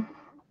living.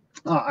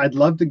 I'd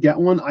love to get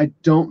one. I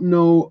don't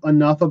know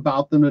enough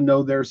about them to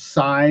know their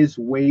size,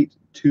 weight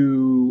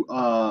to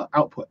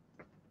output.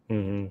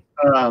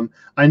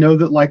 I know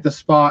that, like the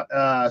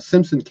spot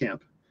Simpson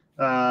Camp,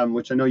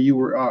 which I know you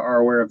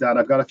are aware of that.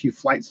 I've got a few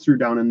flights through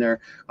down in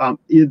there.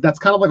 That's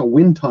kind of like a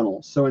wind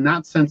tunnel. So in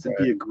that sense, it'd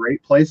be a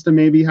great place to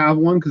maybe have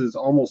one, because it's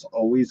almost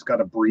always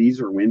got a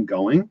breeze or wind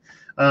going.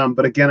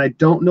 But again, I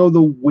don't know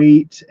the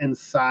weight and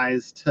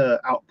size to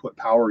output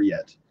power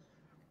yet.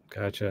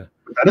 Gotcha.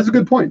 But that is a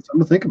good point.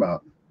 Something to think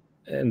about.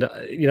 And,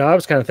 I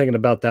was kind of thinking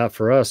about that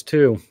for us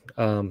too.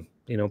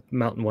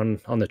 Mounting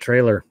one on the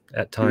trailer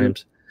at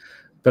times.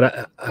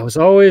 But I was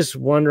always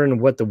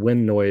wondering what the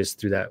wind noise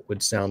through that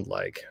would sound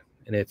like,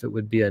 and if it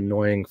would be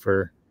annoying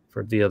for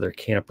the other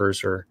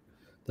campers or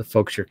the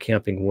folks you're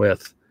camping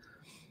with.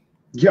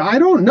 Yeah, I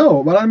don't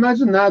know, but I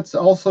imagine that's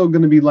also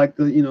going to be like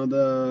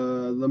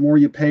the more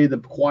you pay, the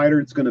quieter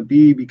it's going to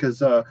be,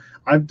 because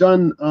I've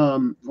done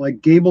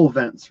like gable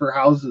vents for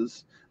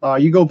houses.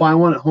 You go buy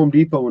one at Home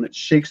Depot and it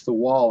shakes the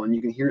wall and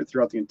you can hear it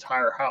throughout the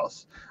entire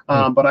house.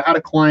 But I had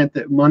a client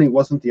that money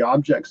wasn't the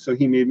object, so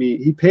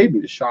he paid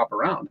me to shop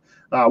around.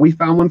 We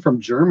found one from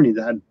Germany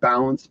that had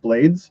balanced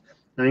blades.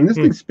 I mean, this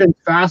thing spins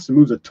fast and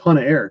moves a ton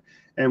of air.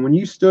 And when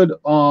you stood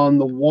on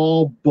the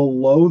wall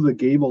below the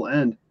gable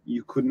end,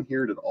 you couldn't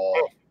hear it at all.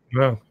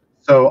 Wow.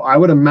 So I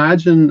would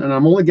imagine, and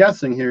I'm only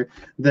guessing here,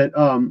 that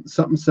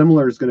something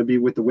similar is going to be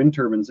with the wind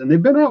turbines. And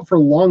they've been out for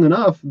long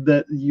enough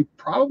that you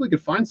probably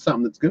could find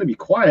something that's going to be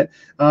quiet.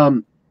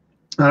 And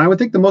I would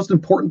think the most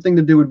important thing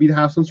to do would be to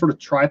have some sort of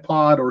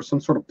tripod or some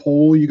sort of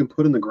pole you can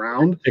put in the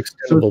ground,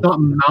 so it's not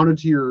mounted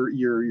to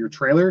your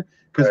trailer,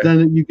 because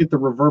then you get the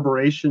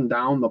reverberation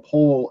down the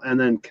pole and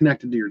then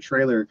connected to your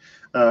trailer.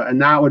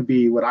 And that would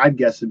be what I'd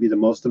guess would be the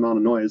most amount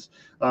of noise.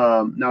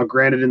 Now,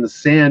 granted, in the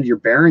sand, your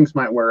bearings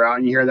might wear out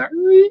and you hear that.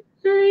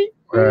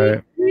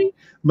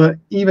 But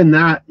even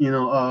that,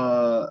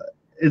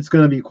 it's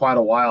going to be quite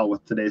a while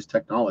with today's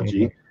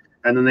technology.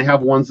 And then they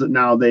have ones that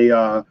now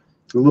the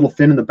little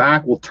fin in the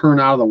back will turn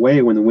out of the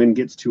way when the wind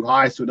gets too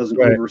high, so it doesn't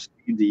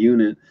overspeed the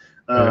unit.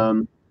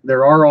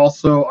 There are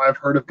also, I've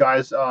heard of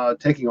guys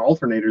taking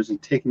alternators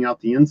and taking out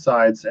the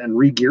insides and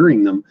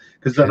re-gearing them,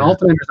 because an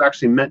alternator is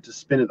actually meant to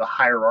spin at a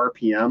higher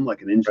RPM,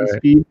 like an engine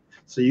speed,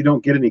 so you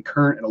don't get any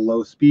current at a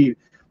low speed.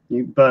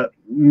 But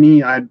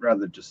me, I'd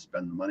rather just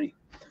spend the money.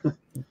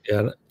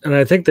 Yeah, and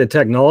I think the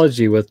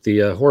technology with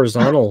the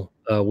horizontal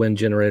wind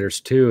generators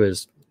too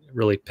is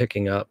really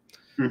picking up.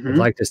 I'd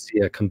like to see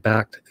a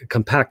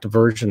compact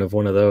version of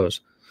one of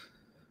those.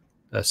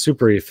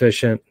 Super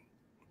efficient,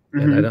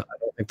 and I don't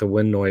think the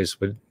wind noise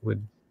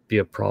would be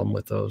a problem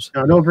with those.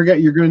 Now, don't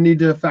forget, you're going to need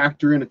to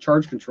factor in a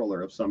charge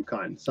controller of some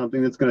kind,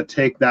 something that's going to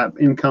take that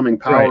incoming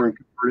power and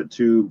convert it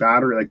to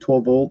battery, like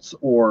 12 volts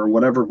or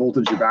whatever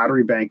voltage your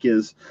battery bank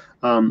is.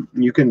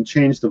 You can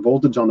change the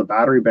voltage on the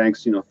battery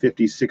banks,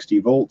 50, 60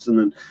 volts, and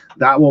then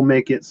that will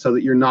make it so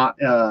that you're not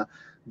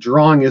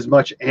drawing as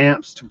much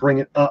amps to bring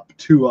it up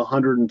to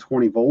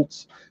 120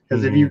 volts.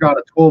 Because if you've got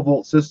a 12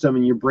 volt system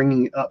and you're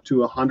bringing it up to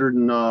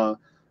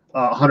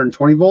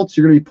 120 volts,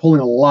 you're going to be pulling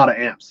a lot of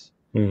amps.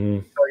 So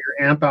your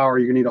amp hour,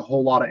 you're going to need a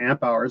whole lot of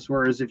amp hours.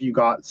 Whereas if you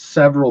got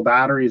several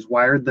batteries,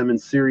 wired them in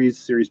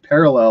series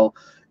parallel,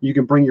 you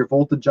can bring your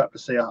voltage up to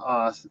say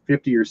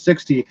 50 or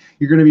 60.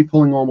 You're going to be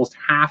pulling almost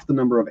half the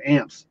number of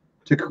amps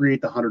to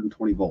create the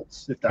 120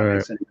 volts, if that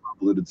makes any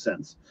convoluted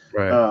sense.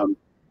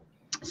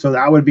 So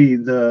that would be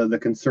the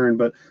concern.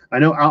 But I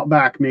know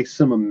Outback makes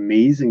some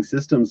amazing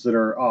systems that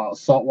are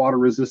saltwater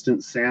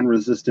resistant, sand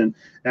resistant,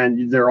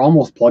 and they're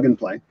almost plug and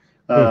play.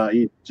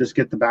 You just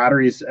get the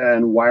batteries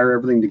and wire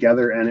everything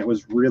together, and it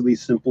was really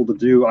simple to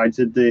do. I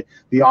did the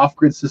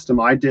off-grid system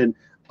I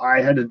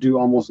had to do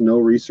almost no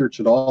research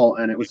at all,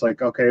 and it was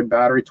like, okay,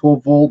 battery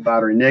 12 volt,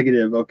 battery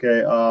negative,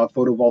 okay,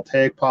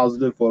 photovoltaic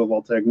positive,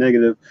 photovoltaic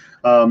negative,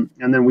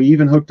 and then we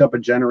even hooked up a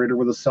generator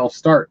with a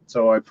self-start.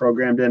 So I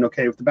programmed in,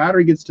 okay, if the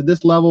battery gets to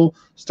this level,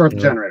 start the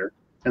generator,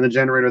 and the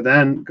generator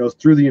then goes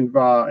through the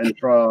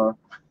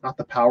not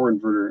the power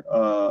inverter,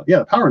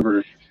 the power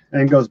inverter,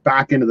 and goes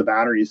back into the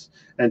batteries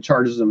and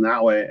charges them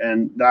that way.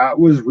 And that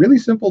was really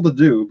simple to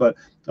do. But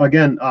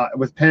again,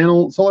 with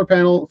solar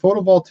panel,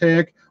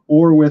 photovoltaic,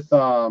 or with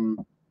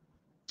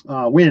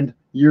wind,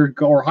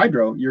 or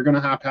hydro, you're going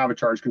to have a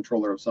charge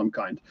controller of some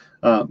kind.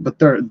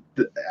 But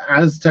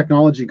as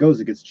technology goes,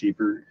 it gets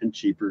cheaper and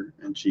cheaper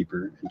and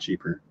cheaper and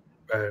cheaper.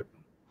 Right.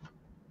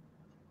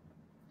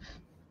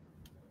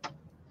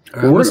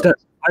 I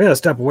gotta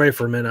step away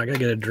for a minute. I gotta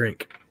get a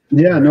drink.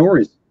 Yeah, no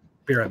worries.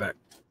 Be right back.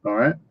 All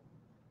right.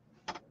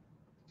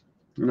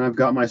 And I've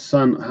got my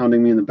son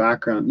hounding me in the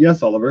background.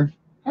 Yes, Oliver.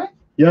 Huh?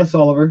 Yes,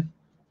 Oliver.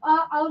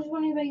 I was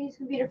wondering if I could use the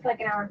computer for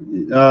like an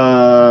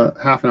hour.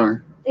 Half an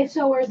hour. If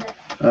so, where is it?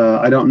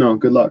 I don't know.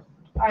 Good luck.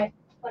 All right,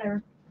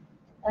 whatever.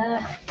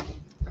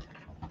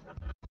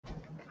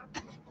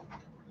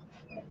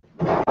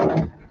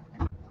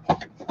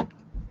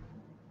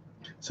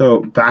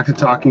 So back to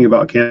talking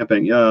about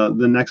camping.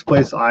 The next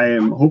place I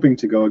am hoping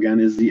to go again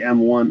is the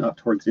M1 up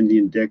towards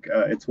Indian Dick.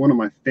 It's one of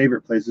my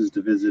favorite places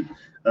to visit,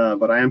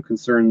 but I am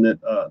concerned that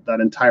that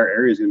entire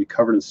area is going to be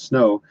covered in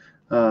snow.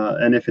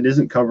 And if it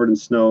isn't covered in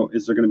snow,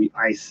 is there going to be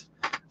ice?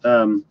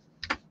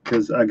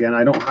 Because again,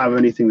 I don't have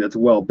anything that's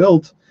well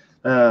built,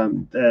 but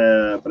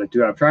I do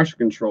have traction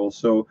control.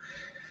 So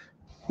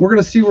we're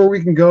going to see where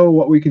we can go,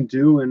 what we can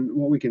do, and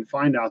what we can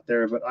find out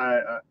there. But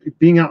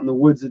being out in the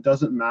woods, it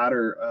doesn't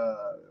matter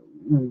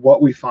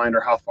what we find or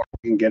how far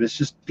we can get. It's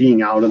just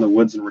being out in the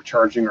woods and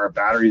recharging our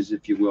batteries,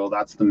 if you will.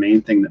 That's the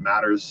main thing that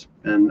matters.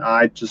 And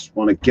I just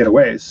want to get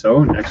away.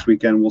 So next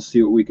weekend, we'll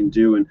see what we can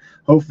do. And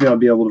hopefully I'll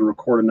be able to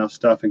record enough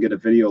stuff and get a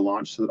video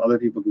launched so that other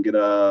people can get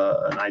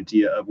an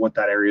idea of what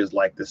that area is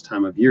like this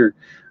time of year.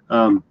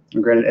 And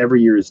granted,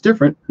 every year is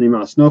different. The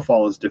amount of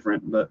snowfall is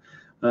different, but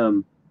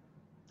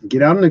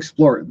get out and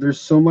explore.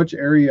 There's so much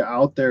area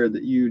out there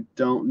that you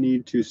don't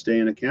need to stay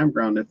in a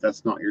campground if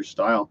that's not your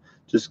style.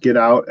 Just get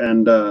out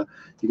and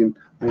you can,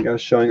 I think I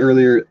was showing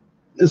earlier,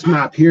 this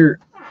map here,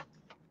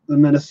 the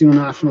Mendocino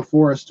National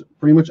Forest,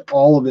 pretty much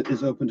all of it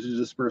is open to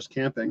dispersed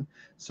camping.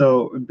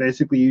 So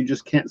basically you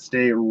just can't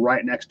stay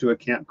right next to a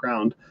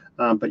campground,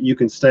 but you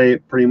can stay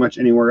pretty much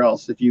anywhere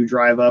else. If you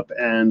drive up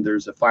and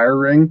there's a fire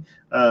ring,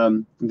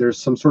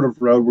 there's some sort of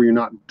road where you're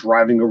not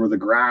driving over the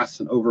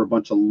grass and over a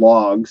bunch of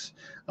logs.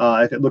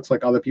 If it looks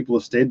like other people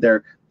have stayed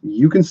there,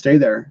 you can stay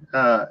there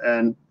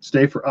and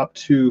stay for up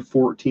to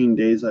 14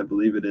 days, I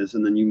believe it is,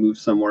 and then you move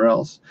somewhere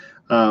else.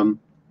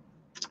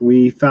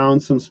 We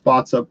found some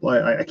spots up,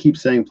 I keep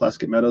saying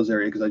Plesket Meadows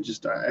area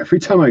because every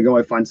time I go,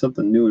 I find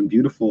something new and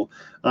beautiful.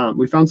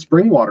 We found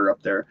spring water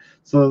up there.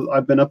 So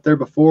I've been up there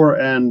before,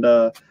 and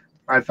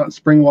I found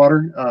spring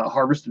water,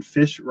 harvested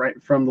fish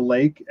right from the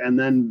lake, and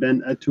then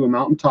been to a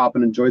mountaintop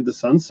and enjoyed the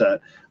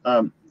sunset.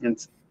 And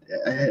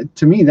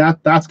to me,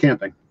 that's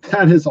camping.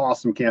 That is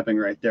awesome camping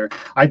right there.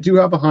 I do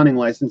have a hunting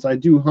license. I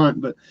do hunt,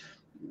 but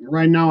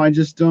right now I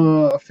just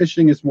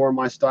fishing is more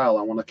my style.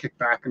 I want to kick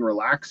back and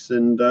relax,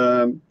 and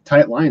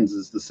tight lines,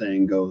 as the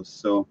saying goes.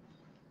 So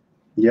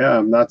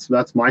yeah,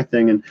 that's my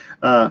thing. And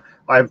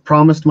I've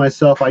promised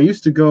myself, I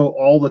used to go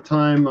all the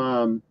time.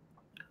 To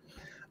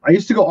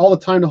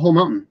Whole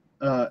Mountain.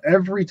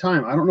 Every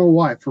time, I don't know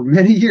why, for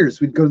many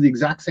years we'd go to the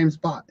exact same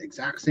spot.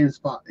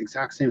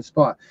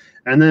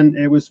 And then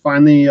it was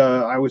finally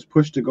I was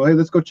pushed to go, hey,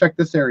 let's go check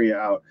this area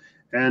out.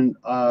 And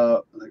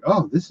like,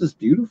 oh, this is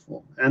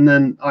beautiful. And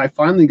then I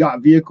finally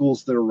got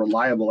vehicles that are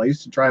reliable. I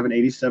used to drive an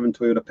 87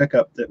 Toyota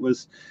pickup that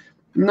was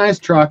a nice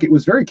truck. It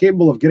was very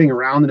capable of getting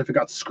around, and if it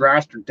got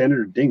scratched or dented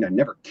or dinged, I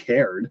never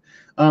cared.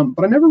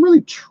 But I never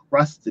really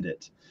trusted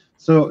it.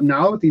 So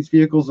now with these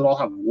vehicles that all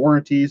have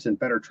warranties and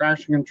better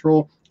traction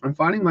control, I'm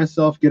finding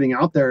myself getting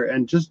out there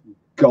and just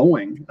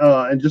going,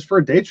 and just for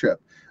a day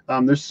trip.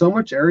 There's so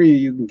much area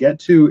you can get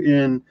to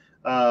in,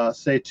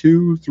 say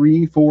 2,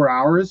 3, 4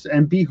 hours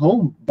and be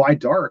home by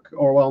dark,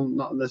 or well,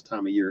 not this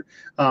time of year,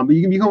 but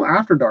you can be home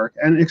after dark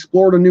and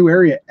explore a new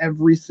area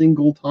every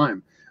single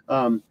time.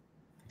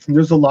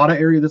 There's a lot of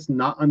area that's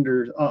not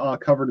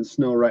covered in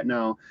snow right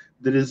now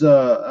that is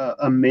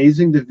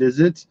amazing to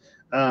visit.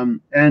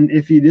 And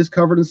if it is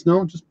covered in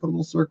snow, just put a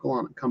little circle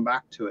on it, come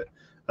back to it.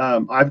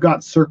 I've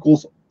got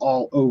circles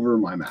all over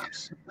my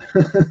maps.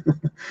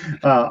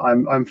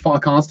 I'm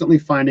constantly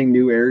finding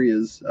new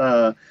areas,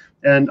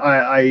 and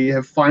I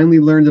have finally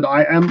learned that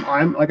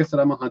I'm like I said,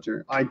 I'm a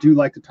hunter. I do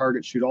like to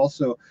target shoot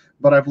also,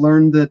 but I've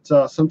learned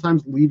that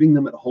sometimes leaving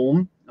them at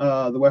home,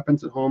 the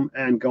weapons at home,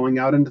 and going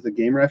out into the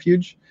game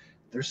refuge,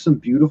 there's some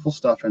beautiful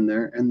stuff in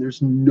there, and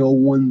there's no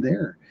one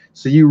there.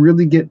 So you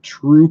really get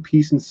true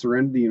peace and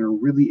serenity, and are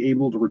really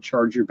able to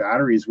recharge your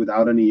batteries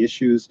without any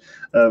issues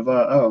of,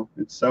 oh,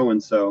 it's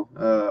so-and-so,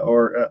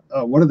 or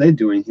what are they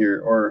doing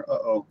here? Or,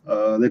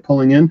 are they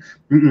pulling in?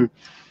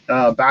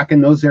 Back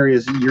in those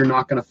areas, you're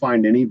not going to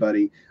find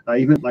anybody.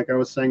 Even like I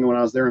was saying, when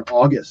I was there in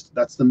August,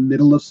 that's the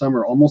middle of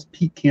summer, almost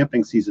peak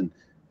camping season.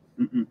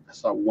 I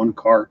saw one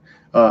car,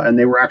 and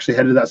they were actually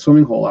headed to that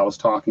swimming hole I was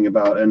talking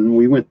about. And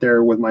we went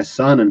there with my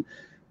son, and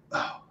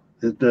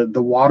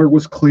the water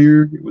was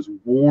clear, it was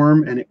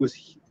warm, and it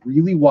was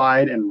really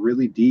wide and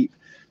really deep.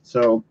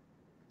 So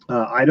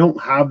I don't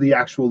have the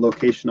actual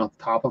location off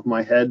the top of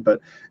my head, but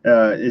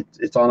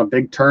it's on a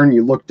big turn.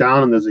 You look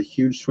down and there's a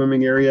huge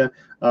swimming area.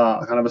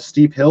 kind of a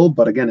steep hill,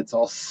 but again, it's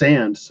all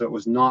sand, so it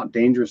was not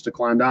dangerous to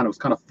climb down. It was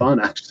kind of fun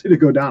actually to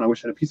go down. I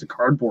wish I had a piece of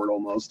cardboard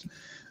almost.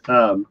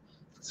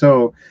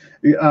 So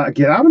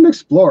get out and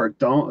explore.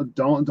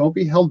 Don't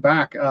be held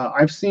back.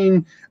 I've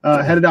seen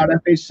headed out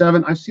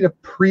FH7. I've seen a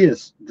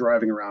Prius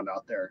driving around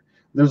out there.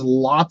 There's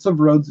lots of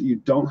roads that you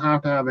don't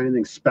have to have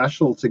anything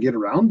special to get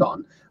around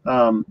on.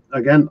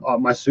 Again,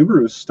 my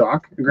Subaru is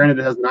stock. Granted,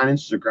 it has 9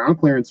 inches of ground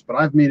clearance, but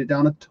I've made it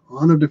down a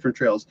ton of different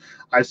trails.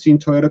 I've seen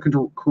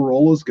Toyota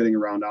Corollas getting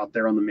around out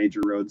there on the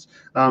major roads.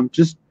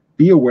 Just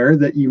be aware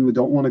that you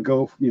don't want to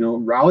go,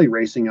 rally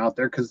racing out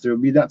there, because there'll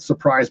be that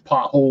surprise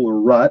pothole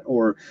or rut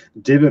or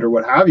divot or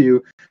what have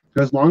you.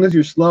 Because as long as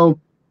you're slow,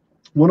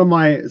 one of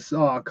my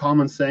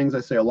common sayings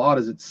I say a lot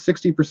is it's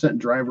 60%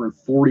 driver and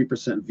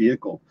 40%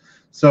 vehicle.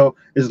 So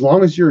as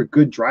long as you're a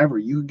good driver,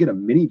 you could get a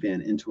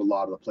minivan into a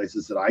lot of the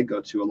places that I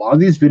go to. A lot of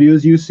these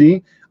videos you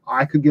see,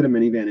 I could get a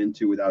minivan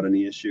into without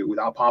any issue,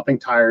 without popping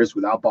tires,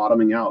 without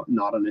bottoming out,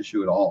 not an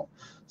issue at all.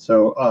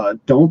 So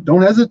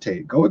don't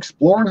hesitate. Go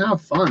explore and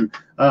have fun.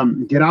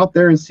 Get out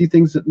there and see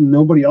things that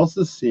nobody else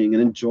is seeing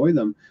and enjoy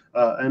them.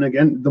 And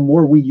again, the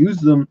more we use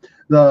them,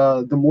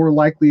 the more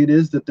likely it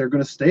is that they're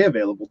going to stay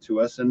available to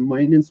us, and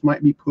maintenance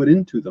might be put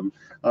into them.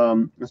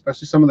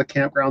 Especially some of the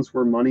campgrounds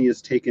where money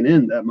is taken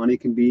in, that money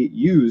can be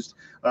used.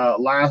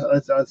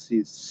 Let's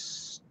see,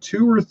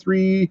 2 or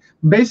 3,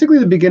 basically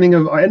the beginning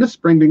of end of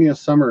spring, beginning of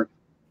summer,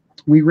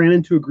 we ran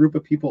into a group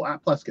of people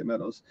at Plesket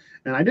Meadows,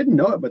 and I didn't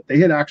know it, but they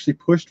had actually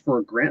pushed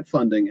for grant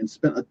funding and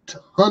spent a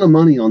ton of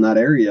money on that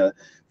area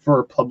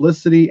for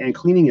publicity and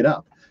cleaning it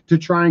up to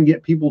try and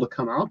get people to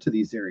come out to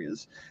these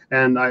areas.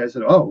 And I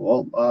said,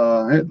 oh,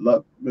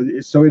 well,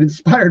 so it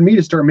inspired me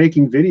to start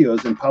making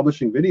videos and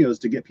publishing videos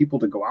to get people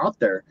to go out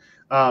there.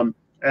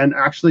 And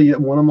actually,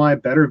 one of my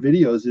better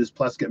videos is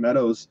Plesket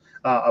Meadows,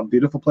 a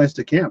beautiful place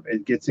to camp.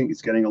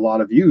 It's getting a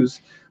lot of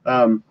views.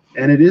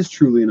 And it is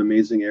truly an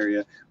amazing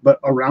area. But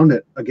around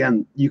it,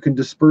 again, you can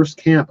disperse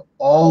camp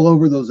all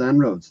over those end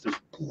roads. There's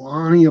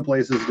plenty of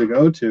places to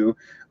go to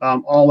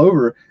all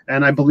over.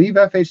 And I believe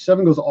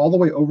FH7 goes all the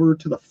way over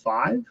to the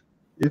 5,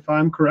 if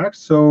I'm correct.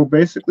 So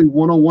basically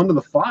 101 to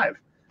the 5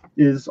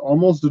 is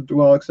almost,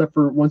 well, except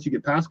for once you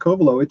get past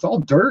Covelo, it's all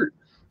dirt.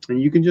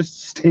 And you can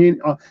just stay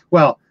in,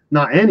 well,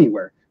 not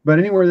anywhere, but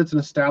anywhere that's an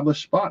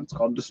established spot. It's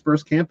called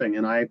dispersed camping,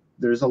 and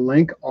there's a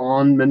link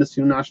on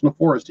Mendocino National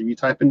Forest. If you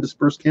type in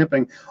dispersed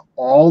camping,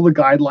 all the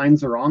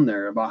guidelines are on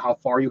there about how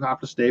far you have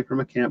to stay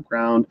from a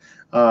campground,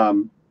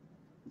 clean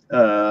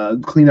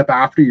up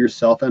after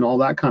yourself, and all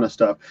that kind of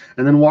stuff.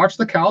 And then watch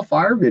the Cal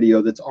Fire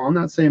video that's on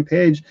that same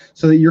page,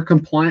 so that you're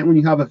compliant when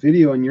you have a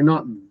video and you're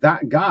not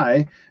that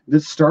guy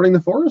that's starting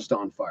the forest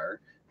on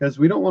fire. Because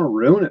we don't want to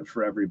ruin it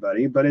for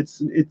everybody, but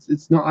it's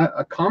not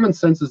a common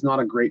sense is not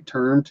a great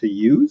term to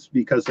use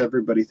because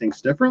everybody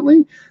thinks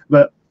differently,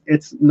 but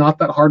it's not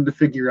that hard to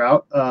figure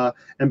out.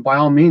 And by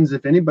all means,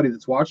 if anybody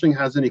that's watching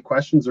has any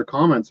questions or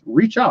comments,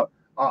 reach out.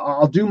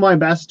 I'll do my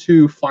best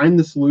to find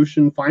the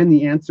solution, find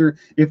the answer.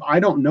 If I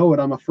don't know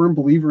it, I'm a firm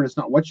believer in it's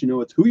not what you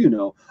know, it's who you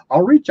know.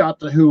 I'll reach out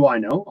to who I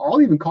know.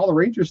 I'll even call the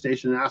ranger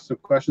station and ask some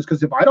questions,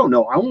 because if I don't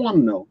know, I want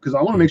to know, because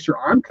I want to make sure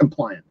I'm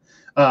compliant.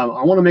 I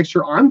want to make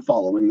sure I'm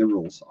following the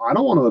rules. I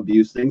don't want to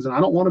abuse things, and I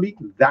don't want to be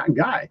that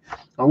guy.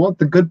 I want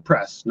the good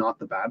press, not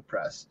the bad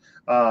press.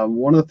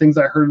 One of the things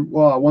I heard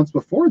once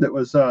before that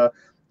was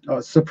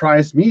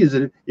surprised me is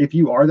that if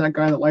you are that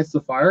guy that lights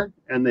the fire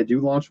and they do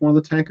launch one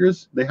of the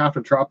tankers, they have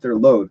to drop their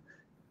load.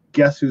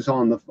 Guess who's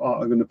on the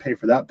going to pay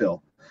for that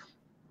bill?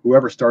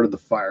 Whoever started the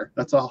fire.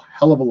 That's a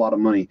hell of a lot of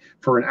money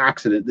for an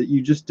accident that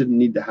you just didn't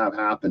need to have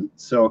happen.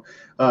 So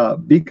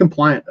be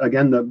compliant.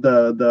 Again,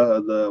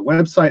 the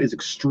website is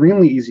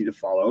extremely easy to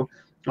follow,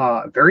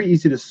 very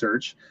easy to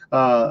search.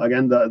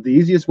 Again, the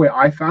easiest way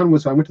I found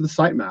was I went to the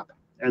sitemap.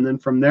 And then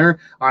from there,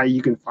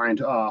 you can find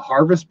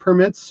harvest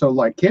permits. So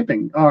like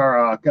camping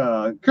or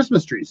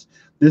Christmas trees.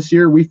 This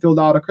year, we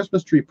filled out a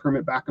Christmas tree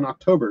permit back in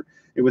October.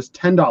 It was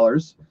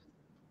 $10.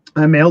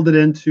 I mailed it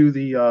into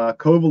the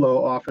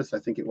Covelo office, I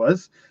think it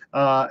was.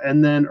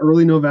 And then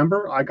early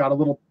November, I got a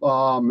little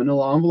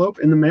manila envelope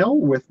in the mail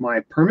with my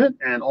permit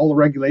and all the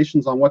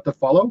regulations on what to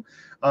follow.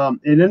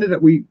 It ended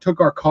up, we took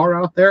our car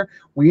out there.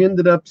 We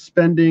ended up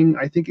spending,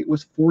 I think it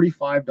was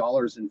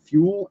 $45 in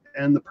fuel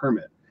and the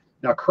permit.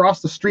 Now,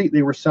 across the street,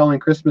 they were selling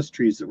Christmas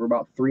trees that were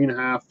about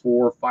 3.5,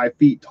 4, 5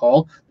 feet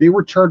tall. They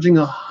were charging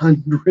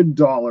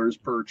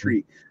 $100 per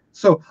tree.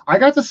 So I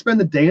got to spend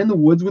the day in the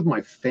woods with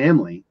my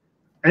family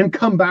and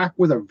come back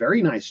with a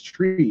very nice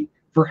tree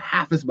for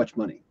half as much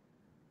money.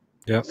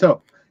 Yeah.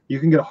 So you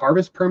can get a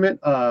harvest permit.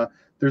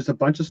 There's a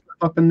bunch of stuff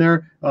up in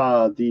there.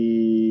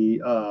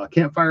 The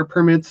campfire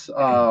permits,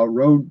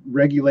 road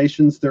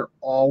regulations, they're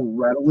all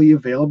readily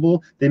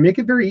available. They make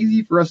it very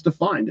easy for us to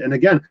find. And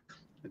again,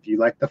 if you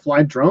like to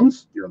fly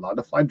drones, you're allowed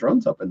to fly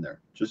drones up in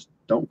there. Just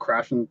don't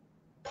crash and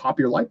pop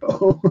your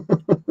lipo.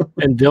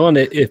 And Dylan,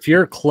 if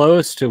you're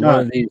close to one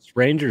of these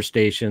ranger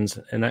stations,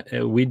 and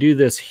we do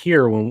this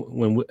here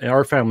when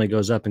our family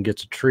goes up and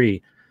gets a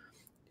tree,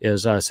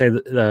 is say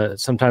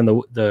sometime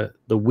the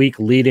week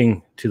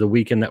leading to the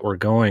weekend that we're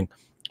going,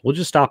 We'll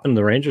just stop in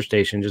the ranger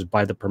station, just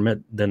buy the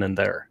permit then and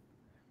there.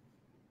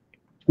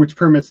 Which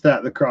permit's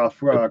that? The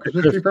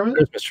Christmas tree permit?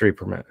 Christmas tree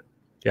permit.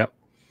 Yep.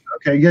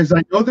 Okay, guys,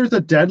 I know there's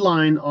a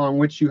deadline on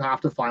which you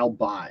have to file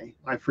by.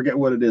 I forget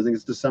what it is. I think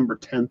it's December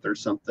 10th or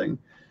something.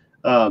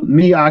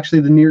 Me,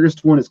 actually, the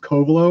nearest one is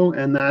Covelo,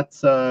 and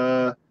that's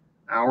an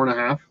hour and a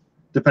half,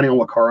 depending on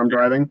what car I'm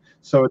driving.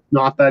 So it's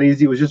not that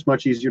easy. It was just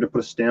much easier to put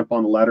a stamp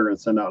on the letter and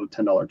send out a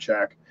 $10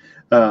 check.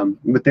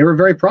 But they were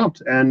very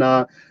prompt, and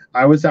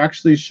I was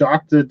actually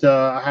shocked at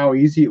how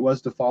easy it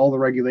was to follow the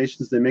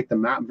regulations. They make the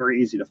map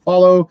very easy to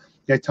follow.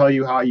 They tell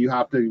you how you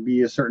have to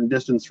be a certain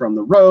distance from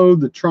the road.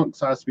 The trunk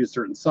has to be a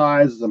certain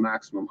size, the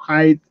maximum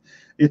height.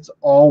 It's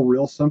all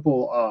real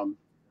simple.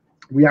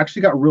 We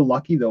actually got real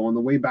lucky though. On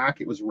the way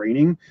back, it was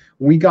raining.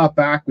 When we got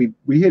back,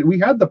 we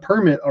had the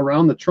permit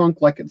around the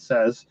trunk, like it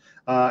says,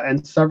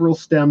 and several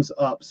stems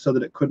up so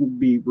that it couldn't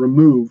be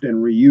removed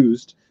and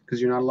reused,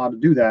 because you're not allowed to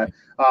do that.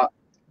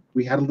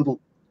 We had a little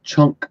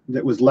chunk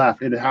that was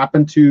left.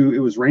 It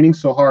was raining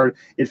so hard,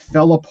 it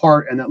fell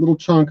apart, and that little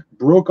chunk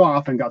broke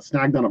off and got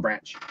snagged on a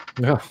branch.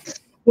 Yeah.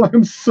 Well,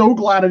 I'm so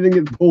glad I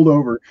didn't get pulled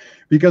over,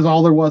 because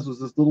all there was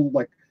this little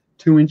like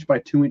 2-inch by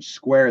 2-inch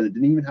square that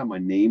didn't even have my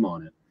name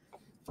on it.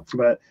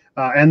 But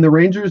and the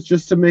rangers,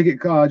 just to make it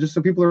just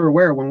so people are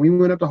aware, when we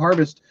went up to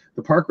harvest,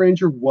 the park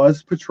ranger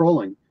was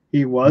patrolling.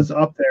 He was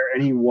up there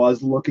and he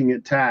was looking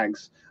at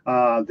tags.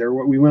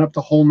 We went up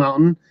to Hole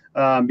Mountain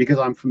because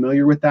I'm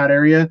familiar with that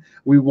area.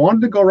 We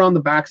wanted to go around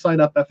the backside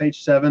up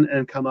FH7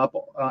 and come up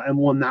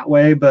M1 that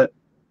way, but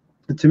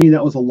to me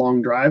that was a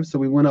long drive. So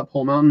we went up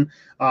Hole Mountain,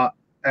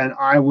 and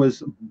I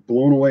was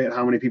blown away at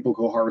how many people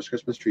go harvest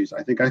Christmas trees.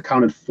 I think I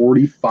counted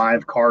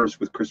 45 cars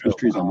with Christmas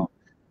trees on them.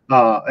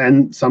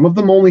 And some of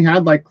them only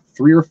had like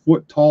 3 or 4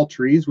 foot tall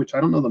trees, which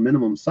I don't know the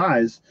minimum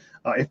size,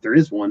 if there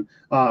is one,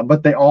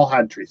 but they all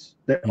had trees.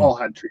 They all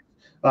had trees.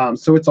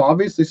 So it's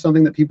obviously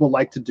something that people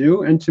like to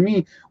do. And to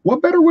me,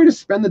 what better way to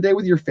spend the day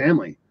with your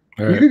family?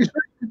 Right. You could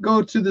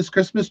go to this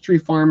Christmas tree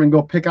farm and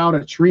go pick out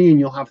a tree and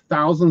you'll have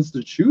thousands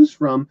to choose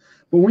from.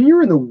 But when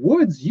you're in the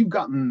woods, you've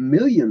got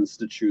millions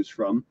to choose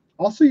from.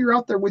 Also, you're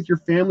out there with your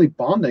family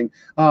bonding.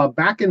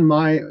 Back in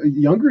my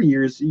younger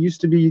years, it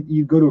used to be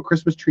you'd go to a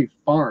Christmas tree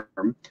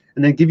farm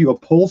and they give you a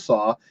pole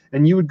saw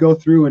and you would go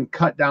through and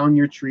cut down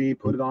your tree,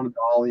 put it on a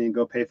dolly and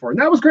go pay for it.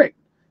 And that was great.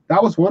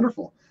 That was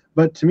wonderful.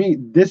 But to me,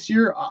 this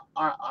year,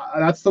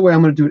 that's the way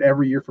I'm going to do it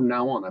every year from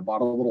now on. I bought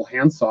a little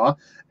handsaw,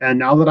 and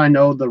now that I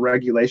know the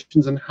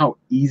regulations and how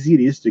easy it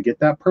is to get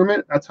that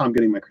permit, that's how I'm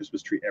getting my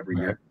Christmas tree every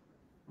year.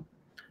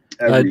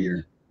 Every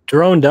year.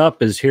 Droned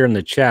Up is here in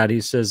the chat. He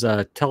says,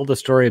 tell the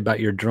story about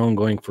your drone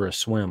going for a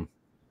swim.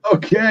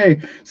 Okay.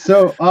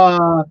 So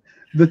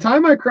the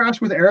time I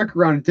crashed with Eric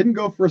around, it didn't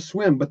go for a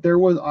swim, but there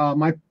was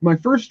my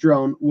first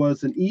drone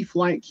was an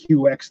E-Flight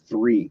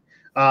QX3.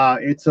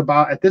 It's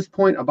at this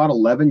point about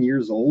 11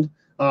 years old.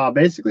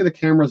 Basically the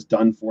camera's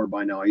done for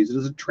by now. I use it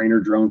as a trainer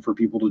drone for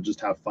people to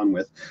just have fun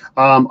with.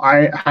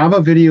 I have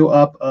a video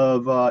up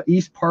of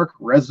East Park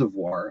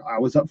Reservoir. I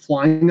was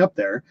flying up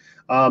there.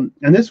 And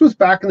this was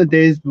back in the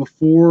days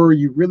before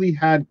you really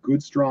had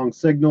good, strong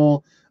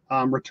signal.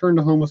 Return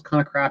to home was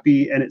kind of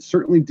crappy, and it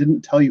certainly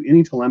didn't tell you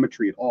any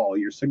telemetry at all.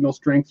 Your signal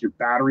strength, your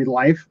battery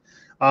life.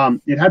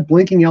 It had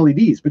blinking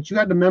LEDs, but you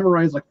had to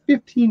memorize like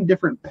 15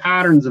 different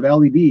patterns of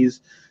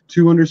LEDs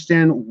to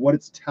understand what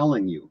it's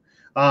telling you.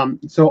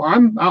 So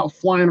I'm out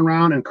flying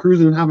around and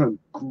cruising and having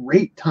a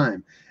great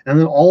time. And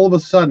then all of a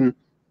sudden,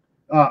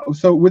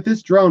 so with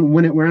this drone,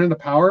 when it went into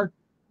power,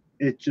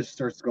 it just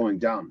starts going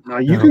down. Now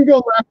you can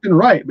go left and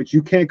right, but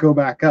you can't go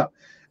back up.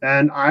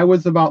 And I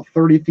was about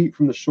 30 feet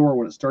from the shore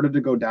when it started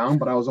to go down,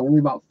 but I was only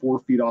about 4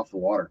 feet off the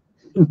water.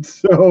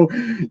 So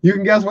you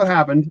can guess what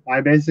happened.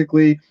 I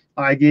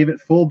gave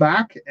it full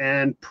back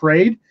and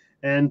prayed,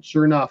 and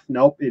sure enough,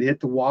 nope, it hit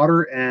the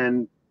water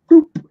and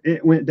boop,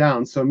 it went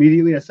down. So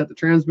immediately I set the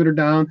transmitter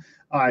down.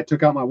 I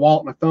took out my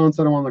wallet, my phone,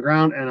 set them on the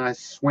ground, and I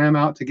swam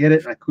out to get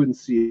it, and I couldn't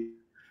see it.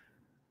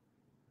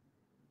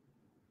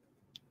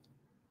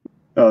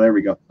 Oh, there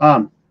we go.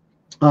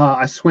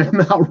 I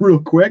swam out real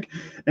quick,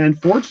 and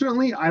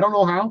fortunately, I don't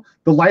know how,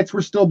 the lights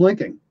were still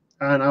blinking,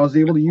 and I was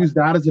able to use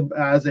that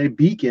as a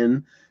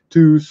beacon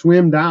to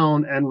swim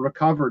down and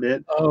recovered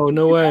it. Oh,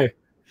 no way.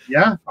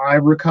 Yeah, I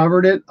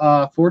recovered it.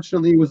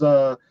 Fortunately, it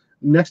was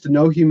next to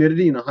no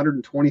humidity and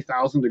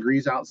 120,000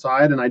 degrees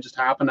outside, and I just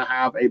happened to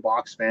have a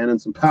box fan and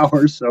some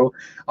power, so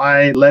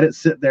I let it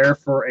sit there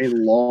for a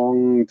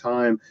long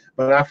time.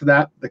 But after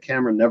that, the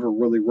camera never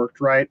really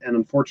worked right, and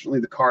unfortunately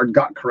the card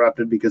got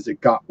corrupted because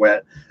it got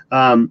wet.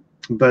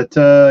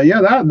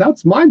 Yeah,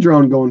 that's my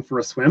drone going for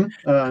a swim.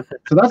 So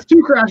that's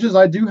 2 crashes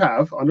I do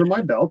have under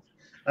my belt.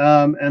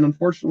 And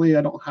unfortunately,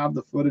 I don't have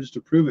the footage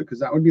to prove it, because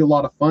that would be a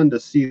lot of fun to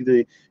see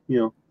the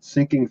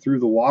sinking through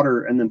the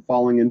water and then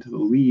falling into the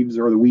leaves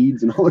or the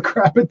weeds and all the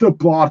crap at the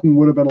bottom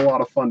would have been a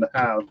lot of fun to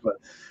have.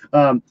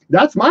 But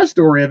that's my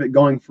story of it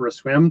going for a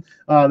swim.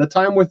 The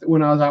time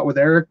when I was out with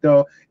Eric,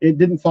 though, it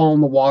didn't fall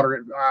in the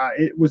water.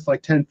 It was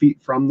like 10 feet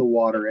from the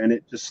water, and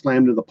it just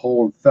slammed to the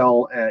pole and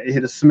fell. It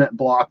hit a cement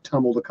block,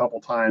 tumbled a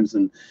couple times,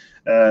 and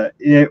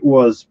it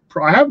was,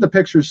 I have the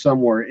pictures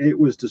somewhere. It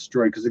was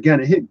destroyed because, again,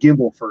 it hit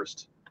gimbal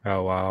first.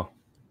 Oh, wow.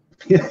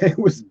 Yeah, it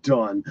was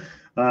done.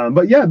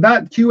 But yeah,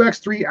 that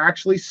QX3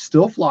 actually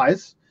still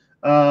flies.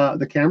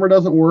 The camera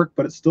doesn't work,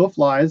 but it still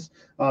flies.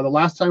 The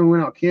last time we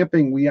went out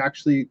camping, we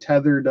actually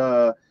tethered,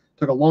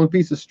 took a long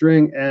piece of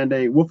string and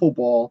a wiffle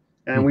ball,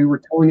 and we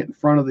were towing it in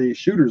front of the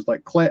shooters like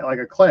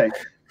a clay.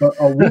 But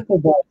a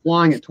wiffle ball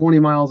flying at 20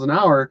 miles an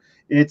hour,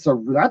 that's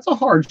a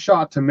hard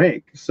shot to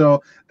make.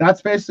 So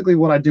that's basically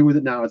what I do with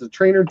it now. It's a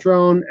trainer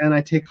drone, and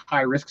I take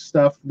high risk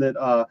stuff that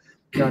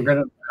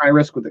granted, high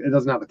risk with it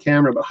doesn't have the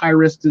camera, but high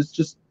risk is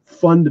just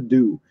fun to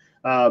do.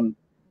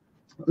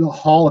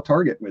 Haul a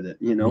target with it,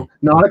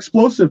 not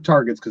explosive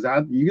targets, because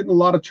you get in a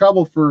lot of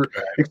trouble for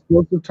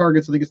explosive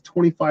targets. I think it's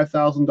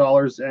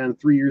 $25,000 and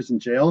 3 years in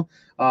jail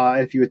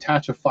if you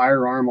attach a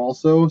firearm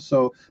also.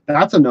 So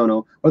that's a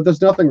no-no. But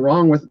there's nothing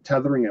wrong with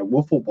tethering a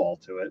wiffle ball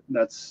to it.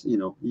 That's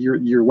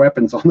your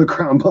weapons on the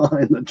ground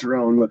behind the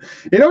drone. But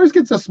it always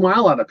gets a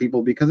smile out of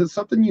people because it's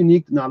something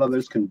unique that not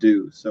others can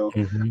do. So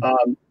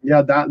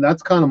yeah,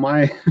 that's kind of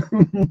my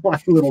my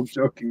little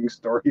joking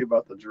story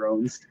about the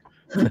drones.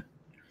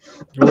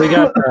 Well, we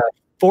got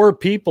 4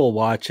 people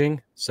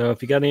watching, so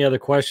if you got any other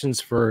questions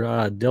for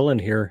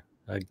Dylan here,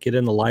 get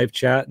in the live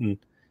chat and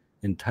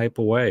type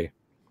away.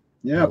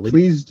 Yeah,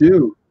 please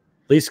do.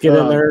 Please get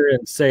in there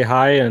and say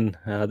hi and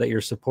that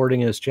you're supporting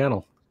his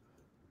channel.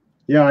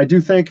 Yeah, I do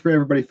thank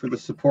everybody for the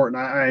support,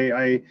 and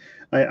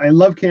I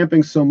love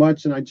camping so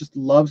much, and I just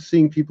love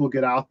seeing people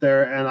get out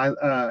there, and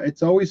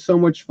it's always so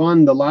much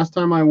fun. The last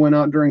time I went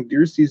out during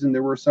deer season,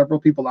 there were several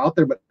people out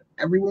there, but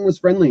everyone was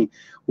friendly.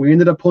 We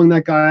ended up pulling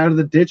that guy out of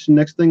the ditch, and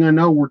next thing I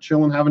know, we're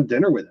chilling, having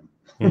dinner with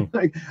him.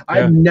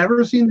 I've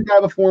never seen the guy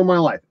before in my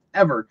life,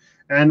 ever,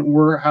 and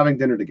we're having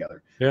dinner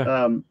together.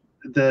 Yeah.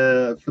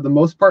 For the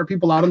most part,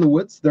 people out in the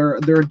woods, they're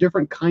a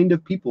different kind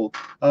of people.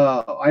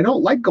 I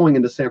don't like going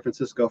into San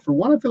Francisco. For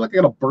one, I feel like I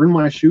gotta burn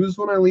my shoes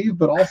when I leave,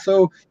 but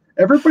also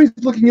everybody's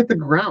looking at the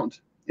ground.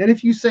 And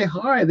if you say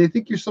hi, they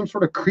think you're some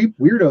sort of creep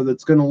weirdo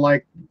that's gonna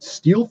like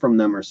steal from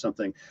them or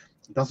something.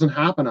 It doesn't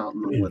happen out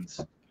in the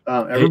woods.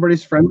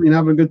 Everybody's friendly and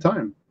having a good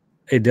time.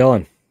 Hey,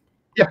 Dylan.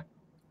 Yeah.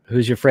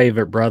 Who's your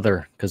favorite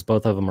brother? Because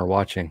both of them are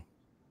watching.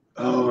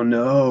 Oh,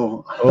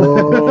 no.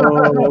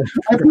 Oh.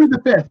 I plead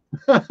the fifth.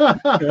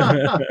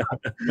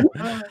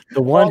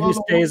 The one who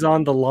stays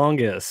on the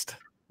longest.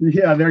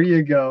 Yeah, there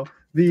you go.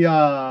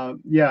 I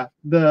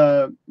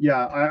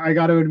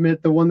got to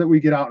admit, the one that we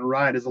get out and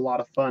ride is a lot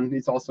of fun.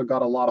 He's also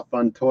got a lot of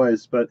fun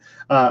toys, but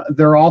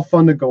they're all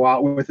fun to go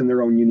out with in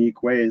their own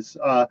unique ways.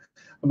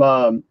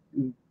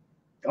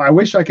 I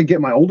wish I could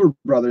get my older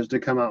brothers to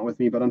come out with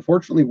me, but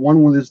unfortunately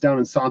one lives down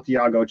in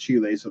Santiago,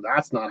 Chile, so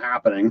that's not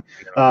happening.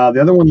 The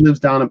other one lives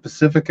down in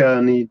Pacifica,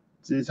 and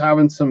he's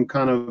having some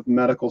kind of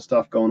medical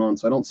stuff going on,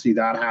 so I don't see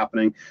that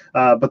happening.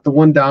 But the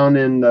one down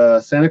in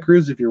Santa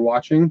Cruz, if you're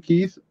watching,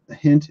 Keith,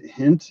 hint,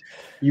 hint,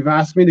 you've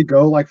asked me to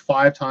go like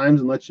 5 times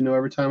and let you know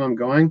every time I'm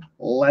going.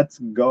 Let's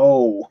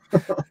go.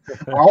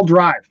 I'll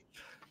drive.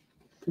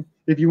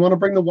 If you want to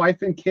bring the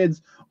wife and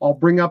kids, I'll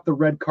bring up the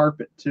red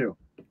carpet too.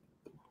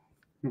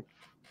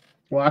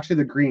 Well, actually,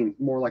 the green,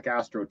 more like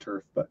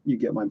AstroTurf, but you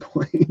get my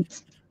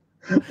point.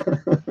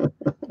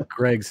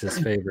 Greg's his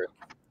favorite.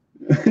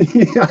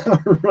 Yeah,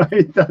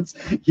 right.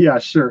 Yeah,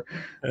 sure.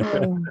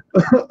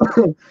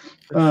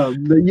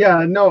 But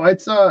yeah, no,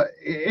 it's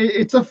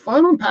a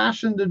fun and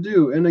passion to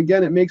do, and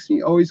again, it makes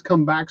me always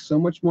come back so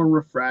much more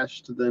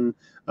refreshed than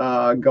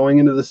going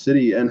into the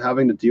city and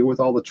having to deal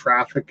with all the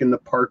traffic and the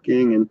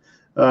parking and.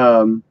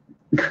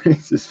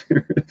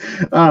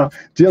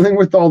 Dealing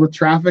with all the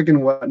traffic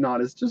and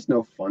whatnot is just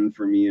no fun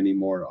for me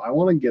anymore. I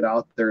want to get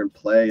out there and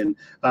play, and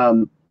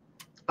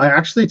I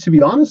actually, to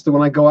be honest,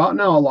 when I go out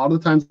now, a lot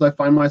of the times I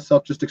find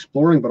myself just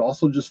exploring, but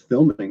also just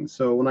filming.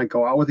 So when I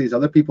go out with these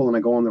other people and I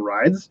go on the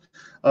rides,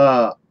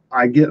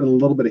 I get a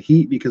little bit of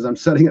heat because I'm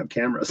setting up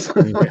cameras.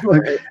 Like,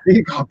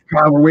 oh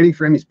God, we're waiting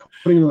for him. He's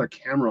putting another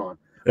camera on.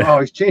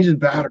 Oh, he's changing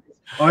batteries.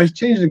 Oh, he's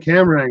changing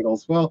camera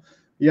angles. Well,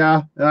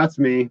 yeah, that's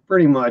me,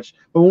 pretty much.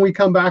 But when we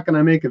come back and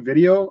I make a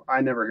video,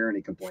 I never hear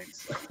any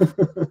complaints.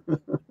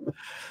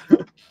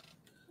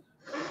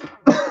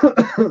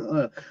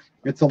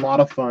 It's a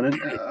lot of fun. And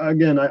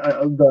again,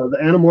 the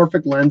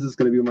anamorphic lens is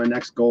going to be my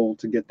next goal,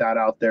 to get that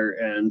out there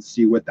and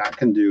see what that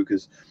can do.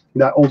 Because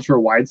that ultra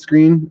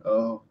widescreen,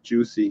 oh,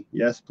 juicy.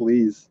 Yes,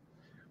 please.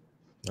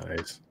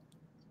 Nice.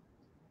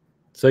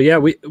 So yeah,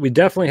 we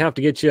definitely have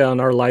to get you on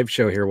our live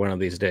show here one of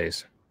these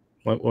days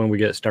when we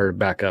get started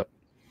back up.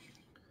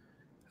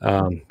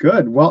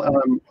 Good. Well,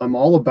 I'm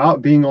all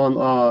about being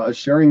on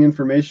sharing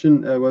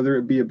information, whether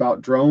it be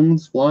about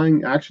drones,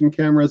 flying, action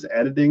cameras,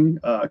 editing,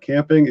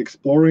 camping,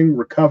 exploring,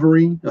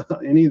 recovery,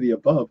 any of the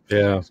above.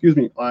 Yeah. Excuse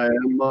me. I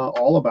am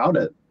all about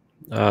it.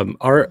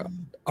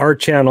 Our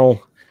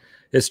channel,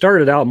 it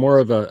started out more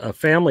of a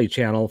family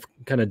channel,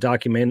 kind of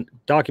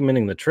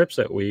documenting the trips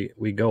that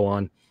we go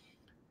on.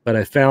 But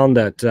I found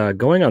that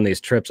going on these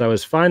trips, I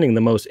was finding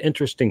the most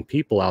interesting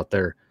people out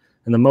there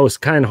and the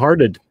most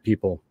kind-hearted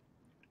people.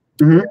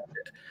 Mm-hmm.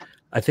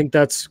 I think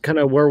that's kind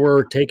of where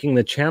we're taking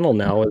the channel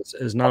now,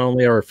 is not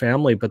only our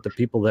family, but the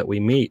people that we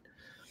meet.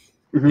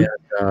 Mm-hmm.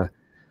 And,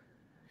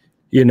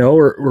 you know,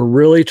 we're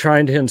really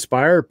trying to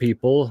inspire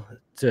people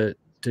to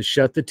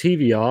shut the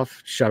TV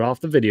off, shut off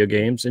the video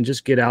games, and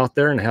just get out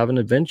there and have an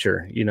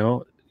adventure. You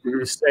know,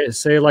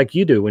 say like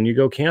you do when you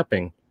go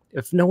camping.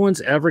 If no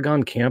one's ever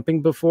gone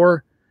camping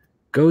before,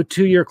 go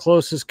to your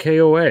closest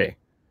KOA.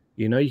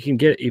 You know, you can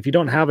if you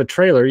don't have a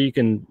trailer, you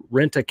can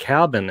rent a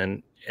cabin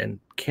and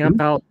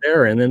camp out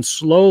there, and then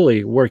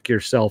slowly work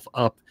yourself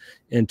up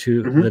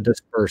into the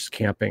dispersed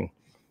camping.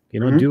 You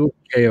know, do a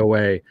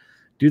KOA,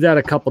 do that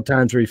a couple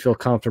times where you feel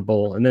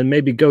comfortable, and then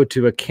maybe go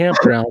to a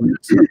campground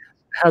that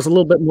has a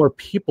little bit more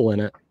people in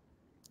it.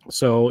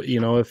 So, you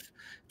know, if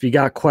you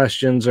got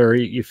questions or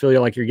you feel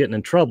like you're getting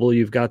in trouble,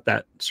 you've got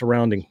that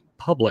surrounding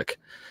public.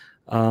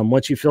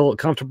 Once you feel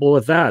comfortable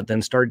with that,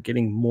 then start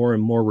getting more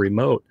and more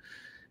remote,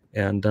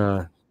 and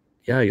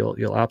yeah,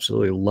 you'll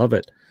absolutely love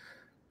it.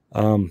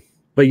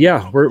 But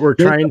yeah, we're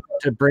trying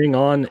to bring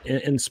on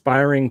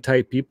inspiring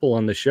type people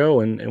on the show,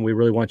 and we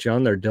really want you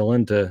on there,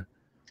 Dylan, to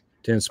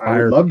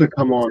inspire. I would love to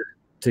come on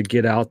to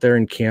get out there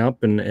and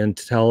camp and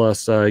tell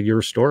us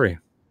your story.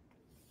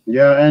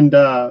 Yeah,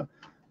 and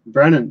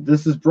Brennan,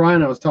 this is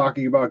Brian. I was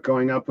talking about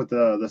going up with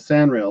the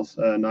sand rails,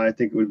 and I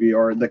think it would be,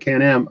 or the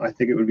Can-Am. I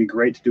think it would be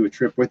great to do a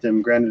trip with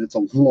him. Granted, it's a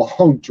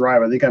long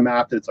drive. I think I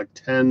mapped it. It's like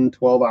 10,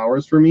 12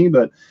 hours for me,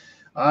 but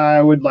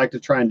I would like to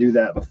try and do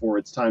that before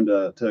it's time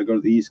to go to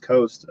the East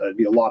Coast. It'd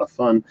be a lot of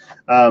fun.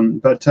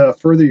 But to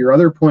further your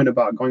other point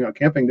about going out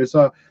camping,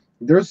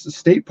 there's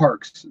state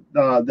parks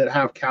that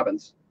have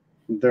cabins.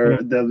 They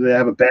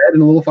have a bed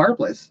and a little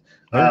fireplace.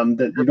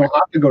 That you don't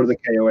have to go to the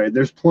KOA.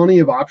 There's plenty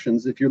of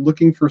options if you're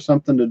looking for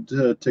something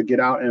to get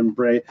out and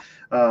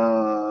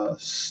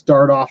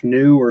start off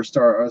new, or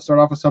start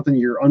off with something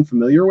you're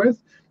unfamiliar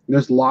with.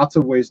 There's lots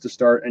of ways to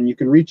start, and you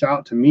can reach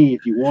out to me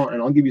if you want,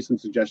 and I'll give you some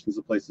suggestions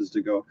of places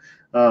to go.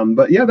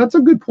 But yeah, that's a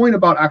good point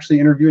about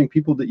actually interviewing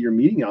people that you're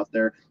meeting out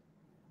there.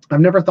 I've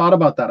never thought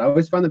about that. I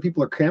always find that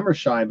people are camera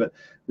shy, but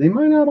they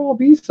might not all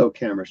be so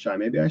camera shy.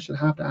 Maybe I should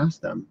have to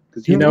ask them,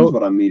 because who knows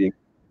what I'm meeting.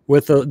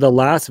 With the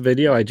last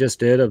video I just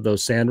did of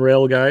those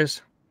sandrail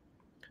guys,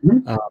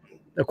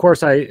 of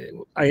course, I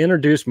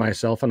introduced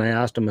myself and I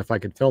asked them if I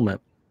could film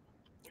it.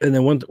 And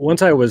then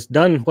once I was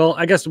done, well,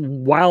 I guess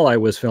while I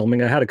was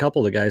filming, I had a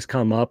couple of the guys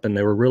come up and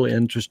they were really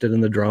interested in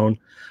the drone,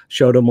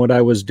 showed them what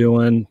I was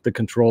doing, the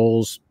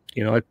controls.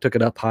 You know, I took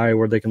it up high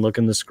where they can look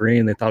in the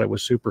screen. They thought it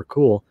was super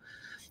cool.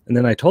 And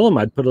then I told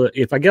them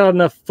if I get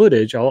enough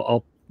footage,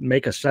 I'll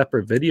make a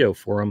separate video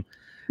for them.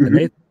 And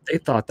they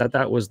thought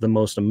that was the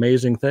most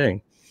amazing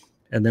thing.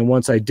 And then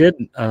once I did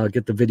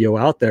get the video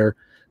out there,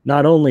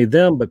 not only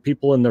them, but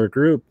people in their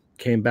group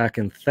came back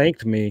and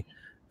thanked me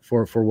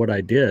for what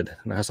I did.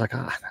 And I was like,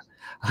 I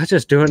was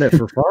just doing it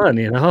for fun,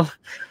 you know,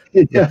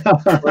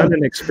 fun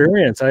and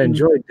experience. I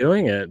enjoyed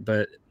doing it.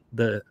 But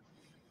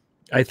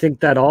I think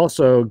that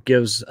also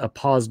gives a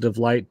positive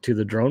light to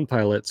the drone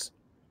pilots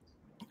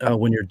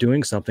when you're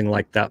doing something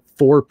like that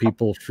for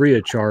people free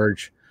of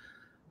charge,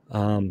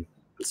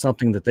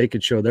 something that they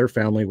could show their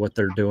family what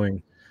they're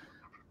doing.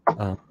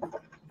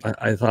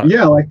 I thought,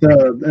 yeah, like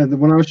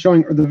when I was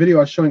showing the video I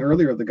was showing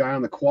earlier, the guy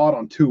on the quad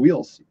on 2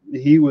 wheels,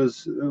 he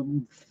was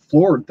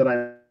floored that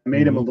I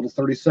made him a little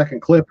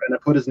 30-second clip and I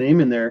put his name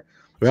in there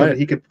so that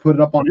he could put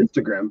it up on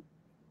Instagram.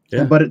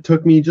 Yeah. But it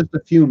took me just a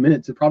few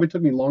minutes. It probably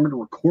took me longer to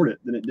record it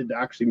than it did to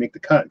actually make the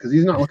cut, because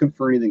he's not looking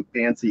for anything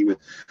fancy with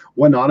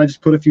whatnot. I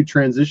just put a few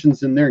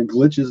transitions in there and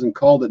glitches and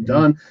called it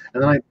done.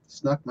 And then I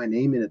snuck my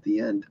name in at the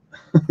end.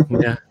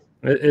 Yeah,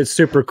 it's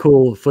super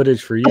cool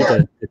footage for you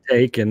to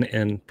take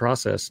and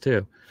process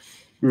too.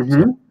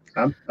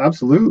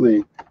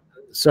 Absolutely.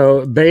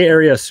 So Bay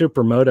Area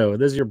Supermoto,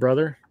 this is your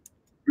brother?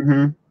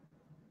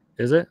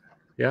 Is it?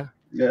 Yeah.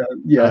 Yeah.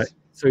 Yes.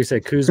 So you say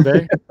Coos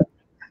Bay?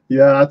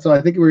 Yeah, that's what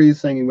I think where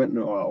he's saying he went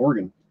to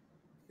Oregon.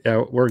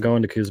 Yeah, we're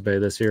going to Coos Bay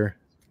this year.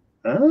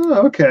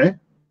 Oh, okay.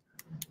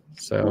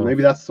 So well,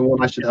 maybe that's the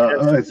one I should have.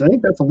 I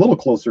think that's a little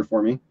closer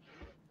for me.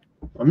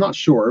 I'm not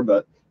sure,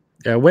 but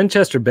yeah,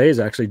 Winchester Bay is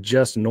actually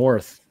just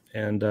north,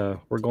 and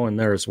we're going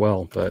there as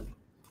well, but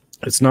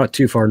it's not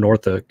too far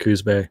north of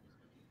Coos Bay.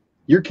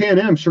 Your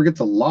Can-Am sure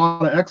gets a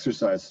lot of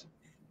exercise.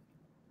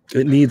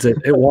 It needs it.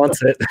 It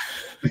wants it.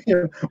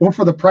 Yeah. Well,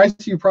 for the price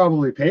you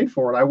probably paid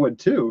for it, I would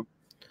too.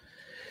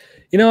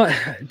 You know,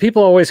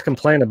 people always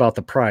complain about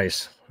the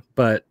price,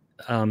 but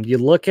you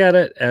look at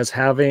it as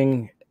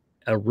having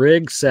a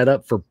rig set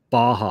up for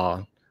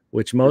Baja,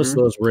 which most of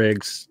those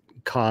rigs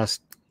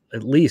cost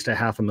at least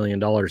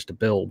 $500,000 to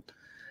build.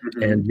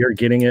 And you're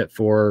getting it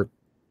for,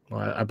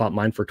 I bought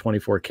mine for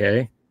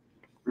 $24K.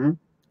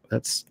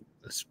 That's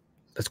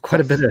That's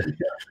quite a bit of.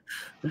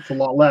 It's a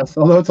lot less,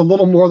 although it's a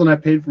little more than I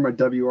paid for my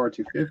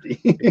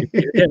WR250.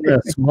 In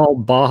a small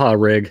Baja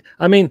rig.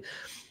 I mean,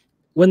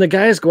 when the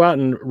guys go out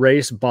and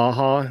race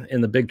Baja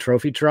in the big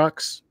trophy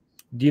trucks,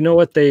 do you know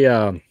what they,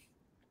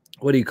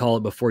 what do you call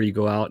it before you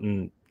go out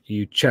and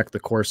you check the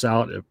course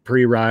out, a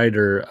pre-ride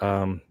or?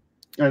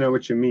 I know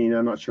what you mean.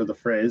 I'm not sure the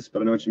phrase,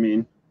 but I know what you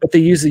mean. But they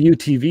use the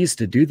UTVs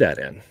to do that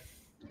in.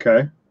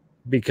 Okay.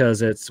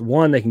 Because it's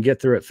one, they can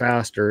get through it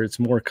faster. It's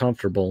more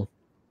comfortable.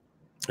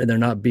 And they're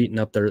not beating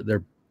up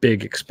their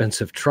big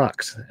expensive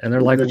trucks. And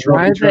they're like,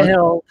 why the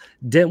hell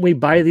didn't we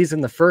buy these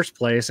in the first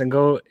place and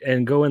go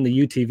in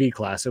the UTV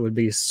class? It would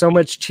be so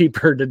much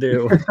cheaper to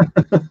do.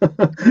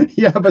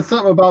 Yeah, but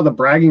something about the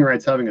bragging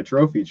rights having a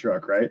trophy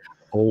truck, right?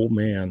 Oh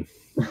man.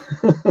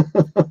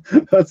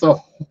 That's a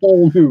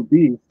whole new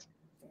beast.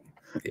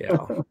 Yeah.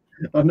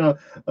 Oh no,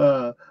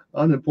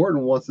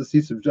 Unimportant wants to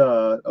see some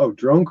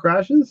drone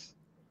crashes.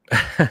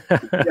 Yeah,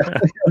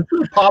 it's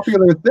a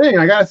popular thing.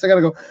 I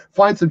gotta go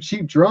find some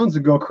cheap drones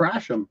and go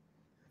crash them.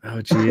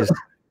 Oh geez.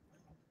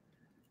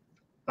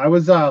 I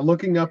was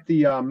looking up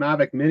the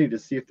Mavic Mini to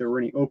see if there were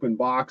any open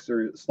box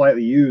or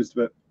slightly used,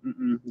 but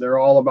they're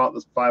all about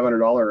this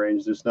 $500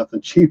 range. There's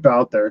nothing cheap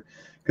out there,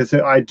 because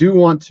I do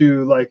want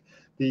to, like,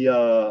 the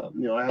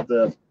I have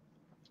the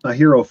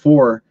Hero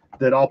 4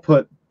 that I'll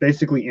put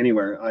basically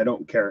anywhere. I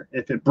don't care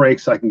if it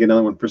breaks. I can get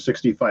another one for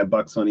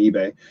 $65 on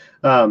eBay.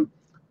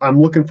 I'm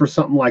looking for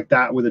something like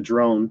that with a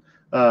drone.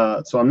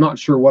 So I'm not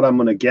sure what I'm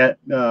going to get.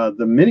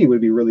 The Mini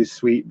would be really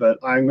sweet, but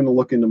I'm going to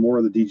look into more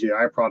of the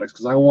DJI products,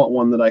 because I want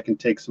one that I can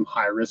take some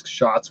high risk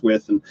shots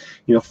with and,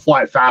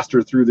 fly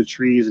faster through the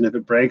trees. And if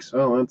it breaks,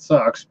 oh, that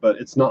sucks, but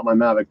it's not my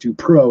Mavic 2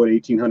 Pro at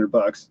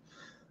 $1,800.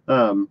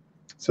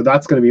 So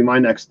that's going to be my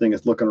next thing,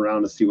 is looking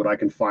around to see what I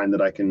can find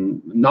that I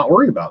can not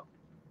worry about.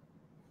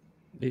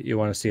 You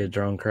want to see a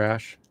drone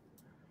crash?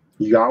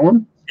 You got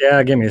one?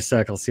 Yeah, give me a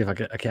sec. I'll see if I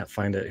can't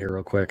find it here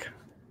real quick.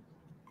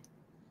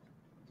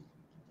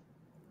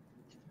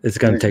 It's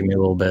going to take me a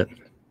little bit.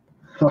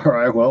 All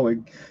right. Well,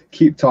 we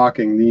keep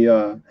talking.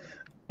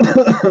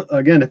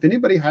 Again, if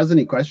anybody has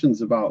any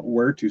questions about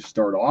where to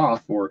start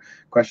off, or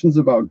questions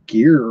about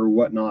gear or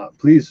whatnot,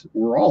 please,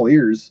 we're all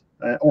ears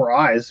or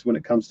eyes when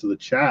it comes to the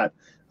chat.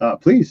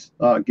 Please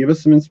give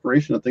us some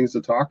inspiration of things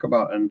to talk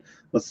about, and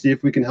let's see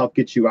if we can help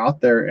get you out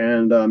there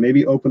and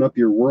maybe open up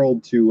your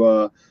world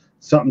to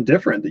something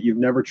different that you've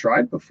never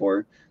tried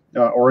before.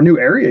 Or a new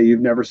area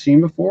you've never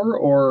seen before,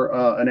 or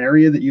an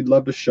area that you'd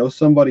love to show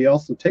somebody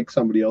else and take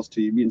somebody else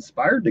to. You'd be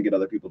inspired to get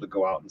other people to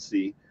go out and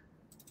see.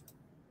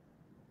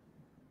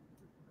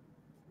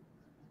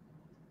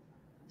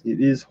 It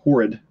is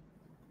horrid.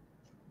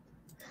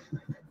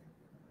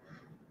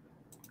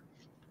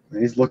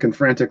 He's looking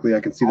frantically. I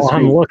can see the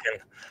screen. I'm looking.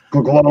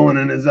 Glowing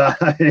in his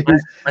eyes.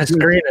 My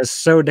screen is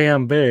so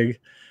damn big.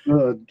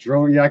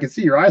 Drone. Yeah, I can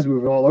see your eyes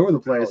moving all over the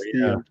place. Oh,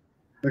 yeah.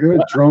 Look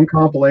at it,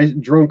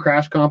 drone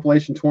crash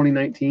compilation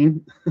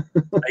 2019.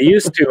 I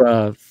used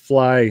to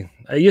fly.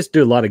 I used to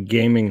do a lot of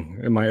gaming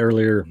in my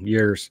earlier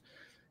years,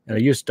 and I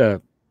used to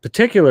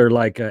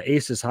like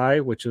Aces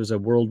High, which was a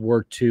World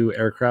War II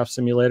aircraft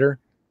simulator.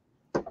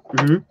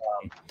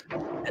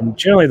 And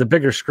generally, the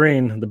bigger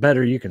screen, the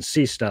better you can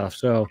see stuff.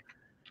 So,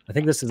 I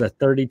think this is a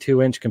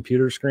 32-inch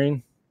computer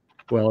screen.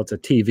 Well, it's a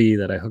TV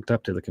that I hooked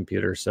up to the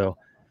computer. So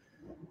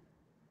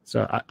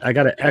I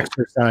got to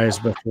exercise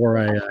before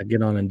I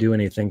get on and do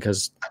anything,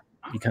 because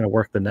you kind of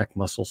work the neck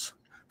muscles.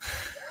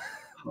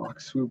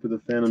 Hawk swoop of the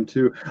Phantom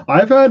 2.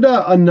 I've had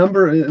a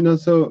number.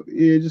 So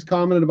you just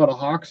commented about a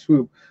hawk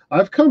swoop.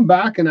 I've come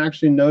back and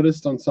actually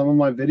noticed on some of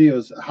my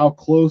videos how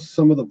close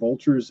some of the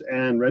vultures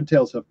and red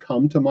tails have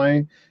come to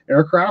my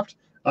aircraft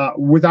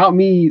without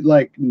me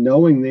like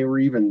knowing they were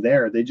even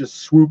there. They just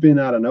swoop in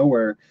out of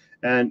nowhere.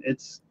 And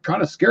it's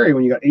kind of scary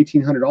when you got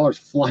 $1,800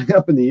 flying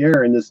up in the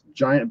air and this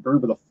giant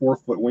bird with a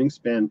 4-foot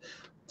wingspan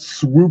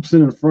swoops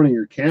in front of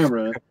your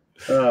camera.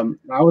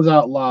 I was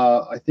out,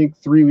 I think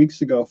 3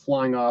 weeks ago,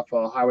 flying off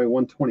Highway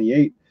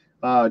 128,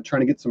 trying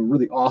to get some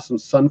really awesome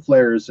sun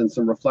flares and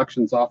some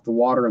reflections off the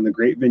water in the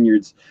grape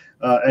vineyards.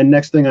 And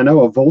next thing I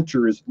know, a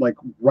vulture is like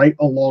right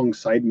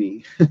alongside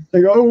me.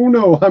 Like, oh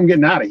no, I'm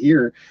getting out of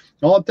here.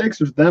 All it takes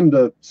is them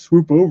to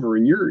swoop over,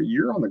 and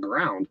you're on the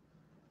ground.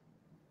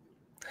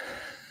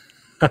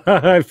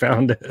 I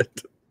found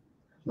it.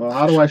 Well,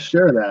 how do I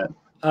share that?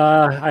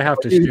 I have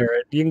to share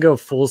it. You can go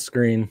full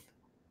screen.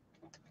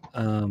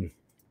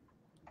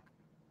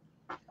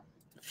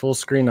 Full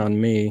screen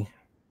on me.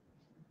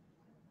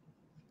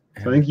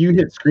 So I think you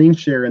hit screen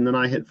share and then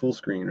I hit full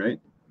screen, right?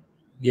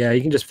 Yeah,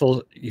 you can just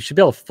you should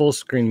be able to full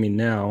screen me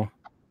now.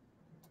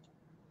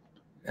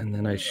 And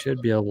then I should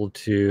be able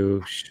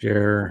to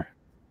share.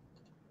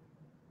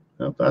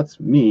 Oh, that's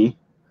me.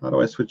 How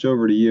do I switch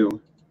over to you?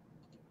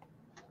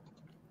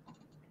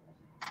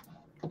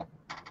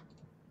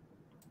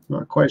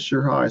 Not quite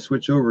sure how I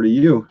switch over to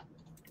you.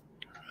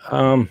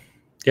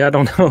 Yeah, I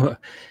don't know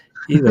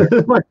either.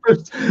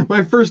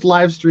 my first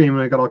live stream,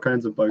 and I got all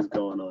kinds of bugs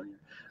going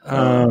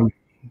on.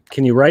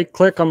 Can you right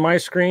click on my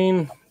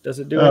screen? Does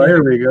it do it? Oh,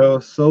 here we go.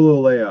 Solo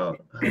layout.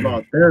 How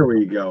about there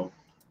we go.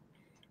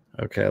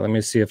 Okay, let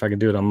me see if I can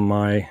do it on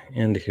my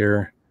end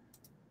here.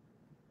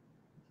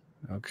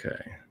 Okay.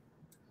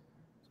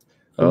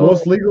 The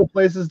most legal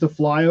places to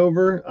fly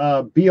over,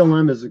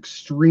 BLM is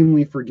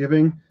extremely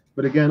forgiving,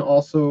 but again,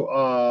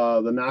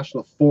 also the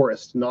national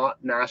forest, not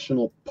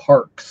national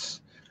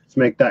parks. Let's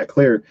make that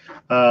clear.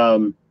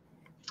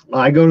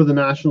 I go to the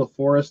national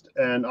forest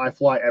and I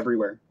fly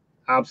everywhere,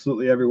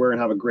 absolutely everywhere,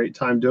 and have a great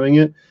time doing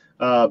it.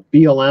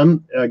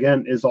 BLM,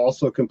 again, is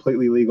also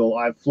completely legal.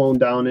 I've flown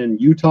down in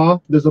Utah.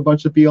 There's a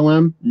bunch of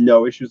BLM,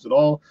 no issues at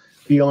all.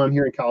 BLM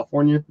here in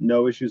California,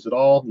 no issues at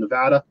all.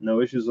 Nevada, no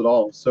issues at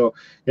all. So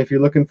if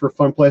you're looking for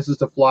fun places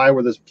to fly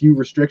where there's few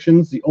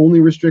restrictions, the only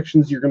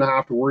restrictions you're going to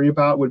have to worry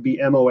about would be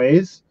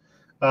MOAs,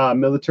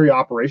 military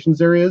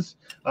operations areas.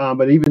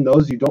 But even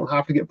those, you don't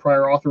have to get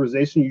prior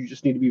authorization. You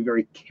just need to be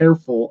very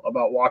careful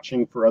about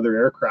watching for other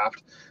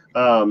aircraft.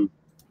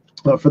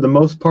 But for the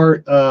most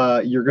part,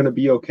 you're going to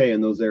be okay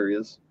in those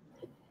areas.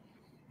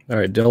 All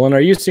right, Dylan, are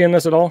you seeing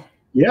this at all?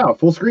 Yeah,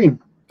 full screen.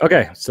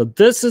 Okay, so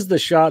this is the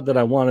shot that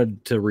I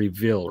wanted to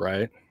reveal,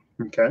 right?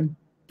 Okay.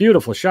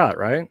 Beautiful shot,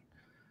 right?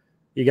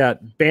 You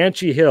got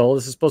Banshee Hill.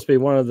 This is supposed to be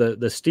one of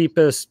the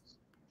steepest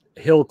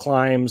hill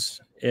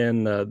climbs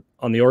in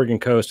on the Oregon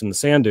coast in the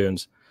sand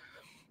dunes.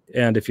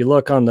 And if you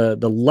look on the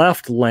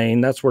left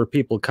lane, that's where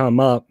people come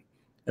up,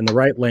 and the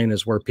right lane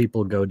is where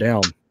people go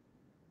down.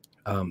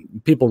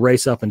 People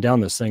race up and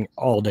down this thing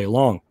all day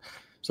long.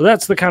 So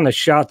that's the kind of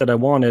shot that I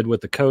wanted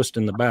with the coast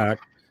in the back.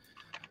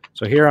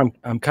 So here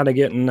I'm kind of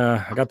getting,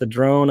 I got the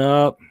drone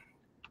up,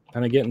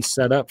 kind of getting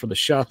set up for the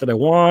shot that I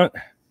want.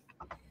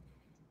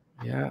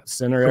 Yeah,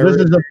 center area.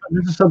 So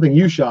this is something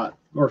you shot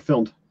or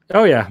filmed.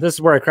 Oh yeah, this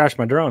is where I crashed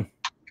my drone.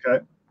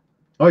 Okay.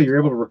 Oh, you're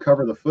able to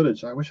recover the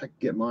footage. I wish I could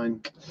get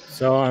mine.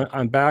 So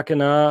I'm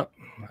backing up.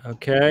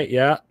 Okay,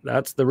 yeah,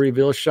 that's the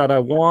reveal shot I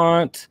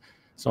want.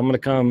 So I'm going to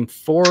come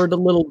forward a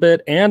little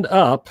bit and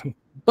up,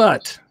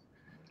 but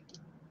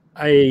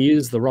I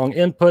use the wrong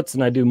inputs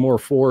and I do more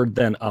forward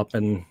than up.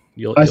 And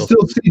you'll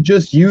still see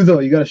just you though.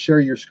 You got to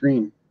share your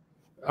screen.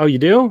 Oh, you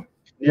do?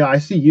 Yeah, I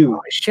see you. Oh,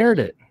 I shared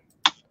it.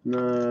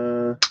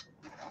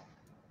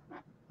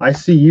 I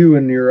see you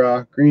in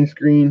your green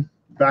screen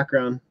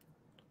background.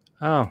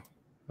 Oh,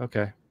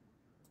 okay.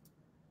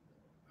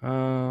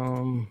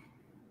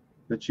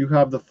 But you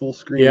have the full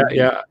screen. Yeah,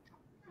 yeah.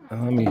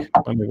 Let me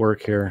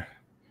work here.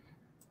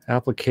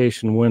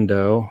 Application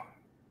window.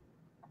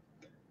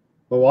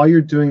 But while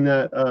you're doing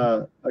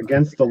that,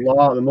 against the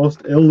law, the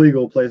most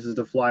illegal places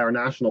to fly are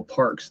national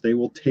parks. They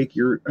will take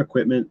your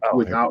equipment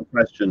without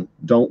question.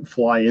 Don't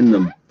fly in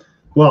them.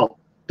 Well,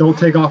 don't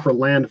take off or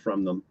land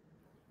from them.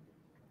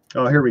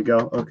 Oh, here we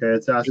go. Okay,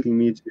 it's asking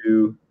me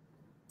to.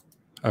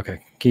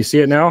 Okay, can you see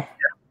it now?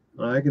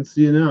 Yeah, I can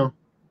see it now.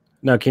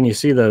 Now, can you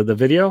see the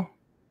video?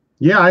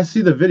 Yeah, I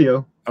see the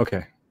video.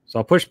 Okay, so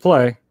I'll push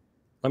play.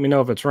 Let me know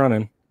if it's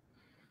running.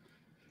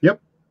 Yep.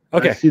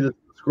 Okay. I see the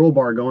scroll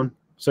bar going.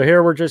 So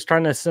here we're just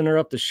trying to center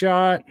up the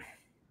shot.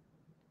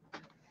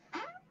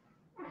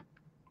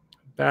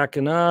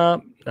 Backing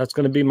up. That's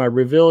going to be my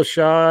reveal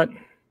shot.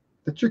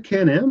 That's your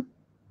Can-Am?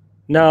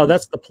 No,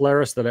 that's the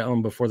Polaris that I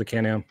owned before the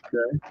Can-Am.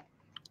 Okay.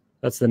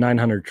 That's the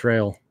 900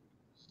 Trail.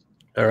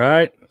 All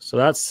right. So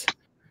that's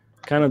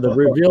kind of the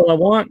reveal I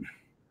want.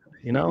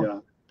 You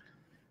know,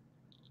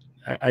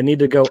 yeah. I need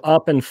to go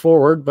up and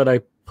forward, but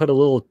I put a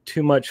little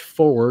too much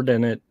forward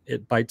and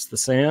it bites the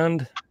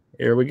sand.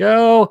 Here we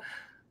go.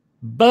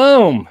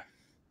 Boom.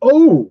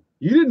 Oh,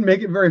 you didn't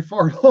make it very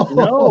far.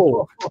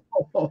 No.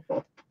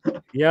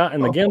 Yeah,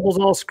 and the gimbal's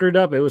all screwed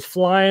up. It was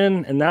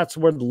flying, and that's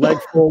where the leg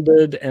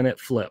folded and it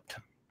flipped.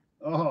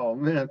 Oh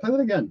man, play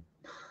that again.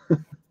 All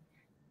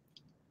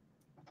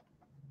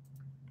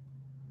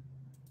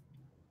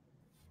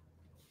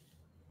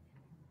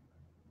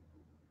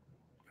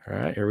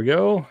right, here we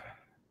go.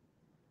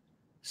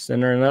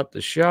 Centering up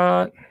the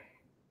shot.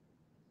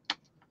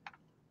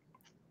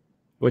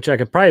 Which I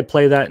could probably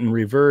play that in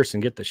reverse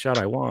and get the shot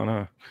I want,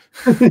 huh?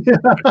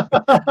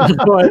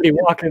 So I'd be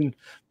walking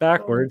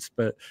backwards,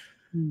 but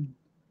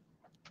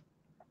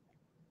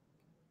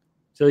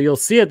so you'll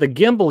see it. The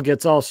gimbal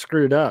gets all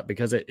screwed up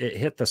because it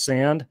hit the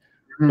sand,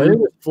 but it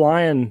was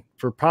flying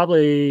for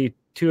probably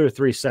 2 or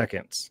 3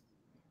 seconds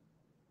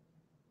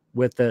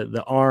with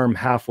the arm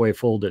halfway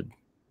folded.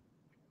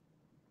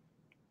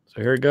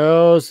 So here it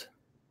goes.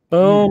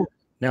 Boom.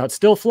 Now it's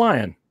still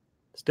flying.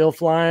 Still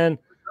flying.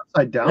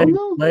 Upside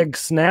down, leg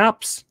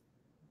snaps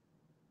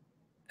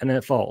and then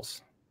it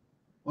falls.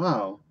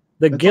 Wow.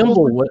 The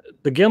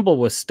gimbal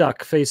was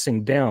stuck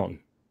facing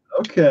down.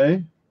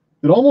 Okay.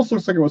 It almost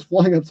looks like it was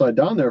flying upside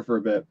down there for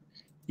a bit.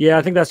 Yeah,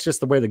 I think that's just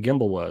the way the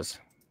gimbal was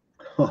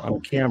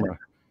on camera.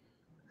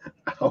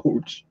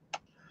 Ouch.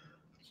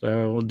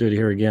 So we'll do it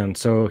here again.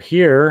 So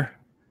here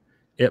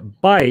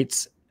it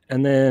bites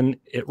and then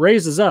it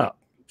raises up.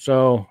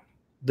 So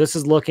this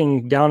is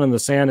looking down in the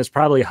sand. It's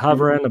probably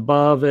hovering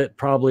above it,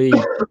 probably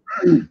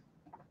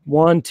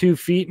 1-2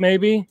 feet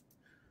maybe.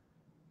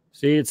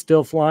 See, it's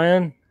still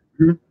flying.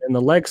 And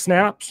the leg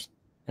snaps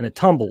and it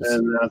tumbles.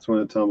 And that's when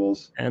it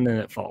tumbles. And then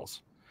it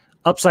falls.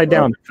 Upside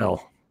down it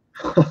fell.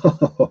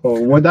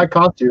 What'd that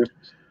cost you?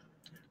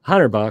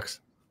 $100.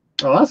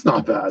 Oh, that's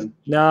not bad.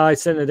 No, I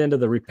sent it into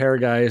the repair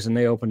guys and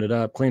they opened it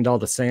up, cleaned all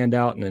the sand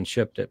out, and then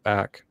shipped it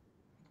back.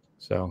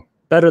 So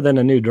better than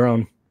a new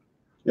drone.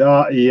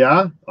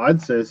 Yeah,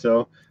 I'd say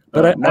so.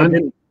 But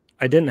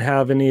I didn't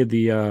have any of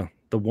the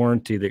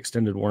warranty, the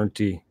extended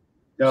warranty.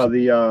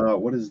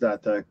 What is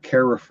that? The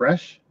Care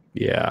Refresh?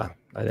 Yeah,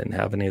 I didn't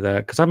have any of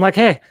that because I'm like,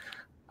 hey,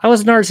 I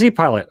was an RC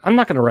pilot. I'm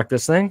not going to wreck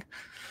this thing.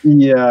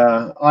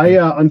 Yeah,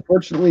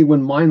 unfortunately,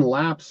 when mine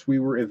lapsed, we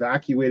were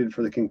evacuated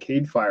for the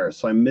Kincaid fire,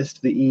 so I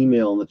missed the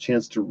email and the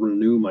chance to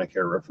renew my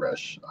Care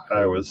Refresh.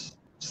 I was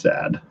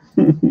sad.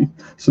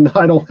 So now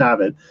I don't have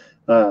it.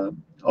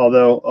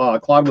 Although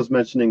Claude was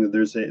mentioning that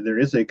there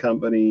is a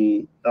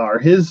company, or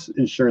his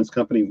insurance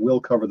company will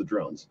cover the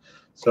drones.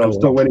 So I'm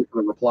still waiting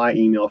for a reply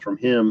email from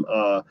him,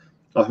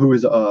 who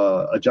his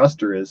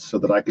adjuster is, so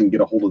that I can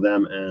get a hold of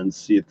them and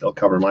see if they'll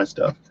cover my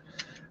stuff.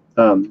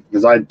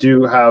 Because I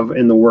do have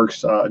in the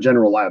works a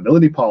general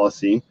liability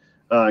policy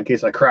in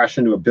case I crash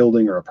into a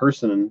building or a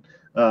person, and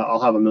I'll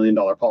have $1 million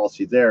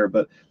policy there,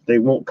 but they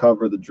won't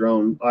cover the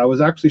drone. I was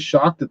actually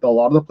shocked that a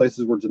lot of the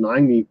places were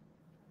denying me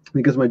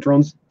because my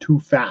drone's too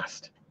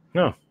fast.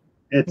 No,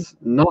 it's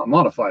not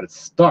modified; it's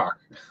stock.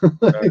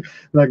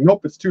 Like,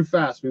 nope, it's too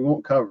fast. We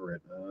won't cover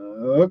it.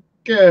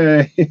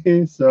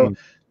 Okay, so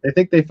they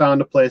think they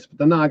found a place, but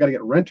then now I got to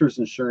get renter's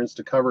insurance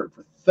to cover it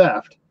for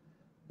theft.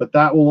 But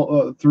that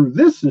will, through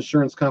this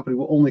insurance company,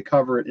 will only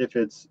cover it if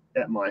it's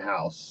at my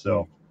house.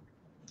 So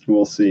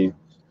we'll see.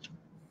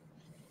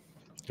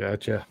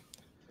 Gotcha.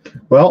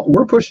 Well,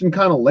 we're pushing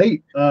kind of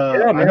late.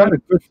 Yeah, I had a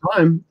good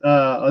time.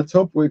 Let's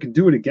hope we can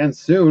do it again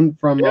soon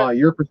from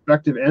your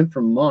perspective and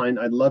from mine.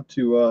 I'd love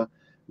to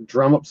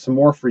drum up some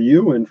more for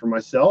you and for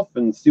myself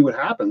and see what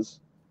happens.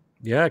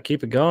 Yeah,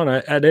 keep it going.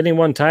 At any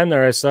one time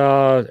there, I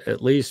saw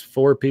at least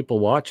 4 people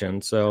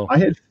watching. So I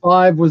hit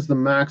 5 was the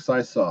max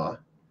I saw.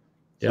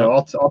 So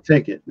I'll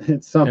take it.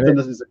 It's something.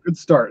 This is a good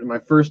start.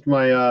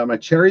 My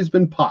cherry's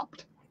been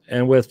popped.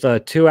 And with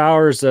 2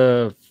 hours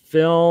of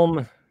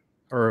film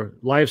or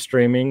live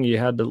streaming, you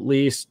had at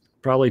least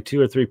probably 2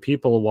 or 3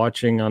 people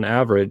watching on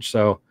average.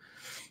 So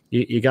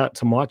you got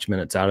some watch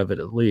minutes out of it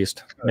at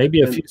least.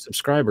 Maybe a few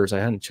subscribers. I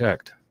hadn't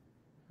checked.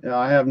 Yeah,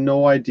 I have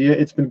no idea.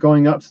 It's been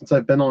going up since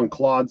I've been on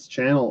Claude's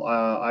channel.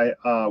 I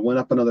went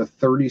up another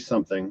 30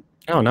 something.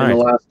 Oh, nice. In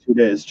the last 2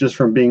 days, just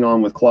from being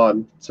on with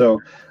Claude.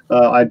 So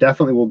I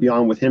definitely will be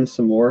on with him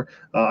some more.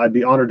 I'd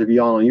be honored to be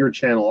on your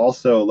channel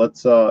also.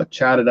 Let's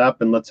chat it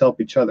up and let's help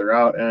each other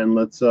out. And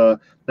let's,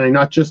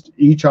 not just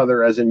each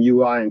other as in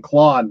UI and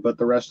Claude, but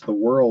the rest of the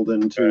world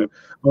into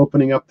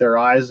opening up their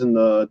eyes and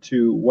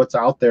to what's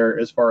out there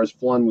as far as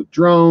fun with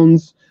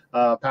drones,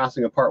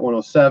 passing a Part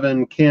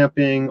 107,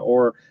 camping,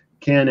 or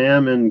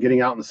Can-Am and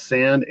getting out in the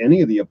sand,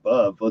 any of the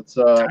above.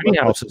 Tiny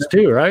houses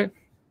too, right?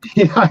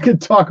 Yeah, I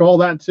could talk all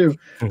that too.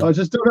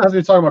 Just don't have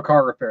to talk about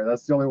car repair.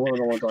 That's the only one I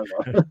don't want to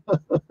talk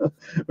about.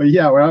 But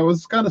yeah, well, it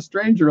was kind of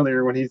strange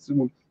earlier when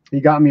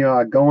he got me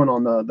going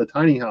on the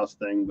tiny house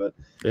thing. But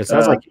it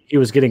sounds like he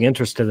was getting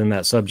interested in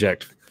that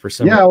subject for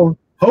some. Yeah, well,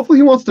 hopefully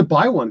he wants to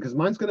buy one because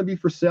mine's going to be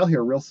for sale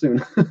here real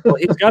soon. Well,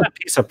 he's got a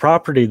piece of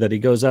property that he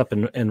goes up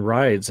and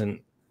rides, and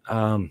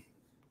I'm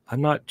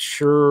not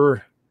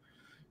sure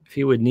if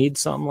he would need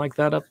something like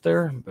that up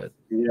there, but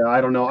yeah, I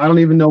don't know. I don't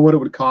even know what it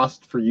would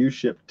cost for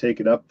U-Ship to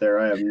take it up there.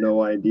 I have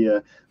no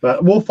idea,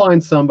 but we'll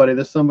find somebody.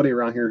 There's somebody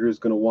around here who's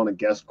going to want a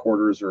guest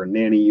quarters or a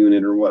nanny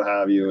unit or what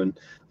have you, and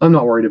I'm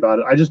not worried about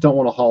it. I just don't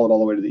want to haul it all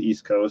the way to the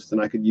East Coast,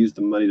 and I could use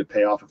the money to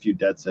pay off a few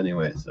debts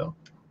anyway. So,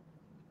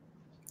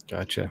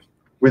 gotcha.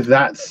 With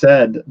that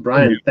said,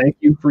 Brian, thank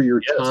you for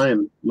your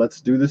time. Let's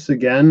do this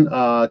again.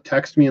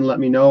 Text me and let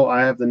me know.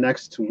 I have the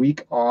next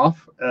week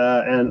off,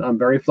 and I'm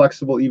very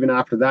flexible even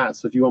after that.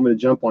 So if you want me to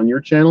jump on your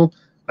channel,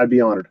 I'd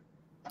be honored.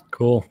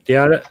 Cool.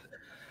 Yeah,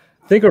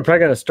 I think we're probably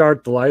going to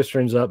start the live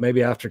streams up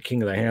maybe after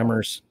King of the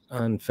Hammers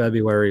in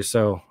February.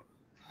 So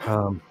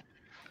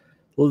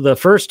the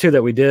first 2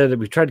 that we did,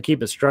 we tried to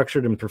keep it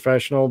structured and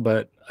professional,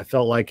 but I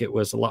felt like it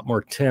was a lot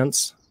more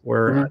tense,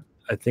 where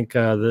I think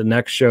the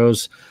next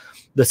shows,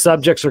 the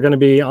subjects are going to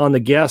be on the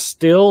guest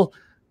still,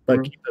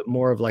 but keep it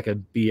more of like a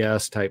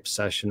BS type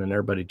session and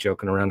everybody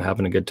joking around,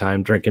 having a good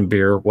time, drinking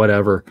beer,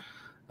 whatever.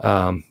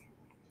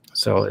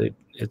 So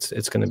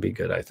it's going to be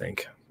good, I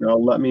think.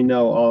 Let me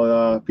know.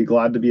 I'll be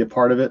glad to be a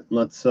part of it.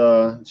 Let's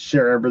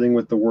share everything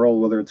with the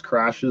world, whether it's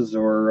crashes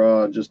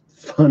or just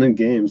fun and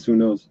games. Who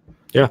knows?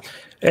 Yeah.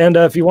 And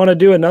if you want to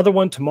do another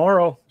one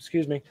tomorrow,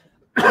 excuse me,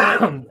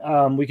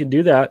 we can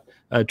do that.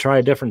 Try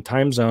a different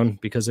time zone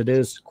because it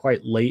is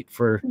quite late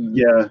for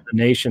the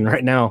nation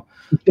right now.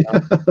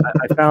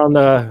 I found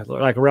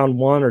like around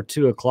 1 or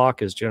 2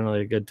 o'clock is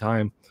generally a good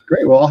time.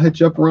 Great. Well, I'll hit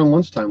you up around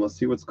lunchtime. Let's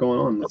see what's going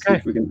on. Let's see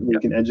if we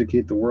can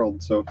educate the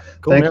world. So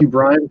thank you,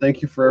 Brian.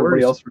 Thank you for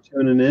everybody else for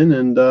tuning in,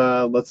 and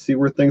let's see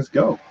where things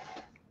go.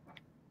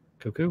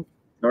 Cuckoo.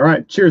 All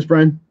right. Cheers,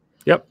 Brian.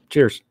 Yep.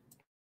 Cheers.